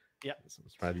community. Yeah, so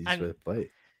it's probably easy to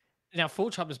play. Now,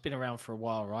 Forgehub has been around for a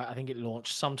while, right? I think it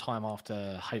launched sometime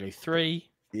after Halo 3.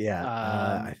 Yeah,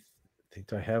 I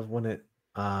think I have when it.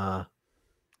 I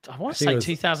want to say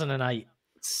 2008.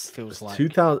 Feels like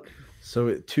 2000.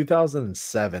 So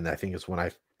 2007, I think, is when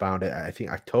I found it. I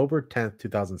think October 10th,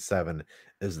 2007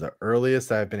 is the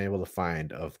earliest I've been able to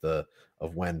find of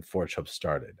when Forgehub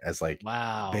started as like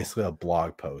basically a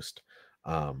blog post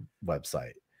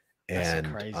website. That's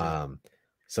and crazy.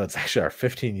 So it's actually our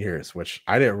 15 years, which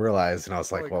I didn't realize, and I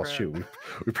was like, well, shoot,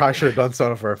 we probably should have done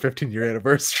something for our 15-year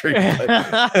anniversary.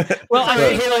 But, well, I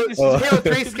mean, Halo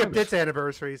 3 skipped its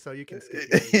anniversary, so you can skip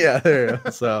it. Yeah, there you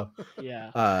go. So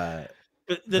yeah.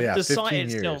 But the site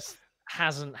itself years.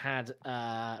 hasn't had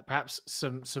perhaps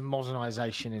some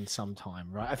modernization in some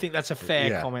time, right? I think that's a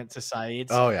fair comment to say.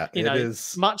 It's it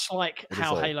is much like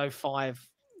how Halo 5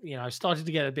 started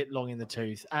to get a bit long in the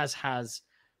tooth, as has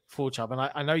Forgehub. And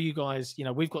I know you guys,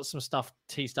 we've got some stuff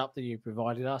teased up that you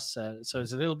provided us, so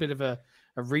it's a little bit of a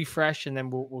refresh, and then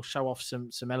we'll show off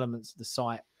some elements of the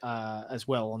site as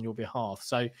well on your behalf.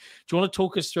 So do you want to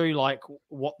talk us through like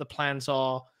what the plans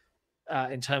are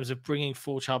in terms of bringing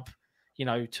Forgehub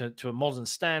to a modern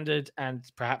standard, and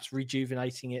perhaps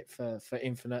rejuvenating it for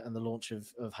Infinite and the launch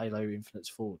of Halo Infinite's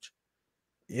Forge?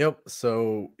 Yep.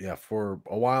 So yeah, for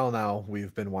a while now,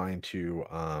 we've been wanting to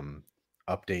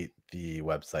update the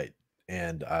website,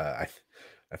 and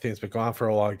I think it's been gone for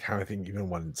a long time. I think even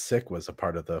when Sick was a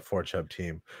part of the Forgehub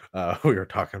team, we were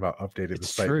talking about updating the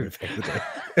It's site true. way back in the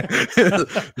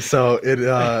day. So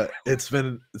it's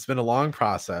been a long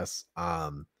process.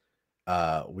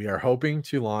 We are hoping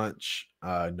to launch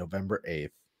November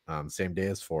 8th, same day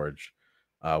as Forge.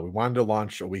 We wanted to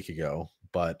launch a week ago,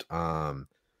 but uh,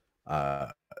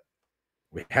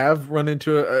 we have run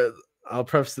into I'll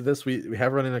preface to this. We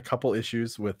have run into a couple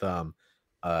issues with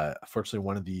unfortunately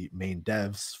one of the main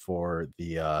devs for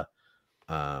the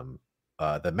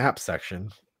map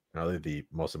section, really the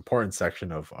most important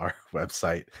section of our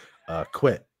website,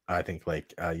 quit, I think,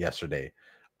 like yesterday.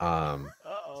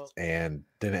 Uh-oh. And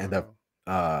didn't end up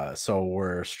so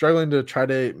we're struggling to try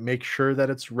to make sure that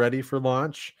it's ready for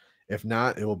launch. If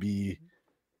not, it will be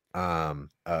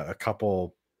a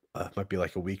couple might be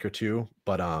like a week or two,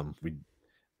 but we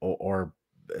or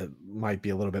it might be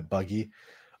a little bit buggy.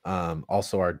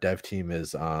 Also our dev team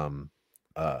is they're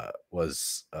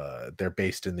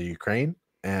based in the Ukraine.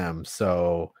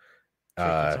 So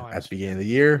Tricky at times. the beginning of the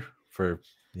year, for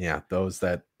those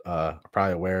that are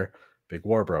probably aware, big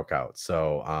war broke out.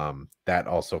 So that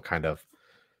also kind of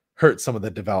hurt some of the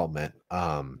development.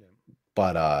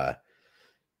 But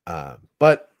on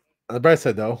the bright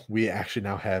side, though, we actually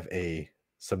now have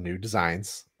some new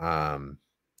designs. We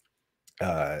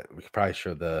could probably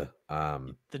show the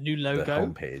new logo, the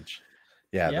homepage.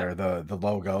 Yeah, they're the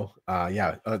logo.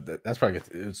 That's probably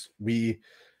good. We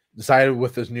decided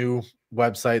with this new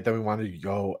website that we wanted to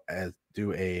go as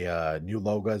do a new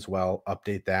logo as well,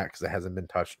 update that because it hasn't been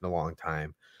touched in a long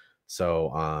time.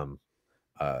 So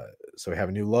so we have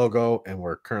a new logo, and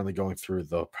we're currently going through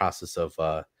the process of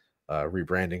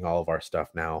rebranding all of our stuff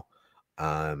now,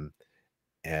 in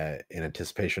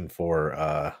anticipation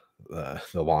for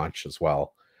the launch as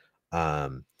well.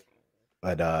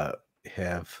 But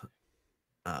have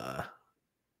oh,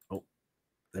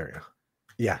 there we go.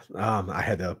 Yeah, I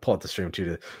had to pull up the stream too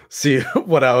to see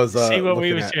what I was see what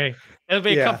we looking were at. doing. It'll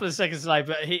be a couple of seconds late,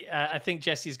 but I think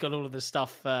Jesse's got all of the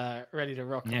stuff ready to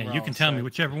rock. Yeah, and roll, you can tell me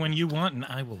whichever one you want, and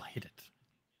I will hit it.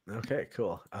 Okay,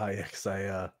 cool. Yeah, because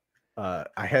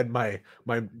I had my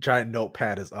giant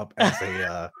notepad is up as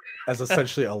a as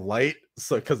essentially a light,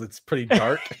 so because it's pretty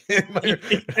dark,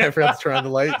 I forgot to turn on the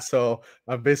light, so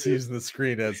I'm basically using the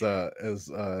screen as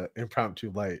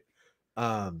impromptu light.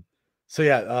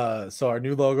 So our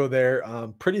new logo there,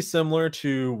 pretty similar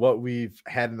to what we've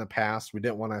had in the past. We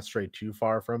didn't want to stray too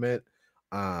far from it.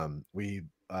 We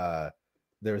there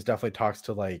was definitely talks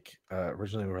to like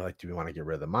originally we were like, do we want to get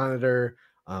rid of the monitor?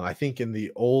 I think in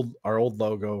our old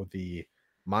logo, the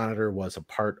monitor was a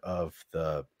part of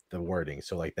the wording.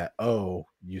 So like that O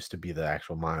used to be the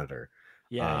actual monitor.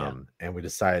 And we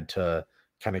decided to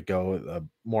kind of go a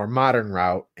more modern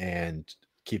route and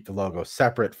keep the logo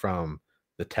separate from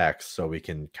the text, so we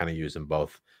can kind of use them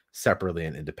both separately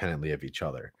and independently of each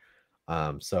other.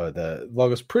 So the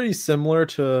logo is pretty similar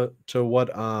to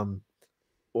what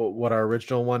our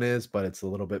original one is, but it's a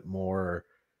little bit more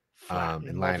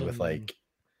in line with like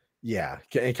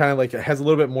and kind of like it has a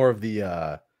little bit more of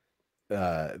the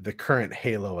current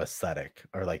Halo aesthetic,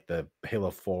 or like the Halo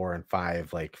 4 and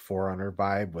 5 like Forerunner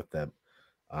vibe with the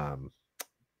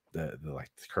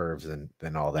like curves and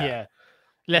all that. Yeah,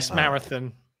 less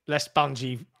marathon, less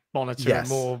Bungie monitor, and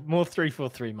more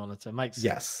 343 monitor. Makes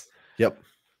sense. Yep.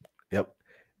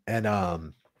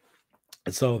 And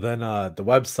so then the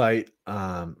website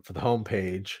for the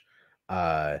homepage,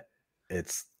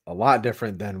 it's a lot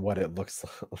different than what it looks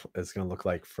it's going to look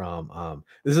like from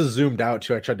this is zoomed out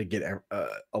too. I tried to get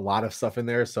a lot of stuff in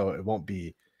there so it won't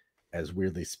be as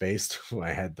weirdly spaced when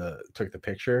I took the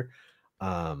picture.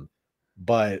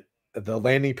 But the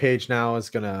landing page now is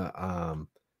going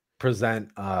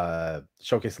to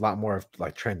showcase a lot more of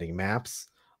like trending maps.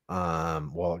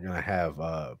 We're going to have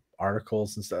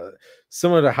articles and stuff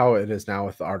similar to how it is now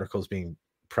with the articles being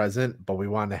present, but we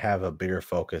want to have a bigger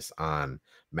focus on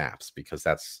maps because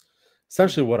that's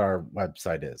essentially what our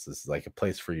website is. This is like a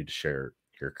place for you to share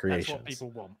your creations. That's what people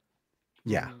want.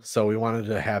 Yeah. So we wanted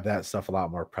to have that stuff a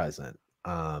lot more present.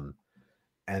 And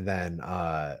then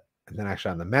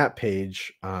actually on the map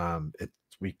page,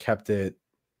 we kept it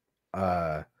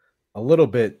a little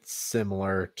bit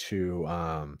similar to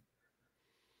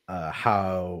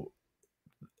how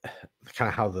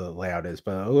the layout is,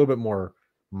 but a little bit more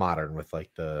modern with like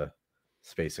the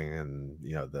spacing and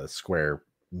the square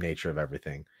nature of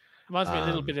everything. Reminds me a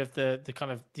little bit of the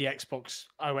kind of the Xbox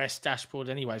OS dashboard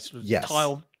anyway, sort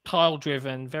of tile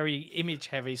driven, very image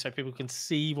heavy, so people can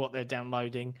see what they're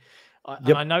downloading.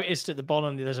 And I noticed at the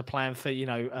bottom there's a plan for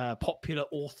popular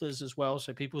authors as well,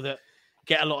 so people that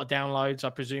get a lot of downloads, I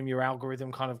presume your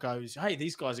algorithm kind of goes, hey,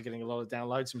 these guys are getting a lot of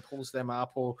downloads and pulls them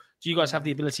up. Or do you guys have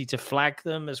the ability to flag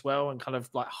them as well and kind of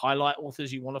like highlight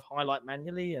authors you want to highlight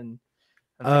manually and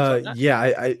things like that?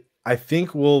 Yeah, I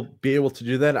think we'll be able to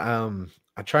do that. I'm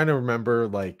trying to remember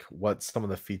like what some of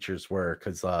the features were,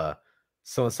 because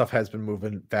some of the stuff has been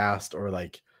moving fast, or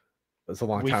like it's a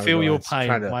long We time feel ago. your and it's pain,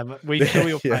 trying to we feel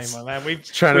your pain, yes, my man. We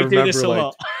trying to do this remember a like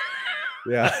lot.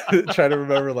 yeah, trying to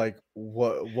remember like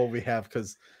what we have,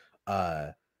 because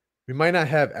we might not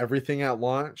have everything at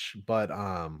launch, but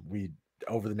we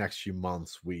over the next few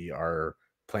months we are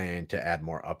planning to add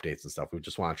more updates and stuff. We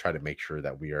just want to try to make sure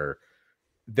that we are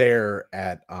there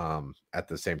at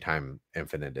the same time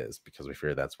Infinite is, because we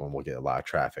fear that's when we'll get a lot of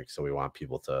traffic. So we want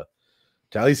people to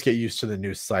at least get used to the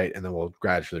new site, and then we'll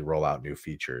gradually roll out new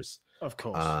features. Of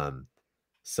course.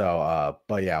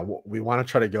 But yeah, we want to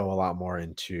try to go a lot more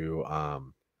into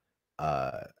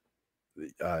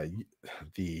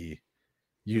the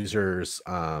users,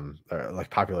 like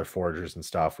popular foragers and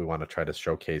stuff. We want to try to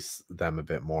showcase them a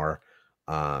bit more.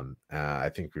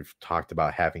 I think we've talked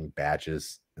about having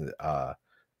badges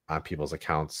on people's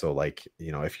accounts. So like,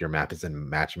 if your map is in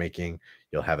matchmaking,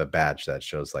 you'll have a badge that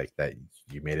shows like that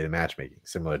you made it in matchmaking,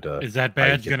 similar to Is that how you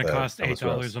badge get going to the cost Thomas $8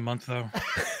 Rose. a month though?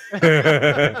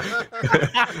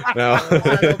 No.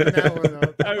 I'd open that one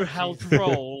up. Oh, how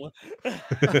droll.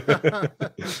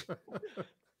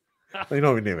 We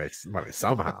need to make money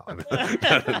somehow.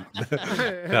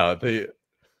 No,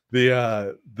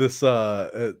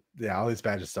 all these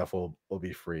badges stuff will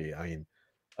be free. I mean,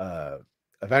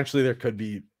 eventually there could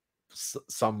be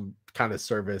some kind of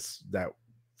service that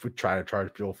would try to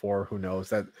charge people for. Who knows?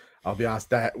 That, I'll be honest,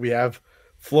 that we have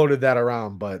floated that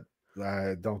around, but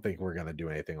I don't think we're gonna do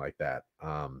anything like that.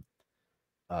 So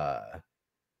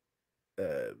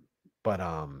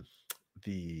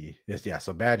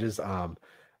badges,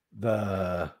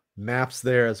 the maps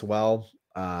there as well.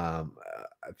 I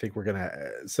think we're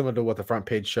gonna, similar to what the front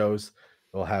page shows,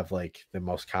 we'll have like the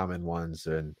most common ones,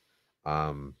 and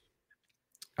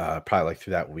probably like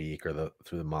through that week or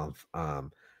through the month. I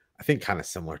think kind of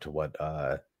similar to what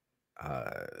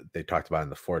they talked about in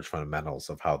the Forge fundamentals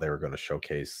of how they were going to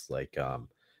showcase like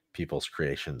people's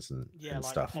creations and like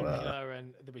stuff. Popular,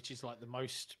 and which is like the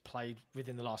most played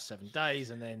within the last 7 days,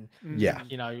 and then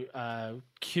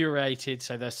curated.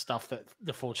 So there's stuff that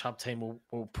the Forgehub team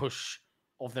will push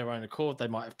of their own accord. They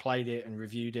might have played it and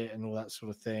reviewed it and all that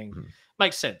sort of thing.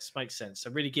 Makes sense.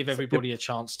 So really give everybody a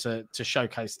chance to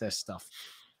showcase their stuff.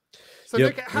 So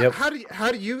Nick, how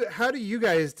do you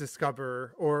guys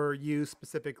discover, or you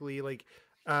specifically, like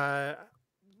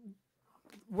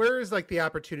where is like the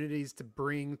opportunities to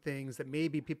bring things that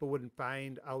maybe people wouldn't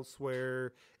find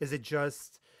elsewhere? Is it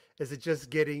just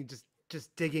getting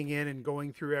just digging in and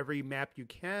going through every map you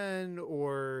can,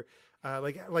 or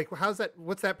like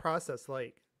what's that process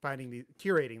like,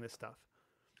 curating this stuff?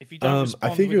 If you don't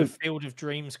respond with a Field of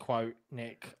Dreams quote,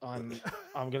 Nick, I'm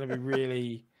going to be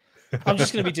really, I'm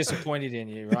just going to be disappointed in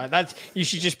you, right? You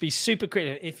should just be super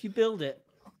critical. If you build it,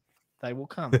 they will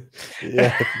come.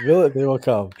 Yeah, if you build it, they will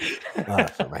come.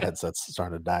 So my headset's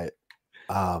starting to die.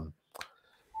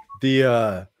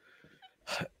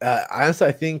 Honestly,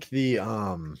 I think the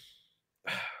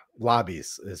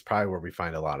lobbies is probably where we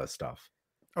find a lot of stuff.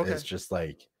 Okay. It's just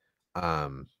like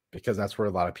because that's where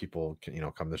a lot of people can,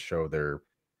 come to show their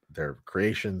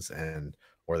creations,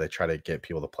 or they try to get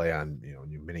people to play on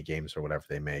new mini games or whatever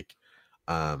they make.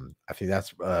 I think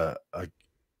that's a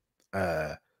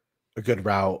good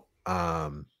route.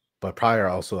 But probably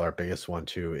also our biggest one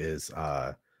too is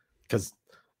because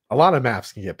a lot of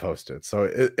maps can get posted, so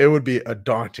it would be a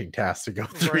daunting task to go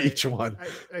through each one.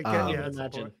 I can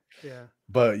imagine. Yeah.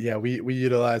 But yeah, we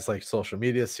utilize like social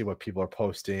media, see what people are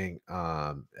posting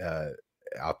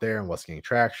out there and what's getting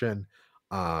traction.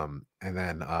 And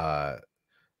then a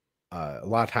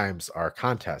lot of times our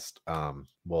contest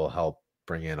will help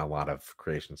bring in a lot of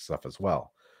creation stuff as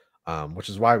well. Which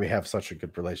is why we have such a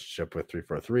good relationship with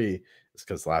 343, is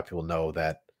because a lot of people know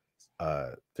that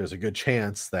there's a good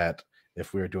chance that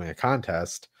if we were doing a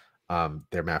contest,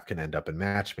 their map can end up in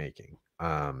matchmaking. We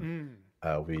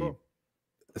cool.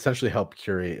 Essentially help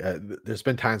curate. There's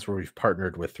been times where we've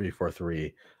partnered with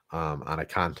 343 on a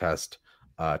contest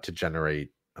to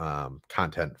generate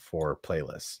content for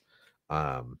playlists.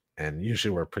 And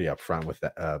usually we're pretty upfront with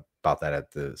that, about that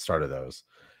at the start of those.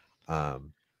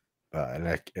 And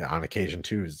on occasion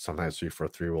too, sometimes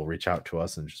 343 will reach out to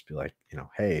us and just be like,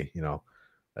 hey,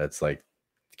 it's like,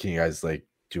 can you guys like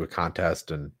do a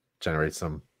contest and generate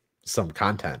some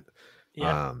content?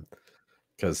 Yeah.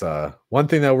 Because one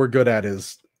thing that we're good at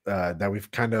is that we've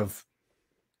kind of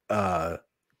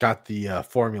got the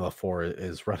formula for it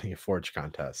is running a Forge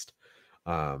contest.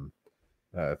 Um,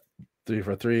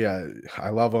 343, I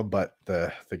love them, but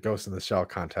the Ghost in the Shell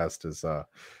contest is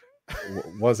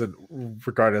wasn't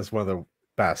regarded as one of the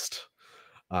best,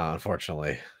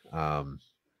 unfortunately.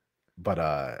 But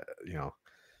you know,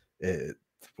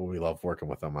 we love working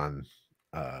with them on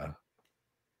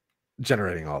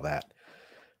generating all that.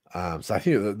 So I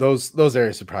think those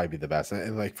areas would probably be the best.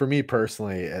 And like for me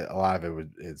personally, a lot of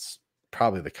it's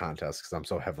probably the contest because I'm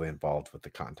so heavily involved with the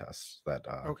contests that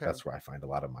Okay. that's where I find a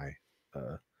lot of my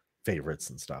favorites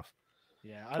and stuff.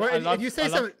 Yeah, Well, I and love. you say I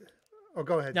love, something. Oh,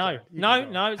 go ahead. no, Jared. You can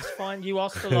go. no, it's fine. You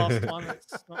asked the last time.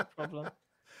 It's not a problem.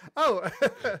 Oh,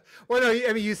 well, no,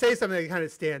 I mean, you say something that kind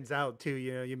of stands out too.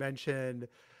 You know, you mentioned,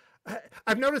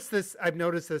 I've noticed this.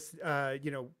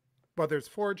 You know, whether it's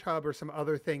Forgehub or some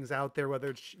other things out there, whether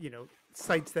it's, you know,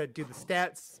 sites that do the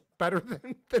stats better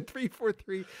than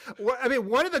 343. I mean,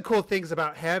 one of the cool things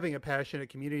about having a passionate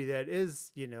community that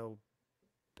is, you know,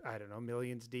 I don't know,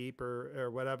 millions deep or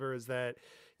whatever, is that,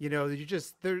 you know, you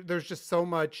just there's just so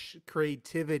much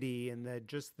creativity, and that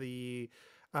just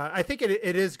I think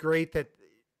it is great that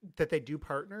they do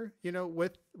partner, you know,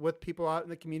 with people out in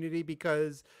the community,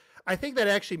 because I think that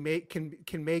actually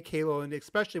can make Halo, and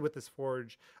especially with this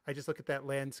Forge, I just look at that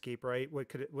landscape, right?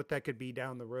 What that could be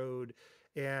down the road.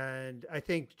 And I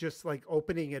think just like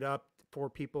opening it up for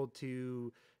people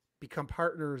to become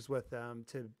partners with them,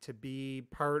 to be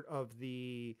part of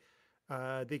the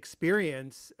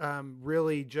experience,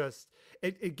 really just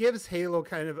it gives Halo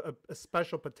kind of a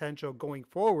special potential going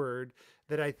forward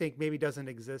that I think maybe doesn't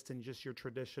exist in just your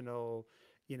traditional,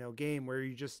 you know, game, where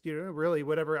you just, you know, really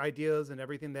whatever ideas and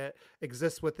everything that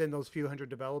exists within those few hundred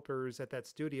developers at that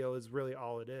studio is really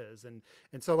all it is. And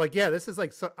so, like, yeah, this is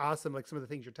like so awesome, like some of the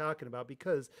things you're talking about,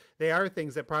 because they are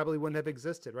things that probably wouldn't have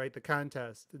existed, right? The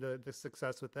contest, the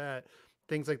success with that,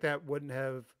 things like that wouldn't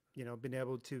have, you know, been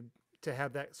able to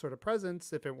have that sort of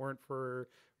presence if it weren't for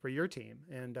your team.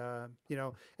 And you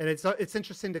know, and it's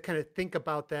interesting to kind of think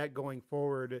about that going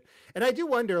forward. And I do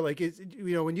wonder, like, you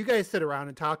know, when you guys sit around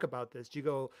and talk about this, do you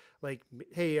go like,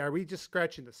 hey, are we just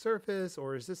scratching the surface,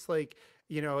 or is this like,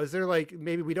 you know, is there like,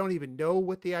 maybe we don't even know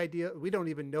what the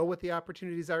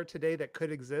opportunities are today that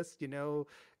could exist, you know,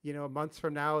 months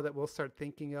from now, that we'll start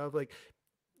thinking of? Like,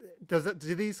 do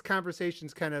these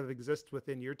conversations kind of exist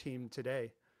within your team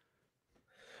today?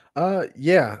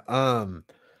 Yeah.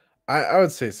 I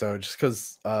would say so, just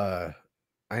because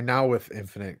I now with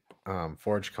Infinite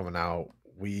Forge coming out,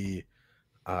 we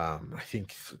I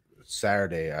think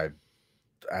Saturday I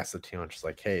asked the team, I'm just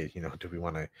like, hey, you know, do we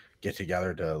want to get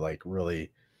together to like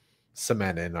really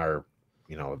cement in our,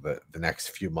 you know, the next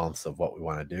few months of what we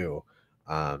want to do.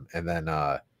 And then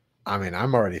I mean,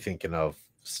 I'm already thinking of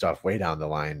stuff way down the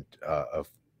line of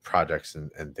projects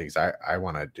and things I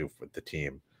want to do with the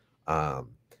team.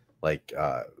 um like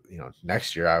you know,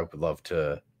 next year I would love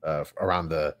to around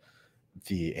the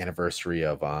anniversary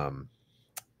of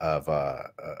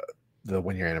the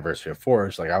 1 year anniversary of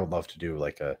Forge, like I would love to do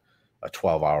like a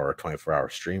 12-hour or 24-hour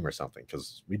stream or something,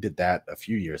 because we did that a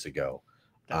few years ago.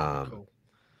 That'd be um cool.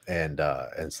 and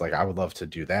it's like I would love to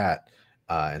do that,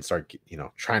 and start, you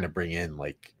know, trying to bring in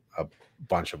like a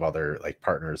bunch of other like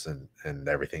partners and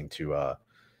everything to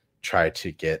try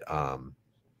to get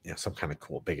you know, some kind of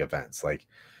cool big events. Like,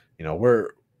 you know, we're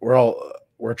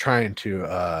trying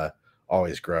to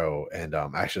always grow. And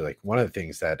actually, like one of the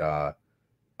things that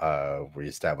we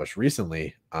established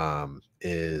recently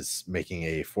is making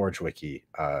a Forge wiki,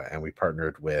 and we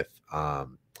partnered with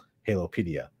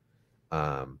Halopedia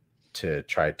um, to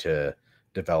try to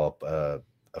develop a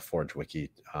Forge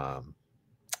wiki,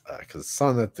 because it's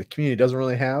something that the community doesn't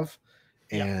really have,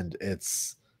 Yeah. and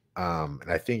it's and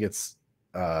I think it's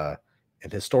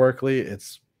and historically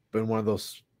it's been one of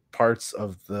those parts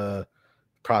of the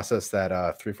process that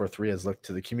 343 has looked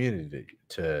to the community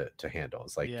to handle.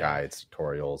 It's like Yeah. guides,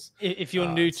 tutorials, If you're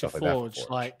new to stuff like that for Forge, Forge.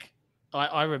 like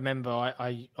I remember,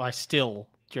 I still,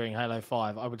 during Halo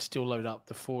 5, I would still load up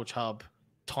the Forge Hub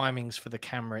timings for the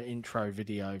camera intro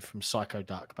video from Psycho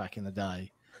Duck back in the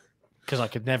day, because I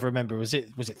could never remember, was it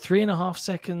 3.5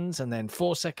 seconds, and then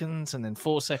 4 seconds, and then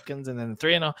 4 seconds, and then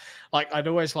 3.5. Like I'd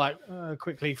always like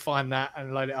quickly find that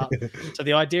and load it up. So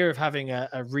the idea of having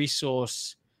a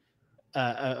resource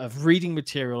of reading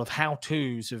material, of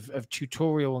how-tos, of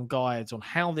tutorial and guides on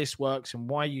how this works and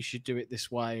why you should do it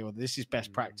this way, or this is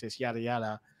best practice, yada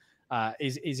yada,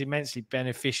 is immensely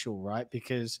beneficial, right?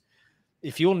 Because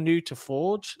if you're new to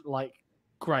Forge, like,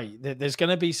 great, there's going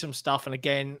to be some stuff. And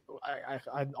again,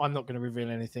 I'm not going to reveal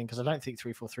anything, because I don't think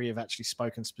 343 have actually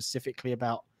spoken specifically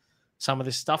about some of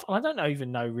this stuff, and I don't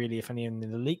even know really if anyone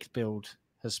in the leaked build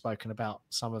has spoken about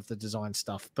some of the design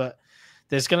stuff, but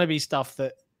there's going to be stuff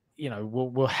that, you know,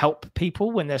 will help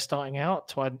people when they're starting out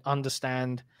to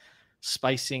understand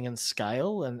spacing and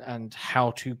scale and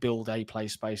how to build a play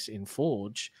space in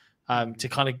Forge, to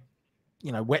kind of,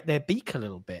 you know, wet their beak a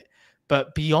little bit.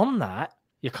 But beyond that,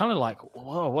 you're kind of like,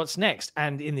 whoa, what's next?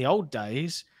 And in the old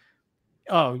days,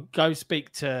 oh, go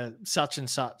speak to such and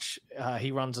such.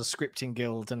 He runs a scripting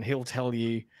guild, and he'll tell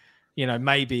you, you know,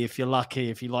 maybe if you're lucky,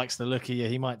 if he likes the look of you,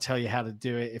 he might tell you how to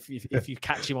do it if you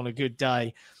catch him on a good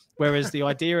day. Whereas the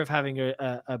idea of having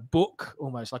a book,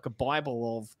 almost like a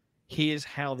Bible of here's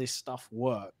how this stuff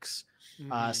works,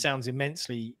 sounds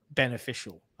immensely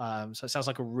beneficial. So it sounds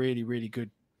like a really, really good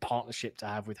partnership to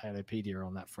have with Halopedia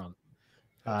on that front.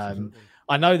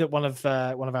 I know that one of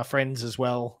our friends as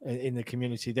well in the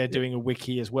community, they're doing a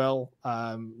wiki as well.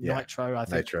 Nitro, I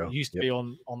think, used to be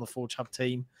on the Forgehub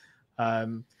team.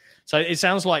 So it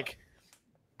sounds like,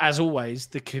 as always,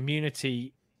 the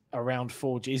community around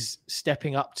Forge is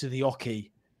stepping up to the Oki,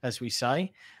 as we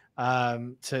say,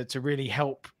 to really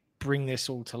help bring this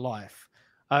all to life.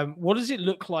 What does it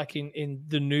look like in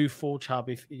the new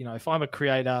Forgehub? If I'm a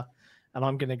creator and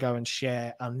I'm going to go and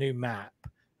share a new map,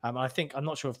 I'm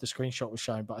not sure if the screenshot was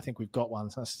shown, but I think we've got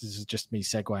one. So this is just me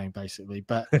segueing basically.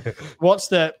 But what's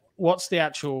the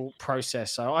actual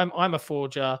process? So I'm a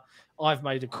forger. I've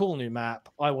made a cool new map.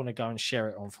 I want to go and share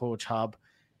it on Forgehub.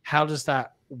 How does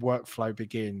that workflow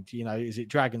begin? Is it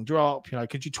drag and drop?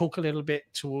 Could you talk a little bit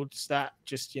towards that?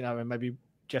 Just, and maybe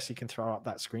Jesse can throw up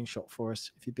that screenshot for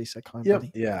us if you'd be so kind,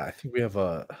 buddy. Yeah, I think we have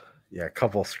a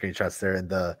couple of screenshots there.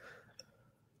 And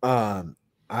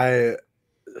I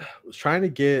was trying to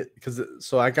get,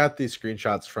 so I got these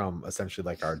screenshots from essentially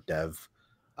like our dev,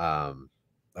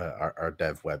 our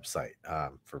dev website,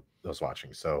 for those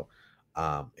watching. So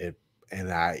and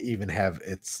I even have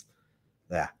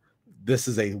this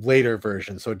is a later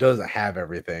version, so it doesn't have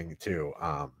everything too.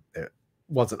 It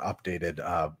wasn't updated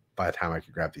by the time I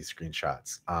could grab these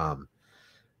screenshots.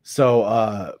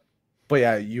 But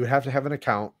yeah, you have to have an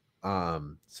account,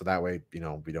 so that way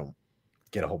we don't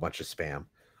get a whole bunch of spam.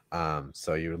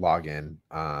 So you log in,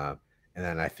 and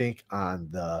then I think on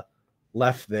the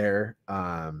left there,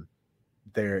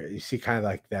 there you see kind of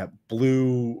like that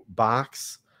blue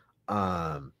box.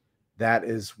 That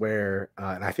is where,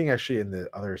 and I think actually in the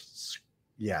other,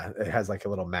 it has like a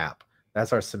little map.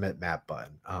 That's our submit map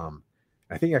button.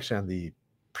 I think actually on the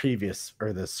previous,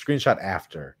 or the screenshot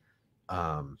after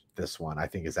this one, I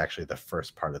think is actually the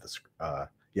first part of this.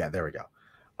 There we go.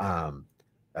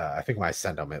 I think when I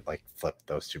sent them, it like flipped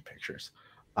those two pictures.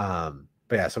 But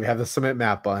yeah, so we have the submit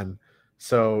map button.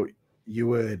 So you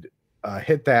would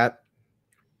hit that,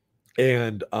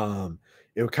 and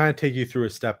it would kind of take you through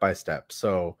a step-by-step.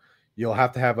 So you'll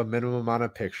have to have a minimum amount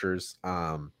of pictures.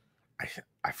 I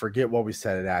forget what we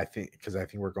set it at, because I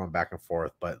think we're going back and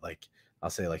forth, but like I'll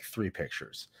say like 3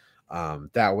 pictures.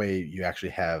 That way you actually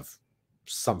have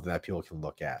something that people can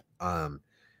look at.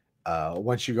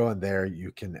 Once you go in there,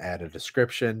 you can add a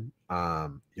description.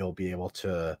 You'll be able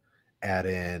to add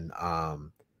in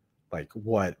like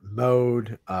what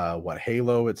mode, what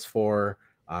Halo it's for,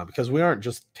 because we aren't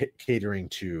just catering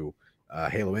to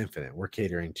Halo Infinite. We're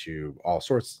catering to all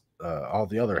sorts, all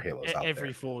the other Halos out there.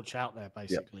 Every Forge out there,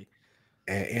 basically.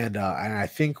 Yep. And I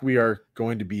think we are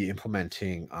going to be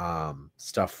implementing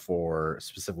stuff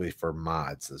specifically for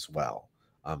mods as well.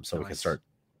 So we can start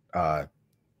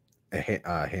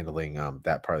handling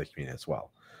that part of the community as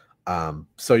well.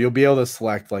 So you'll be able to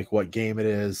select like what game it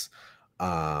is,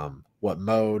 what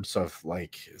mode. So if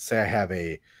like say I have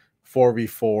a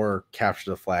 4v4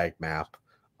 capture the flag map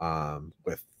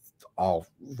with all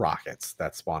rockets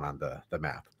that spawn on the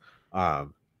map.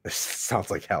 This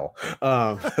sounds like hell.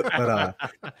 But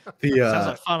sounds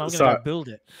like fun. I'm gonna go build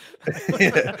it.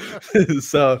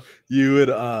 So you would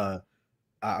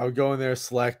I would go in there,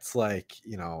 select like,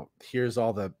 here's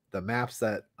all the maps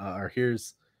that or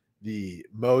here's the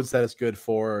modes that it's good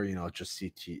for, just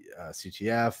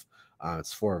CTF,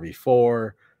 it's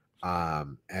 4v4,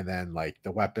 and then like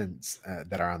the weapons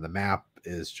that are on the map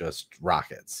is just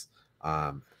rockets,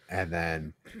 and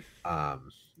then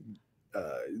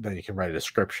you can write a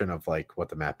description of like what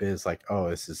the map is, like, oh,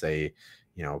 this is a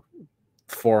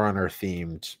Forerunner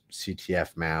themed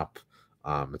CTF map.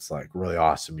 It's like really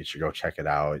awesome. You should go check it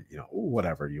out.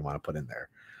 Whatever you want to put in there.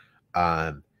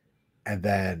 And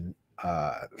then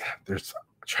there's, I'm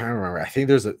trying to remember. I think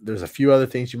there's a few other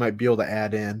things you might be able to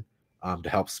add in to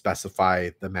help specify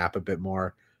the map a bit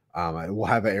more. We'll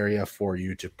have an area for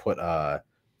you to put the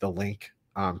link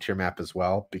to your map as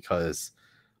well, because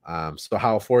so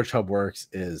how Forgehub works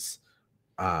is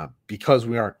because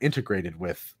we aren't integrated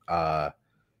with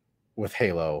with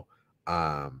Halo,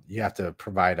 you have to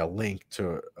provide a link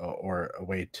to or a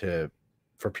way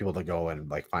for people to go and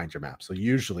like find your map. So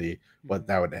usually what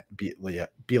that would be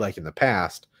like in the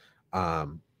past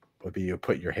would be you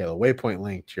put your Halo waypoint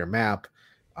link to your map,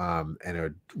 and it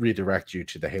would redirect you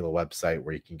to the Halo website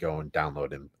where you can go and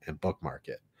download and bookmark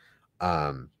it.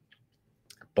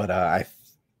 But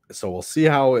so we'll see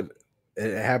how it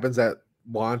happens at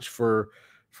launch for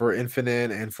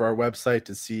Infinite and for our website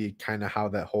to see kind of how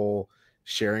that whole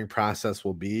sharing process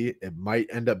will be. It might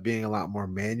end up being a lot more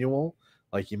manual.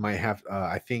 Like you might have,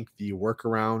 I think the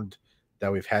workaround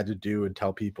that we've had to do and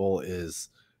tell people is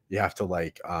you have to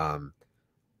like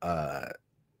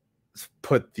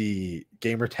put the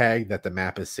gamer tag that the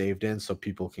map is saved in, so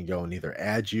people can go and either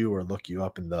add you or look you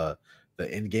up in the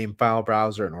in-game file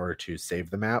browser in order to save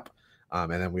the map.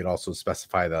 And then we'd also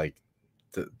specify that, like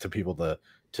to people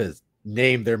to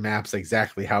name their maps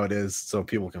exactly how it is so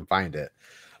people can find it.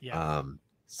 Yeah.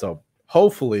 So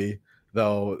hopefully,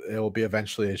 though, it will be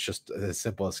eventually it's just as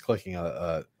simple as clicking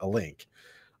a link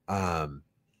to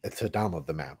download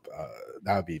the map.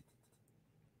 That would be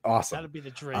awesome. That'd be the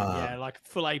dream. Yeah, like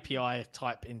full API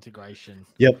type integration.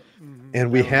 Yep. Mhm. And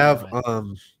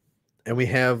we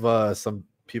have some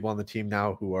people on the team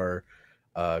now who are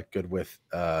good with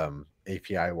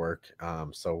API work.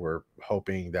 So we're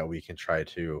hoping that we can try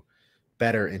to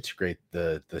better integrate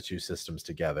the two systems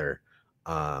together,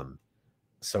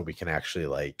 so we can actually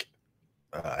like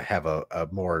have a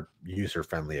more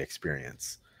user-friendly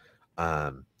experience.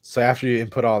 So after you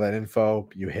input all that info,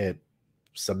 you hit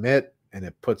submit, and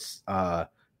it puts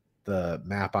the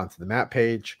map onto the map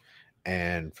page,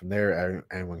 and from there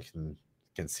anyone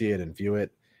can see it and view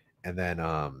it. And then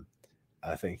I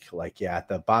think like at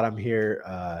the bottom here,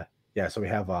 so we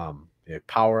have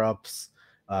power-ups,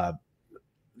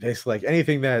 basically like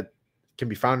anything that can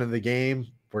be found in the game,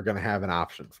 we're going to have an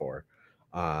option for,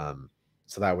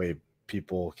 so that way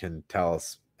people can tell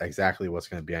us exactly what's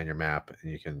going to be on your map,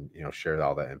 and you can share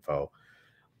all that info.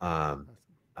 The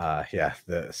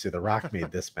Rock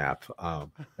made this map,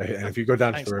 and if you go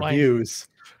down to the reviews,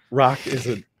 the Rock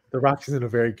isn't a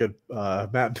very good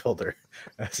map builder,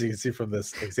 as you can see from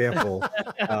this example.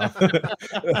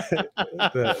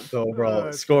 The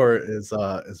overall score is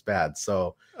bad.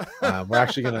 So we're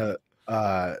actually gonna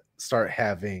start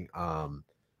having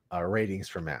ratings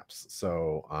for maps.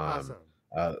 So Awesome.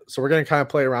 So we're gonna kind of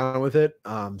play around with it,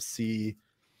 see,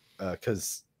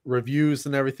 because reviews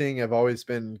and everything have always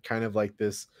been kind of like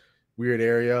this weird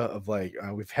area of like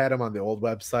we've had them on the old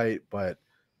website, but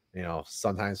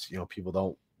sometimes people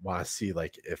don't want to see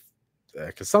like if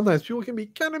because sometimes people can be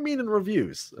kind of mean in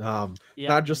reviews,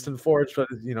 not just in Forge, but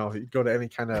you go to any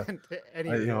kind of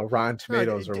Rotten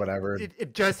Tomatoes or whatever.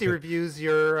 If Jesse reviews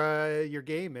your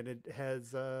game and it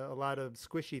has a lot of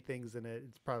squishy things in it,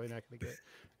 it's probably not going to get.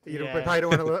 You probably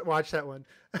don't want to watch that one.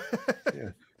 Yeah.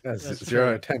 That's 0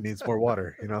 out of 10 needs more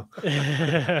water, and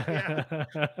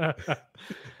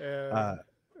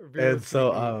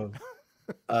so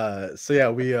so yeah,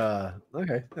 we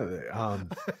okay.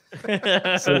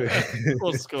 So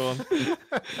what's going? I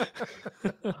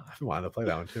wanted to play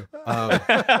that one too.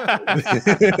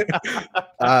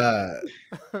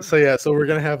 So yeah, so we're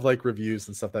gonna have like reviews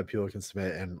and stuff that people can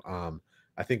submit, and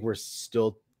I think we're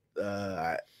still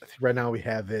I think right now we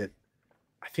have it.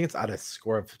 I think it's out of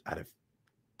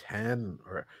 10,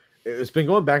 or it's been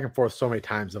going back and forth so many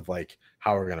times of like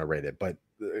how we're gonna rate it, but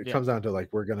it comes down to like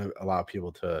we're gonna allow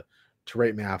people to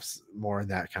rate maps more in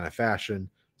that kind of fashion,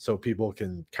 so people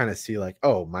can kind of see like,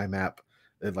 oh, my map,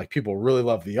 like people really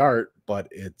love the art, but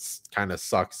it's kind of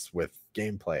sucks with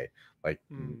gameplay. Like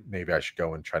maybe I should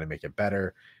go and try to make it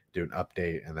better, do an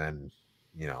update, and then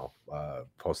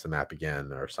post the map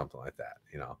again or something like that.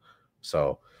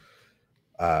 So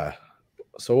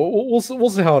so we'll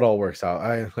see how it all works out.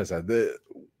 Like I said,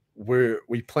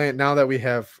 we plan now that we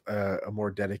have a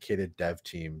more dedicated dev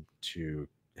team to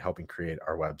helping create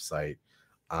our website.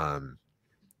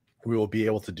 We will be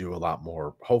able to do a lot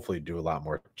more, hopefully do a lot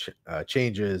more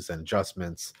changes and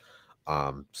adjustments,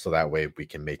 so that way we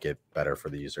can make it better for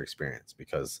the user experience,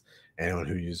 because anyone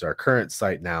who uses our current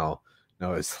site now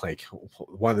knows like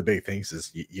one of the big things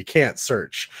is you can't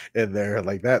search in there.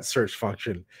 Like that search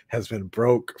function has been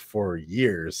broke for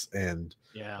years, and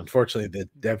unfortunately the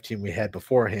dev team we had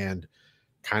beforehand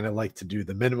kind of like to do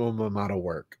the minimum amount of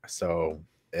work. So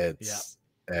it's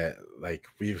like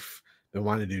we've been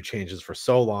wanting to do changes for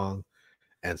so long,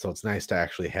 and so it's nice to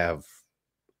actually have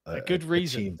a good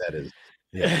reason, a team that is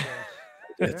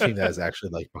a team that is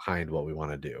actually like behind what we want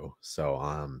to do.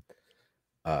 So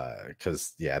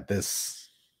because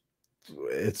it's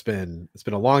been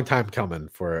a long time coming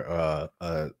for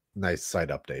nice site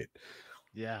update.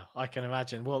 Yeah, I can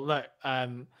imagine. Well, look,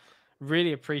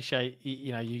 really appreciate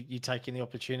you taking the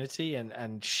opportunity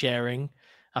and sharing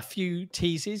a few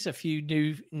teases, a few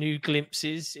new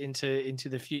glimpses into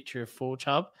the future of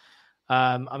Forgehub.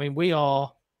 I mean,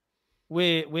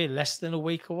 we're less than a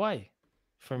week away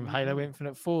from Halo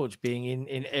Infinite Forge being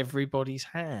in everybody's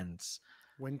hands.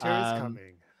 Winter is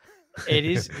coming. It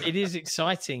is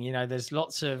exciting. You know, there's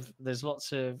lots of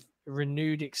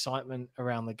renewed excitement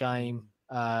around the game.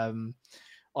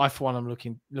 I, for one, am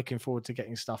looking forward to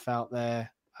getting stuff out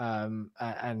there,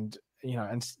 and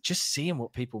just seeing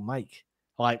what people make.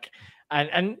 Like,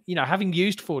 and having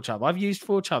used Forgehub, I've used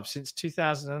Forgehub since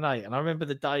 2008, and I remember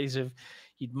the days of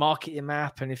you'd market your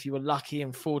map, and if you were lucky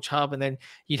in Forgehub, and then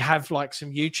you'd have like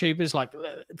some YouTubers like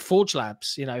Forge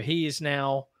Labs. You know, he's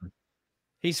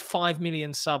 5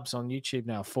 million subs on YouTube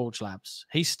now. Forge Labs.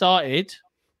 He started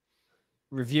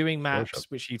reviewing maps,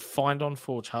 which you'd find on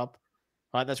Forgehub.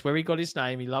 Right, that's where he got his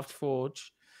name. He loved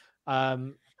Forge,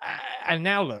 and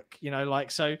now look,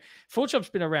 so Forgehub's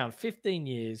been around 15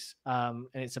 years, and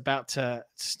it's about to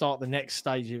start the next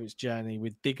stage of its journey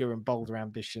with bigger and bolder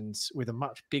ambitions, with a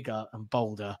much bigger and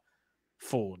bolder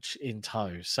Forge in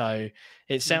tow. So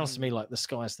it sounds to me like the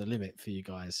sky's the limit for you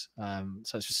guys.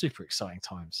 So it's super exciting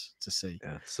times to see.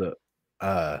 Yeah. So,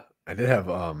 I did have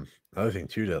another thing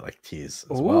too to like tease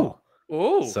as well.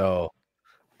 Oh, so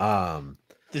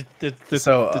the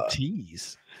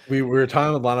tease. We were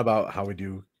talking a lot about how we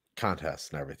do contests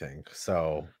and everything.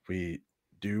 So we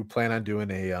do plan on doing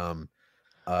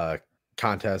a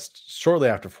contest shortly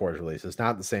after Forge releases,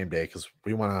 not the same day, because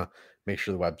we want to make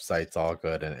sure the website's all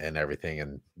good and everything,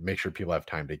 and make sure people have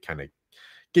time to kind of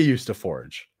get used to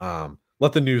Forge.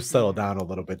 Let the news settle down a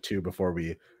little bit too before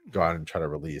we go out and try to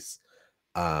release.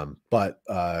 But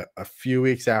a few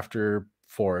weeks after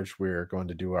Forge, we're going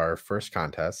to do our first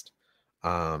contest.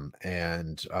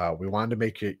 And we wanted to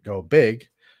make it go big.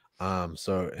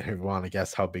 So if you want to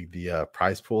guess how big the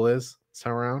prize pool is this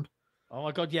time around? Oh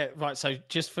my god, yeah, right. So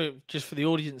just for the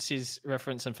audience's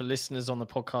reference and for listeners on the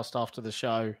podcast after the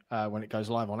show, when it goes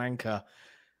live on Anchor,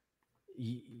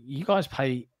 you guys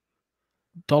pay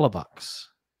 $bucks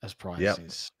as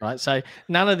prizes, right? So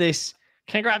none of this.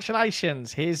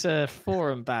 Congratulations! Here's a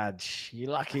forum badge. You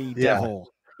lucky devil.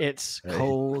 It's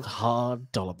cold hard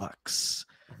 $bucks.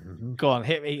 Go on,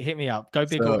 hit me up. Go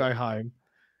big or go home.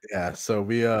 Yeah, so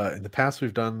we in the past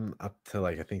we've done up to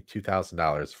like I think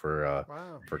 $2,000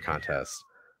 for contests.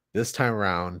 This time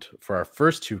around for our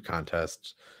first two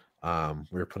contests,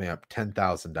 we were putting up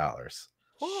 $10,000.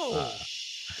 Whoa!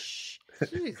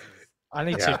 Jesus. I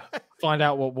need to find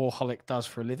out what Warholic does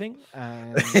for a living.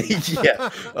 And,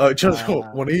 just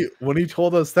when he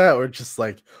told us that, we're just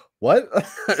like, what?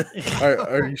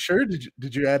 are you sure?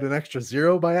 Did you add an extra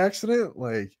zero by accident?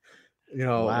 Like,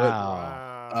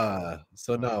 wow.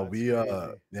 So no, we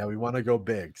want to go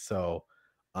big. So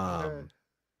our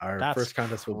first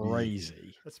contest will be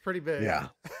crazy. That's pretty big. Yeah.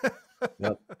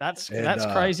 Yep. That's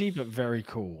crazy, but very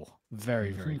cool.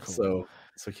 Very, very cool.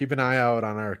 So keep an eye out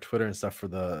on our Twitter and stuff for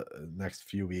the next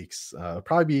few weeks.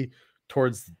 Probably be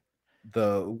towards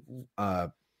the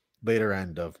later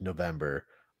end of November,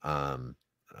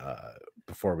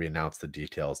 before we announce the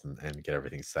details and get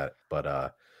everything set.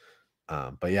 But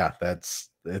yeah,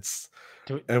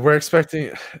 and we're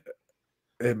expecting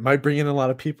it might bring in a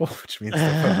lot of people, which means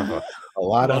a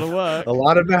lot of work, a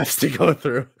lot of maps to go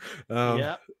through.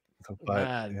 Yeah, but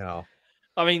man.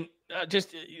 I mean, I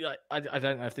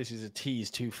don't know if this is a tease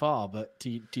too far, but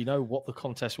do you know what the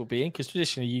contest will be in? Because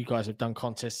traditionally, you guys have done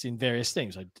contests in various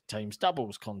things, like teams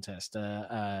doubles contest,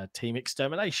 team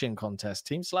extermination contest,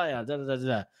 team slayer.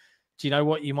 Do you know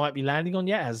what you might be landing on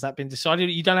yet? Has that been decided?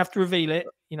 You don't have to reveal it.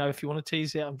 If you want to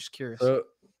tease it, I'm just curious. So,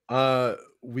 I'll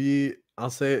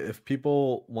say if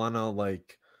people want to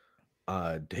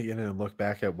dig in and look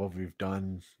back at what we've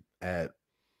done at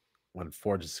when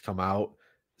Forge has come out,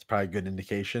 it's probably a good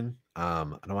indication. I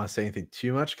don't want to say anything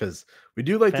too much because we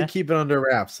do like to keep it under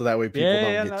wraps so that way people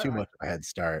don't get too much of a head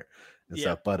start and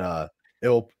stuff. But it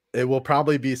will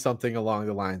probably be something along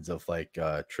the lines of like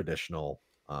traditional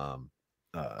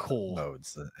cool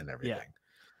modes and everything. Yeah.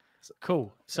 So,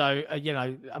 cool. So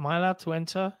am I allowed to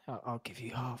enter? I'll give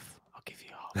you half.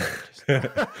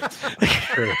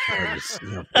 Sure.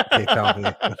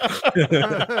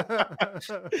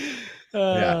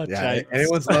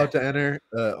 Anyone's allowed to enter.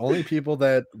 Only people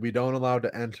that we don't allow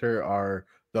to enter are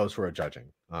those who are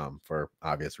judging, for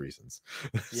obvious reasons.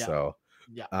 So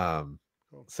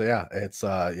it's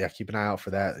keep an eye out for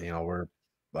that. We're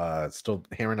still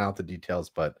hammering out the details,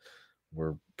 but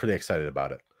we're pretty excited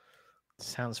about it.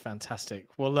 Sounds fantastic.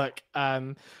 Well, look,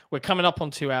 we're coming up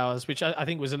on 2 hours, which I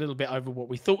think was a little bit over what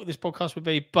we thought this podcast would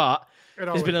be, but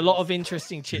there's been a lot of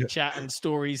interesting chit chat and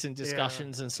stories and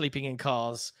discussions and sleeping in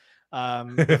cars,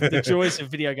 the joys of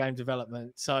video game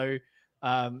development. So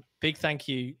big thank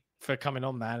you for coming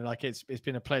on, man. Like it's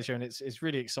been a pleasure, and it's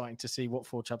really exciting to see what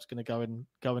Forgehub's going to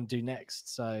go and do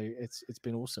next. So it's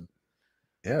been awesome.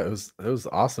 Yeah, it was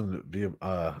awesome to be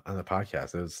on the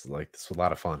podcast. It was like, this was a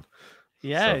lot of fun.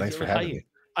 Yeah, so thanks for having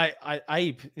me.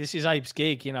 Abe, this is Abe's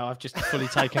gig. You know, I've just fully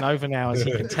taken over now, as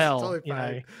you can tell.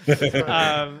 Totally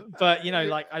But you know,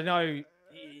 like I know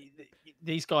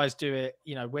these guys do it.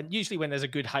 You know, usually when there's a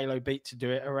good Halo beat to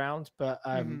do it around, but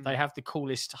they have the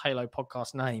coolest Halo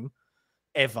podcast name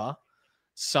ever.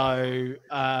 So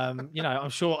you know,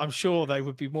 I'm sure they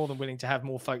would be more than willing to have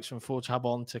more folks from Forgehub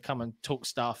on to come and talk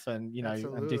stuff and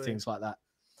and do things like that.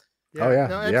 Yeah, oh yeah,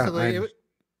 no, absolutely.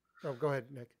 Go ahead,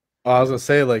 Nick. I was gonna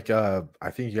say, like, I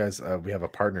think you guys, we have a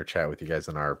partner chat with you guys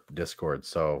in our Discord.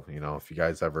 So, if you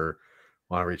guys ever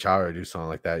want to reach out or do something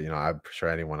like that, I'm sure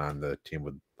anyone on the team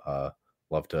would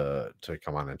love to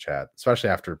come on and chat, especially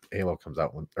after Halo comes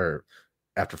out, or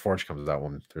after Forge comes out,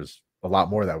 when there's a lot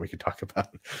more that we could talk about.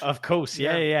 Of course.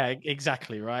 Yeah,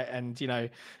 exactly. Right. And,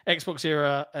 Xbox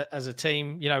Era as a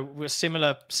team, we're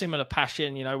similar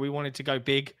passion. We wanted to go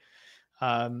big.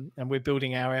 And we're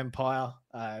building our empire.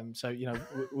 So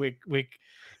we're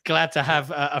glad to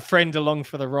have a friend along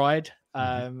for the ride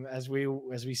as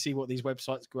we see what these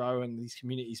websites grow and these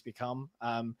communities become.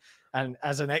 And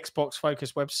as an Xbox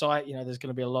focused website, there's going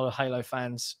to be a lot of Halo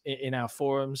fans in our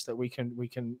forums that we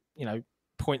can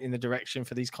point in the direction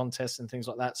for these contests and things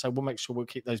like that. So we'll make sure we'll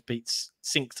keep those beats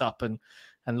synced up and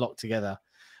locked together.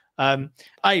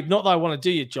 Abe, not that I want to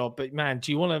do your job, but man,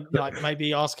 do you want to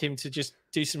maybe ask him to just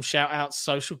do some shout outs,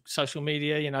 social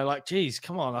media, geez,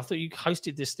 come on. I thought you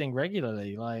hosted this thing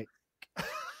regularly. Like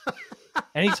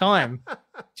anytime.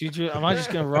 Am I just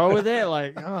going to roll with it?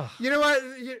 Like, oh. You know what?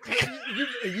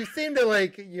 You seem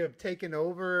to you have taken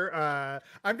over.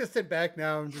 I'm just sitting back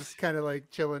now. I'm just kind of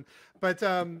chilling, but,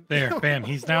 there, bam.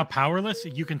 He's now powerless.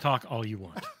 You can talk all you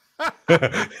want.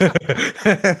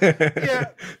 Yeah.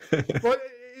 Well,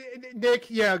 Nick,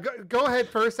 yeah, go ahead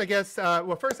first, I guess.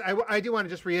 Well, first, I do want to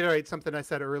just reiterate something I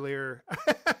said earlier,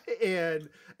 and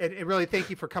really thank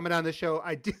you for coming on the show.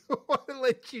 I do want to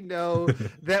let you know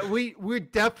that we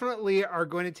definitely are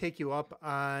going to take you up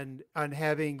on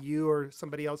having you or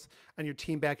somebody else on your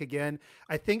team back again.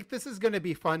 I think this is going to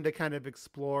be fun to kind of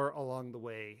explore along the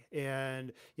way.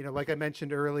 And, like I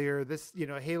mentioned earlier, this,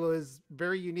 Halo is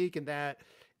very unique in that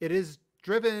it is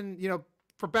driven,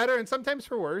 for better and sometimes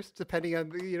for worse, depending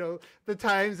on the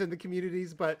times and the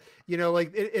communities. But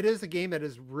it is a game that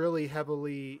is really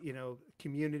heavily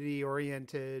community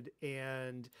oriented,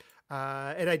 and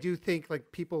I do think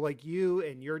people like you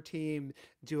and your team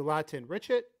do a lot to enrich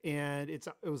it. And it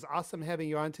was awesome having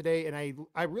you on today. And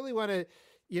I really want to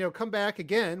come back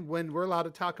again when we're allowed to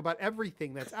talk about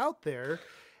everything that's out there.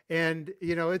 And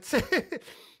it's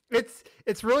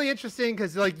it's really interesting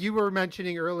because you were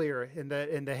mentioning earlier in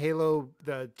the Halo,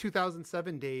 the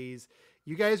 2007 days,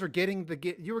 you guys were getting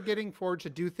Forge to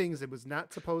do things it was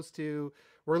not supposed to.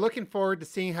 We're looking forward to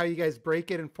seeing how you guys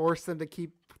break it and force them to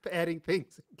keep adding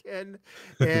things again.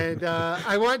 And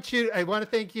I want to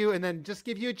thank you, and then just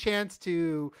give you a chance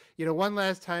to one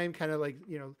last time kind of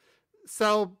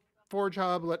sell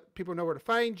Forgehub, let people know where to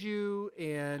find you,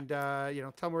 and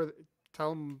tell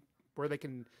them where they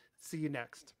can see you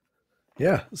next.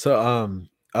 Yeah. So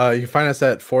you can find us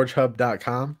at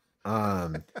forgehub.com.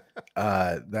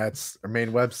 That's our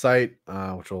main website,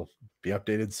 which will be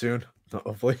updated soon,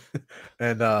 hopefully.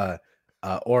 And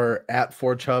or at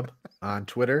Forgehub on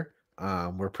Twitter.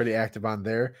 We're pretty active on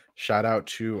there. Shout out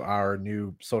to our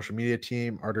new social media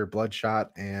team, Arter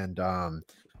Bloodshot and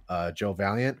Joe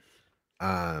Valiant,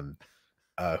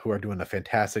 who are doing a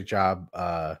fantastic job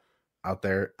out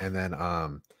there. And then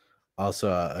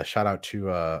also a shout out to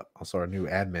also our new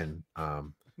admin,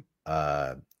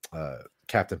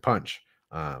 Captain Punch,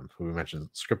 who we mentioned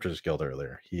Scripters Guild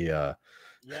earlier. He I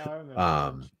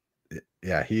remember.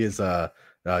 He is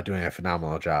doing a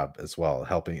phenomenal job as well,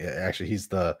 helping. Actually, he's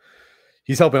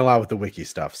helping a lot with the wiki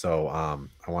stuff. So I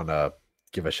want to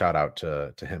give a shout out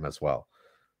to him as well.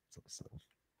 So,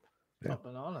 yeah. Top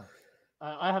banana.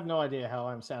 I have no idea how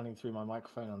I'm sounding through my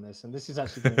microphone on this, and this is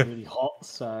actually getting really hot,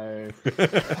 so I'm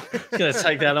going to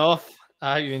take that off.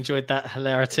 I hope you enjoyed that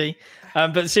hilarity.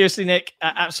 But seriously, Nick,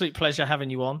 absolute pleasure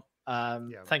having you on.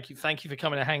 Thank you for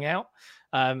coming to hang out.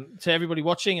 To everybody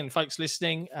watching and folks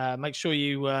listening, make sure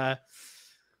you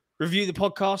review the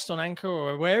podcast on Anchor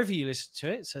or wherever you listen to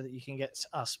it so that you can get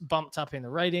us bumped up in the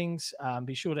ratings.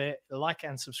 Be sure to like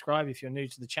and subscribe if you're new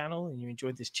to the channel and you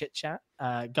enjoyed this chit chat.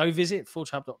 Go visit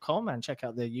forgehub.com and check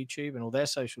out their YouTube and all their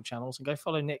social channels, and go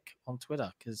follow Nick on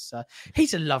Twitter because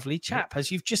he's a lovely chap, as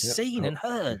you've just seen and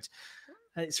heard.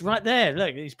 It's right there.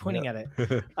 Look, he's pointing at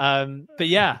it. But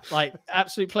yeah, like,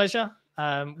 absolute pleasure.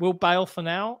 We'll bail for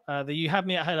now. The You Have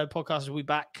Me at Halo podcast will be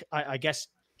back, I guess,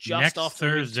 just Next after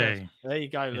Thursday. winter. There you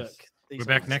go. Yes. Look, We're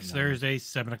back next Thursday,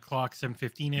 7 o'clock,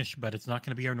 7:15-ish, but it's not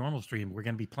going to be our normal stream. We're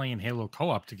going to be playing Halo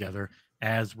co-op together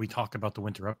as we talk about the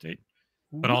winter update.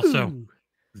 But also,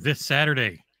 this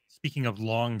Saturday, speaking of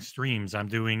long streams, I'm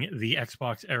doing the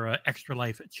Xbox Era Extra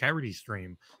Life charity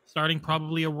stream, starting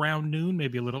probably around noon,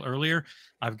 maybe a little earlier.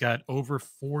 I've got over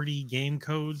 40 game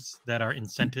codes that are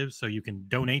incentives, so you can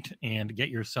donate and get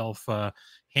yourself a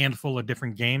handful of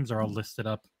different games. Are all listed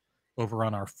up over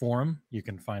on our forum. You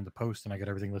can find the post, and I got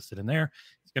everything listed in there.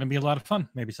 It's going to be a lot of fun.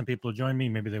 Maybe some people will join me,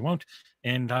 maybe they won't.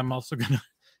 And I'm also going to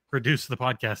produce the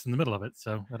podcast in the middle of it,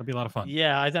 so that'll be a lot of fun.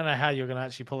 Yeah, I don't know how you're going to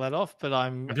actually pull that off, but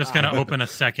I'm just going to open a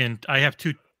second. I have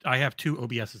two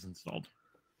OBSs installed.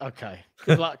 Okay.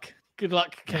 Good luck. Good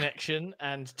luck, connection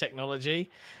and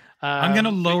technology. I'm going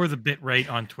to lower the bit rate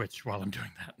on Twitch while I'm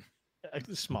doing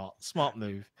that. Smart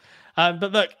move.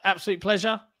 But look, absolute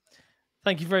pleasure.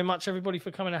 Thank you very much, everybody,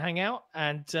 for coming to hang out.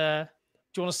 And do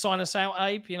you want to sign us out,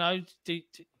 Abe? You know,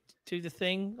 do the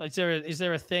thing. Is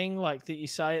there a thing like that you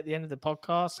say at the end of the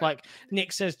podcast? Like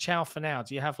Nick says, "Ciao for now."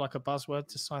 Do you have like a buzzword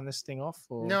to sign this thing off?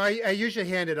 Or? No, I usually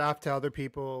hand it off to other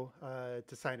people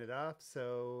to sign it off.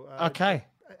 So okay.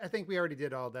 I think we already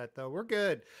did all that, though. We're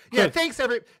good. Yeah, thanks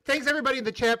everybody in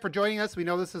the chat for joining us. We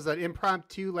know this is an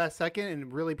impromptu last second,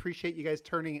 and really appreciate you guys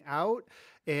turning out.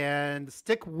 And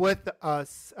stick with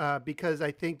us because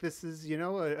I think this is,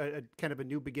 a kind of a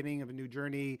new beginning of a new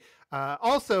journey.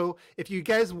 Also, if you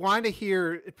guys want to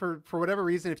hear, for whatever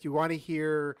reason, if you want to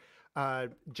hear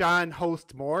John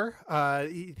host more,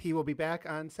 he will be back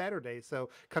on Saturday. So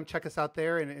come check us out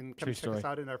there and come check us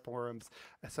out in our forums.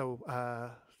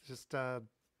 So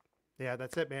yeah,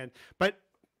 that's it, man. But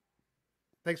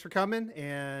thanks for coming,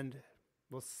 and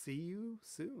we'll see you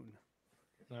soon.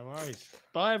 No worries.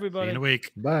 Bye, everybody. See you in a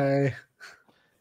week. Bye.